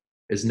myself.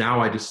 Is now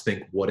I just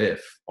think what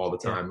if all the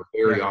yeah, time. I'm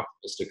yeah. very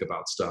optimistic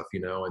about stuff,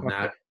 you know, and Fuck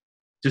yeah, that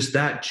just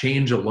that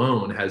change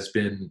alone has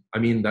been, I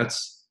mean,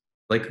 that's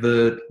like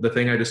the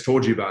thing I just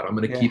told you about. I'm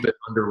going to yeah, keep it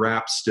under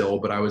wraps still,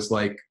 but I was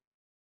like,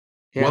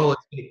 yeah, well,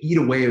 it's going to eat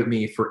away at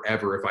me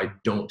forever if I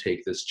don't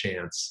take this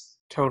chance.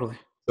 totally.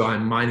 So I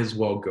might as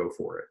well go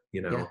for it,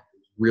 you Yeah, know.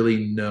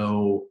 Really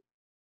no,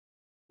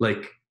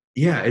 like,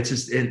 yeah, it's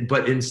just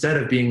but instead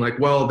of being like,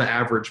 well, the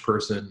average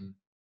person,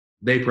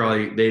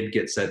 they'd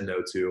get said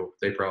no to,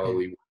 they yeah, probably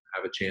wouldn't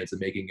have a chance of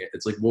making it.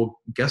 It's like, well,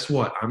 guess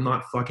what, I'm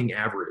not fucking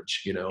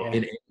average, you know, yeah.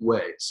 in any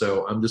way,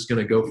 so I'm just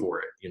gonna go for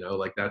it, you know,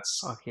 like that's,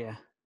 Fuck yeah,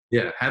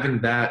 yeah,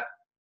 having that,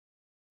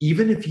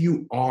 even if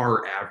you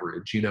are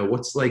average, you know,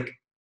 what's like,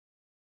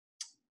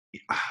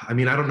 I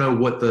mean, I don't know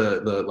what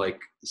the like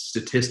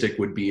statistic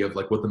would be of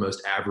like what the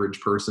most average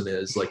person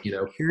is, like, you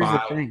know, here's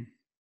the thing.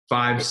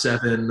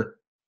 5'7",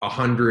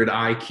 100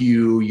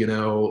 IQ, you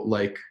know,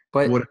 like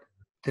what? But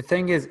the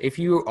thing is, if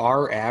you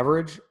are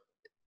average,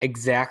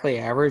 exactly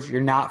average,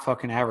 you're not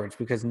fucking average,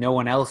 because no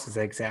one else is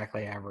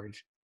exactly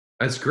average.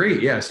 That's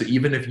great. Yeah. So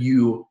even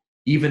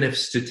if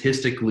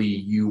statistically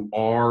you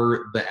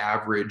are the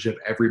average of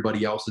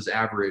everybody else's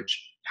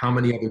average, how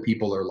many other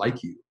people are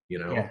like you? You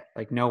Yeah, know,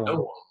 like no no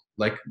one. one.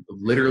 Like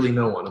literally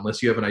no one,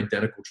 unless you have an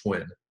identical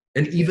twin.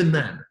 And Yeah, even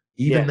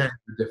yeah, then,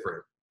 you're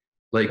different.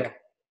 yeah, Like,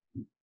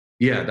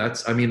 yeah,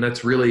 that's, I mean,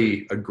 that's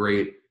really a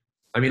great,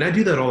 I mean, I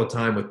do that all the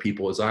time with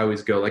people, is I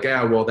always go like,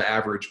 well, the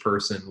average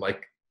person,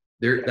 like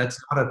there, yeah, that's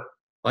not a,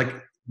 like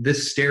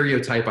this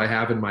stereotype I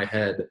have in my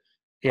head of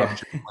yeah,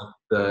 just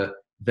like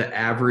the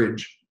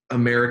average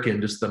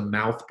American, just the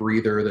mouth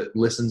breather that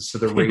listens to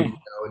the radio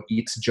and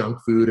eats junk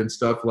food and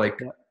stuff, like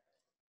yeah,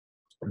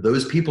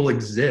 those people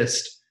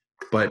exist,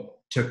 but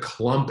to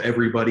clump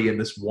everybody in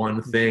this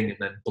one thing and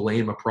then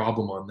blame a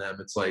problem on them,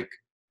 it's like,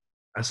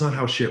 that's not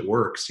how shit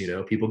works, you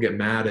know. People get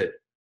mad at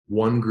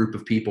one group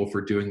of people for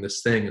doing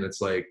this thing, and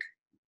it's like,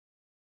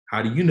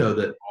 how do you know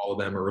that all of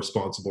them are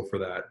responsible for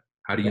that?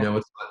 How do you know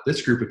it's not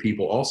this group of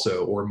people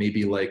also, or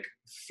maybe like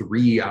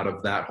 3 out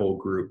of that whole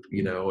group,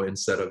 you know,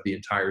 instead of the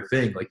entire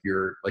thing? Like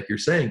you're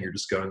saying, you're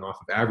just going off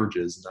of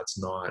averages, and that's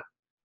not.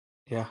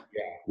 Yeah.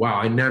 Wow.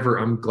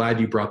 I'm glad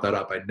you brought that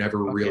up. I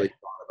never really Okay.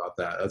 thought about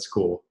that. That's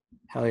cool.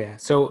 Hell yeah.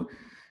 So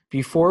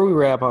before we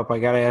wrap up, I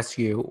got to ask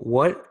you,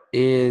 what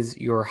is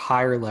your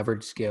higher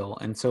leverage skill?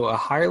 And so a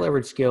higher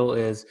leverage skill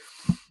is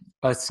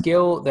a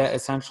skill that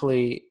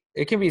essentially,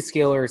 it can be a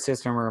skill or a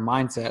system or a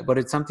mindset, but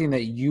it's something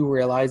that you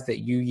realize that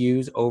you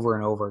use over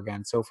and over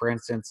again. So for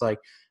instance, like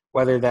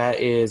whether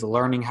that is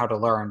learning how to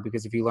learn,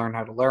 because if you learn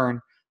how to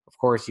learn, of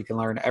course you can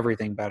learn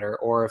everything better.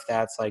 Or if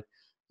that's like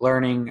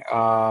learning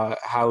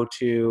how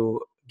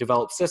to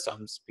develop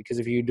systems, because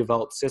if you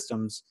develop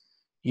systems,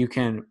 you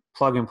can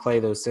plug and play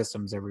those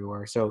systems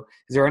everywhere. So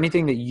is there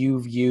anything that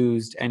you've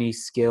used, any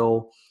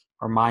skill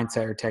or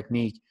mindset or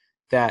technique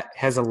that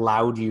has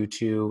allowed you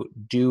to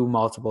do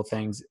multiple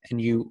things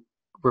and you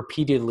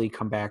repeatedly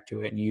come back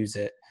to it and use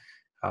it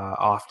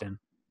often?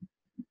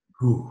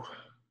 Ooh.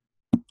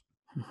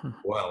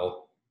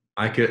 Well,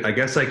 I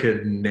guess I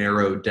could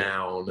narrow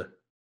down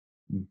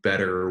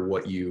better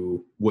what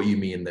you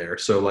mean there.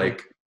 So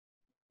like,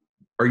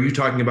 are you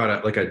talking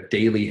about like a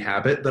daily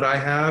habit that I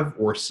have,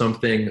 or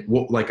something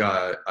like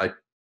a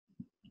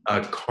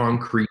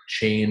concrete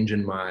change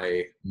in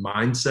my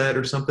mindset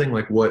or something?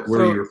 Like what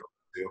are you referring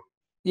to?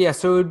 Yeah,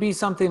 so it would be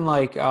something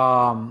like,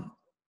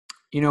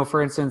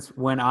 for instance,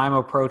 when I'm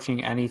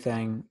approaching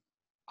anything,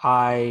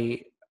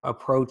 I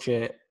approach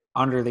it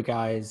under the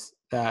guise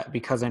that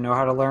because I know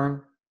how to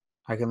learn,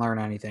 I can learn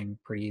anything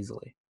pretty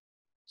easily.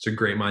 It's a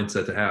great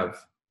mindset to have.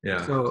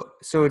 Yeah.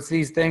 So it's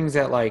these things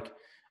that like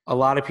a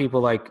lot of people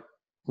like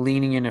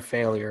leaning into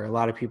failure. A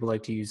lot of people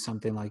like to use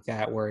something like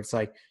that where it's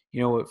like,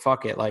 you know what,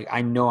 fuck it. Like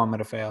I know I'm going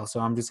to fail. So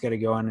I'm just going to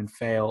go in and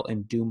fail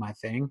and do my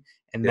thing.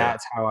 And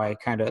that's how I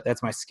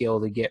that's my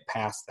skill to get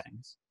past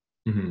things.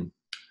 Mm-hmm.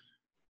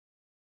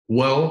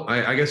 Well,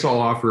 I guess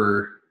I'll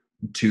offer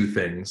 2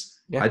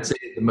 things. Yeah. I'd say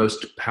the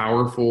most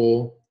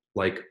powerful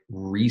like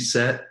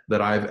reset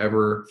that I've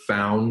ever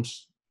found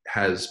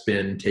has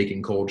been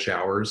taking cold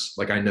showers.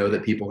 Like I know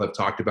that people have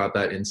talked about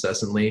that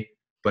incessantly,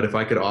 but if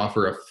I could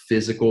offer a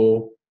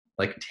physical,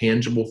 like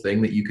tangible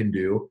thing that you can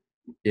do,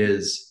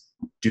 is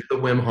do the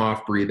Wim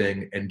Hof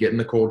breathing and get in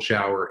the cold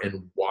shower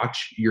and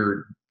watch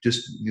your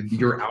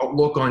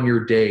outlook on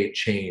your day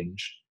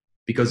change,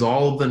 because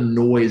all of the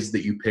noise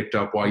that you picked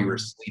up while you were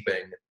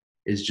sleeping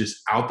is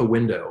just out the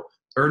window.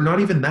 Or not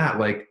even that,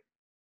 like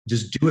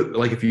just do it.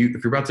 Like if you're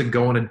about to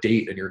go on a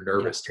date and you're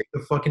nervous, take the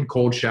fucking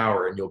cold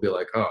shower and you'll be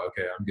like, oh,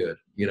 okay, I'm good.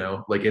 You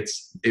know, like it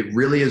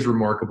really is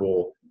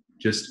remarkable.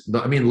 Just,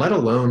 I mean, let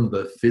alone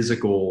the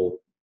physical,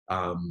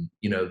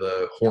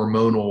 the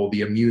hormonal,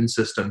 the immune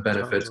system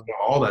benefits,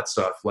 all that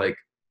stuff. Like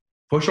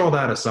push all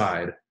that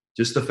aside.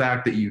 Just the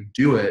fact that you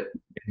do it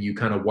and you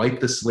kind of wipe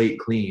the slate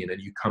clean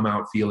and you come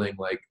out feeling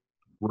like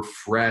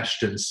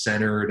refreshed and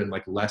centered and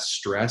like less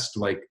stressed,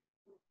 like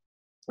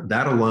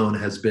that alone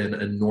has been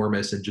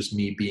enormous in just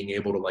me being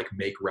able to like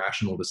make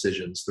rational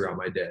decisions throughout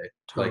my day.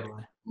 Like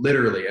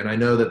literally. And I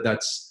know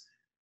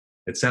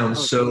it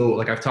sounds so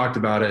like I've talked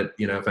about it,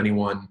 you know, if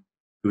anyone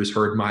who has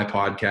heard my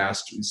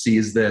podcast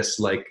sees this,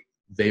 like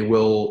they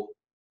will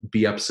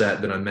be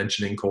upset that I'm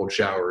mentioning cold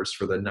showers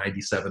for the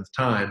 97th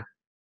time,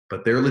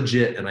 but they're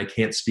legit and I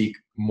can't speak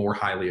more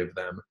highly of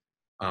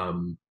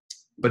them.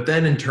 But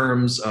then in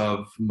terms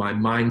of my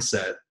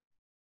mindset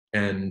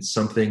and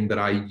something that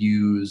I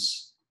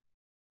use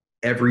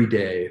every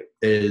day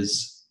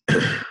is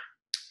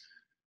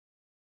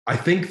I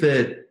think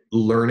that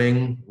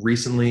learning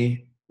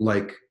recently,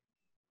 like,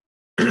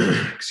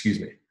 excuse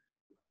me,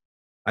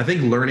 I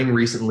think learning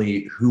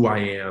recently who I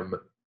am,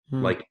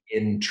 like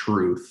in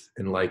truth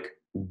and like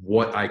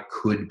what I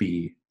could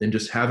be, and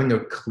just having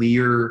a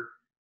clear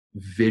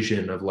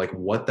vision of like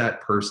what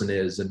that person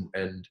is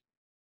and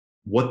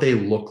what they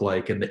look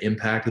like and the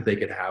impact that they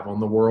could have on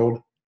the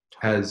world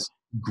has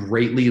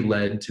greatly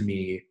led to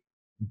me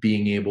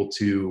being able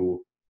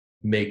to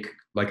make,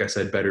 like I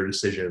said, better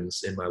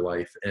decisions in my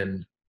life.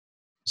 And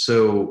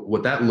so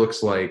what that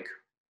looks like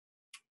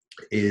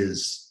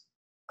is,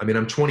 I mean,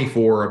 I'm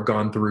 24.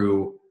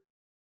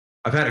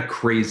 I've had a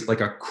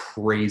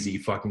crazy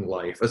fucking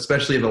life,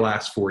 especially in the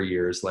last 4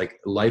 years. Like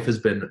life has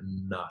been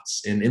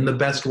nuts in the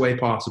best way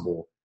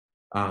possible.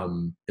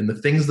 And the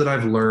things that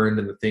I've learned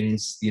and the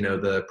things, you know,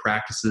 the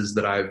practices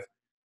that I've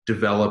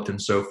developed and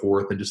so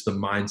forth, and just the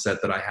mindset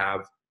that I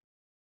have,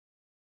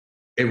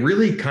 it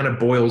really kind of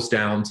boils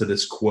down to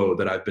this quote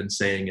that I've been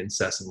saying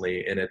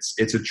incessantly. And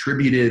it's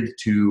attributed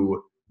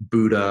to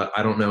Buddha.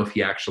 I don't know if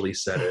he actually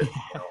said it.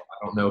 You know,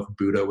 I don't know if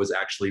Buddha was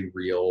actually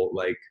real.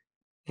 Like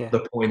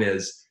the point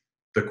is,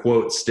 the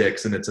quote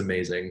sticks and it's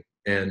amazing.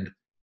 And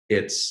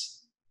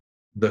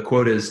the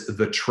quote is,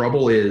 "The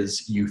trouble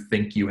is you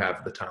think you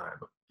have the time."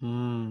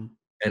 And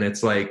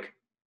it's like,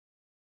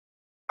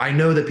 I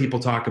know that people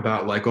talk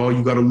about like, oh,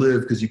 you got to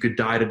live because you could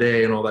die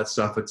today and all that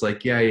stuff. It's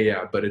like,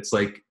 yeah. But it's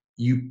like,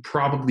 you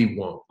probably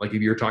won't. Like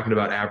if you're talking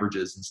about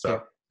averages and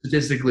stuff,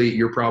 statistically,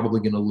 you're probably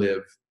going to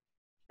live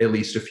at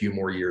least a few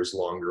more years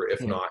longer,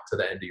 if not to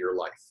the end of your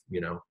life,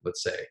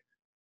 let's say.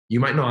 You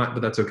might not,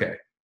 but that's okay.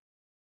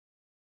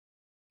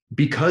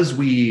 Because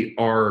we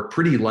are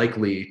pretty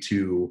likely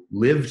to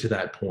live to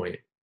that point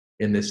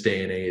in this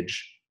day and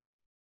age,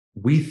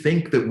 we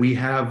think that we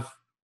have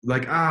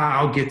like,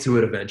 I'll get to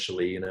it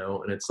eventually, and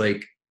it's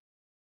like,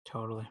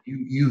 totally.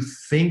 You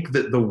think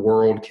that the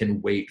world can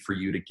wait for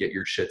you to get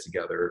your shit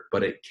together,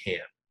 but it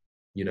can't,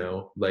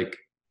 like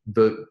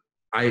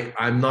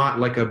I'm not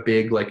like a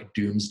big like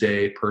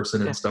doomsday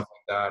person and stuff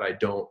like that. I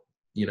don't,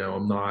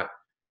 I'm not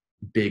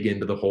big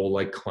into the whole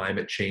like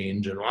climate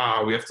change and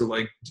we have to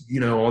like,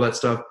 all that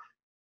stuff.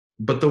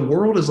 But the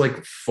world is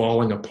like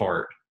falling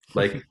apart.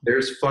 Like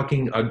there's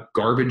fucking a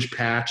garbage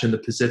patch in the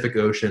Pacific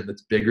Ocean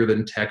that's bigger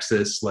than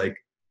Texas. Like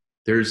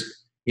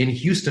there's in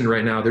Houston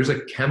right now, there's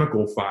a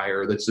chemical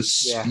fire that's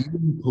just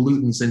spewing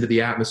pollutants into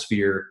the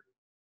atmosphere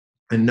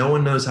and no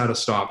one knows how to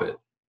stop it.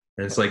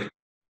 And it's like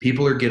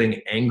people are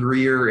getting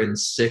angrier and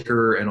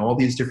sicker and all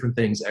these different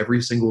things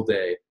every single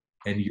day.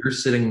 And you're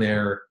sitting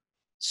there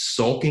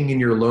sulking in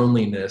your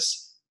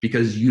loneliness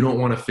because you don't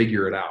want to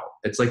figure it out.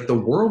 It's like the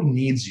world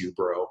needs you,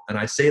 bro. And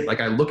I say it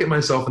like I look at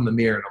myself in the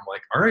mirror and I'm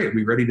like, all right, are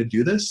we ready to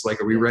do this?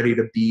 Like, are we ready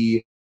to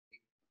be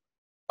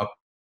a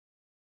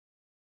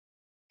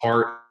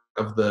part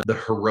of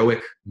the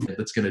heroic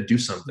that's going to do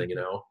something, and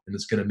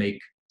it's going to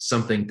make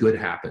something good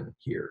happen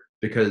here?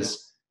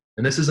 Because,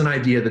 and this is an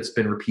idea that's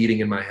been repeating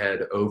in my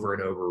head over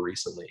and over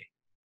recently.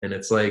 And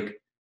it's like,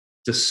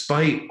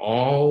 despite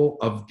all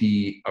of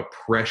the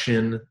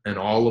oppression and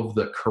all of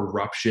the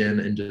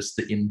corruption and just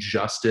the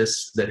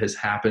injustice that has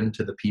happened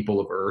to the people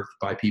of Earth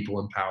by people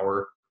in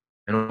power,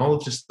 and all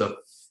of just the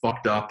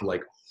fucked up,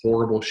 like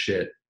horrible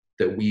shit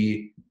that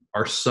we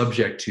are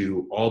subject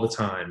to all the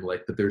time,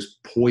 like that there's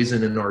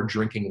poison in our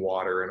drinking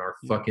water and our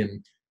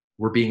fucking,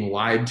 we're being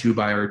lied to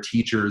by our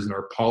teachers and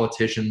our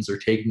politicians are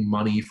taking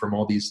money from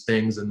all these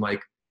things, and like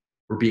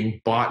we're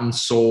being bought and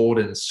sold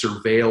and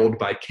surveilled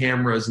by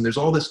cameras, and there's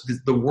all this,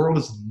 the world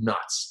is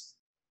nuts.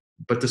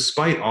 But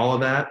despite all of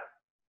that,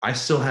 I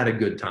still had a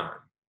good time.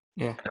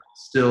 Yeah.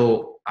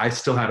 I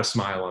still had a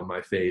smile on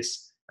my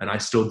face and I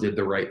still did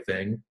the right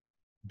thing.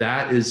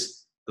 That is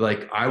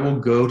like, I will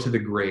go to the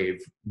grave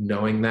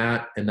knowing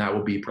that, and that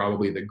will be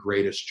probably the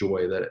greatest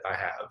joy that I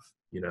have,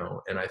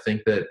 and I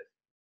think that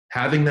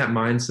having that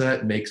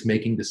mindset makes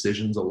making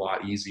decisions a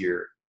lot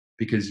easier,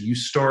 because you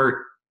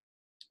start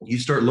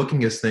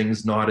looking at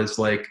things not as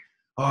like,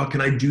 oh,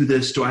 can I do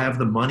this? Do I have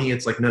the money?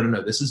 It's like,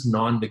 no, this is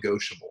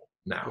non-negotiable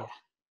now. Yeah.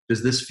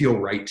 Does this feel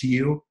right to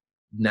you?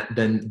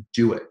 Then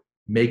do it.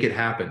 Make it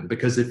happen.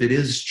 Because if it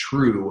is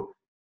true,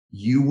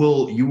 you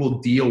will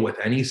deal with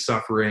any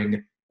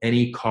suffering,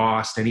 any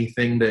cost,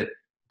 anything that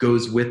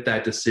goes with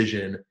that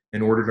decision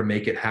in order to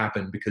make it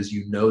happen, because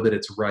you know that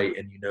it's right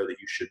and you know that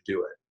you should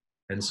do it.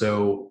 And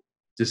so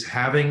I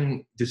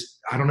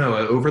don't know,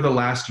 over the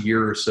last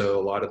year or so,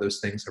 a lot of those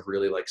things have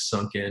really like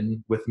sunk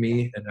in with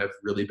me and have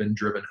really been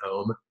driven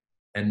home.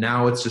 And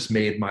now it's just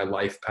made my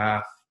life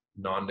path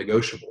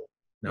non-negotiable.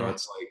 Now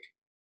it's like,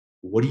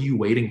 what are you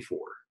waiting for?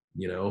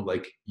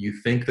 Like you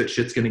think that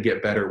shit's going to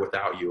get better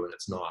without you, and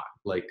it's not.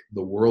 Like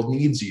the world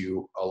needs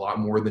you a lot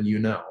more than you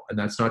know. And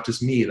that's not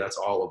just me, that's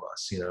all of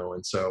us,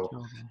 and so,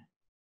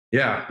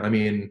 yeah, I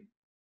mean,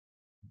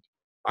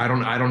 I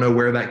don't know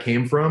where that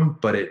came from,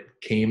 but it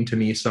came to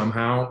me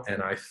somehow,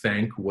 and I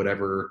thank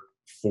whatever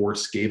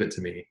force gave it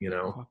to me,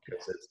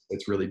 because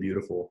it's really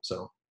beautiful.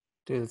 So,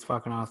 dude, it's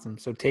fucking awesome.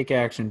 So take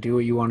action, do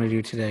what you want to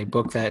do today,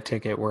 book that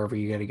ticket wherever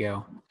you got to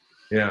go.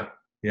 Yeah.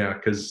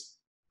 Because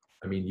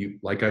I mean, you,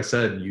 like I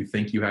said, you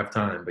think you have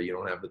time, but you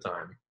don't have the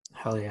time.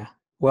 Hell yeah.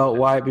 Well,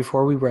 Wyatt,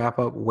 before we wrap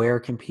up, where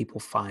can people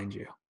find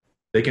you?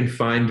 They can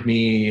find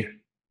me.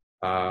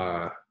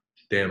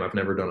 Damn, I've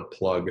never done a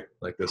plug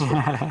like this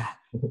one.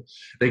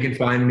 They can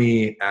find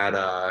me at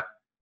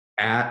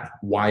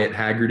Wyatt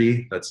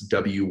Hagerty. That's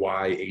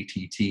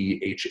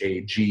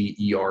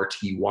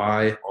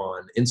WYATTHAGERTY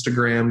on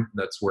Instagram.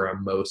 That's where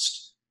I'm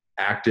most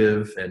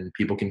active, and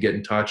people can get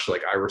in touch.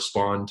 Like I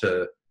respond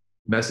to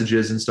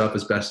messages and stuff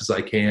as best as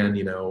I can.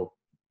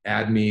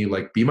 Add me,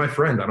 like be my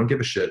friend. I don't give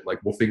a shit. Like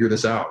we'll figure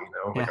this out.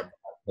 Like I'm not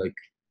like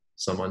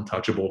some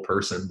untouchable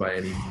person by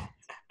any means.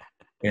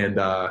 And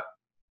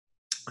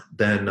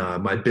then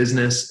my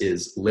business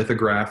is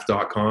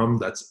lithograph.com.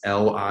 That's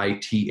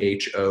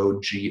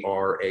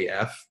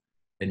LITHOGRAF.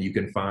 And you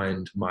can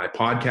find my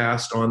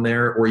podcast on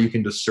there, or you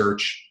can just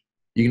search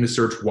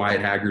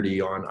Wyatt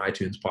Hagerty on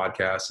iTunes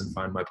podcasts and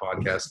find my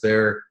podcast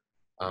there.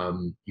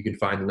 You can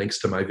find links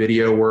to my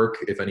video work.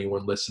 If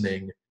anyone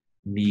listening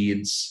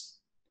needs,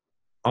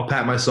 I'll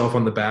pat myself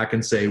on the back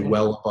and say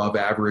well above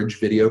average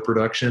video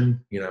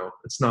production.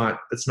 It's not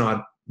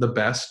the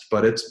best,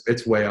 but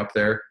it's way up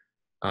there.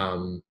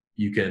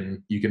 You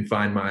can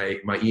find my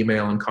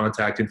email and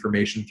contact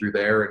information through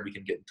there, and we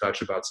can get in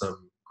touch about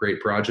some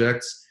great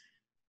projects.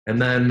 And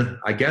then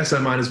I guess I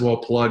might as well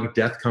plug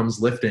Death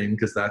Comes Lifting,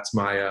 because that's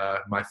my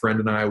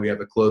friend and I. We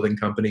have a clothing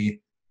company.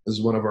 This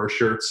is one of our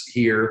shirts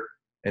here,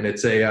 and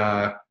it's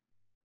a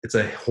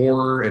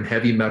horror and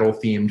heavy metal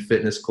themed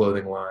fitness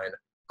clothing line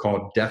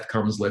called Death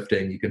Comes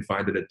Lifting. You can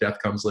find it at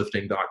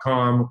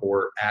deathcomeslifting.com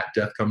or at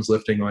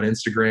deathcomeslifting on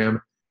Instagram.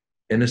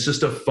 And it's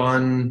just a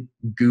fun,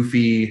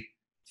 goofy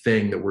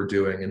thing that we're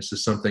doing. And it's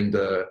just something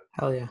to,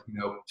 Hell yeah.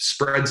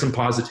 spread some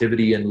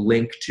positivity and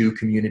link two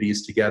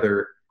communities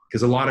together.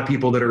 Because a lot of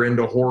people that are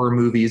into horror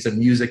movies and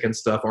music and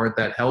stuff aren't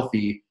that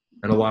healthy.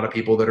 And a lot of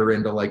people that are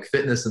into like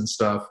fitness and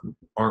stuff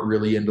aren't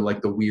really into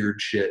like the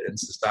weird shit in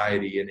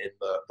society and in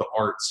the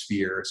art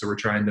sphere. So we're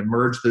trying to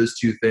merge those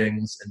two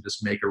things and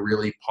just make a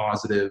really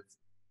positive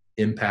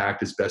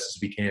impact as best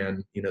as we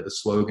can. The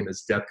slogan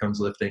is Death Comes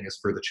Lifting is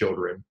for the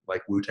children,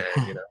 like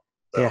Wu-Tang,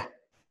 So. Yeah.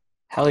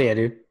 Hell yeah,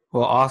 dude.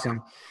 Well,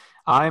 awesome.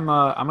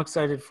 I'm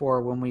excited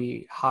for when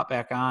we hop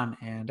back on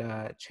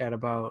and chat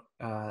about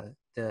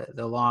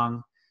the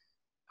long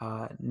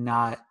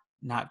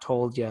not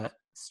told yet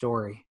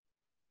story.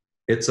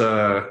 It's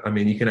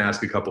you can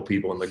ask a couple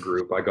people in the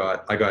group. I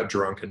got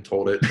drunk and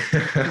told it.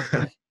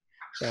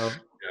 So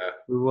yeah.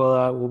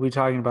 we'll be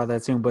talking about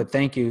that soon. But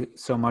thank you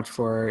so much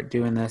for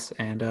doing this,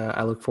 and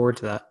I look forward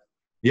to that.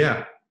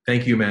 Yeah,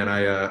 thank you, man.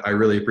 I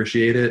really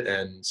appreciate it,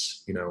 and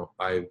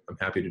I'm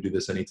happy to do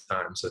this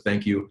anytime. So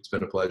thank you. It's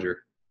been a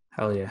pleasure.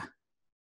 Hell yeah.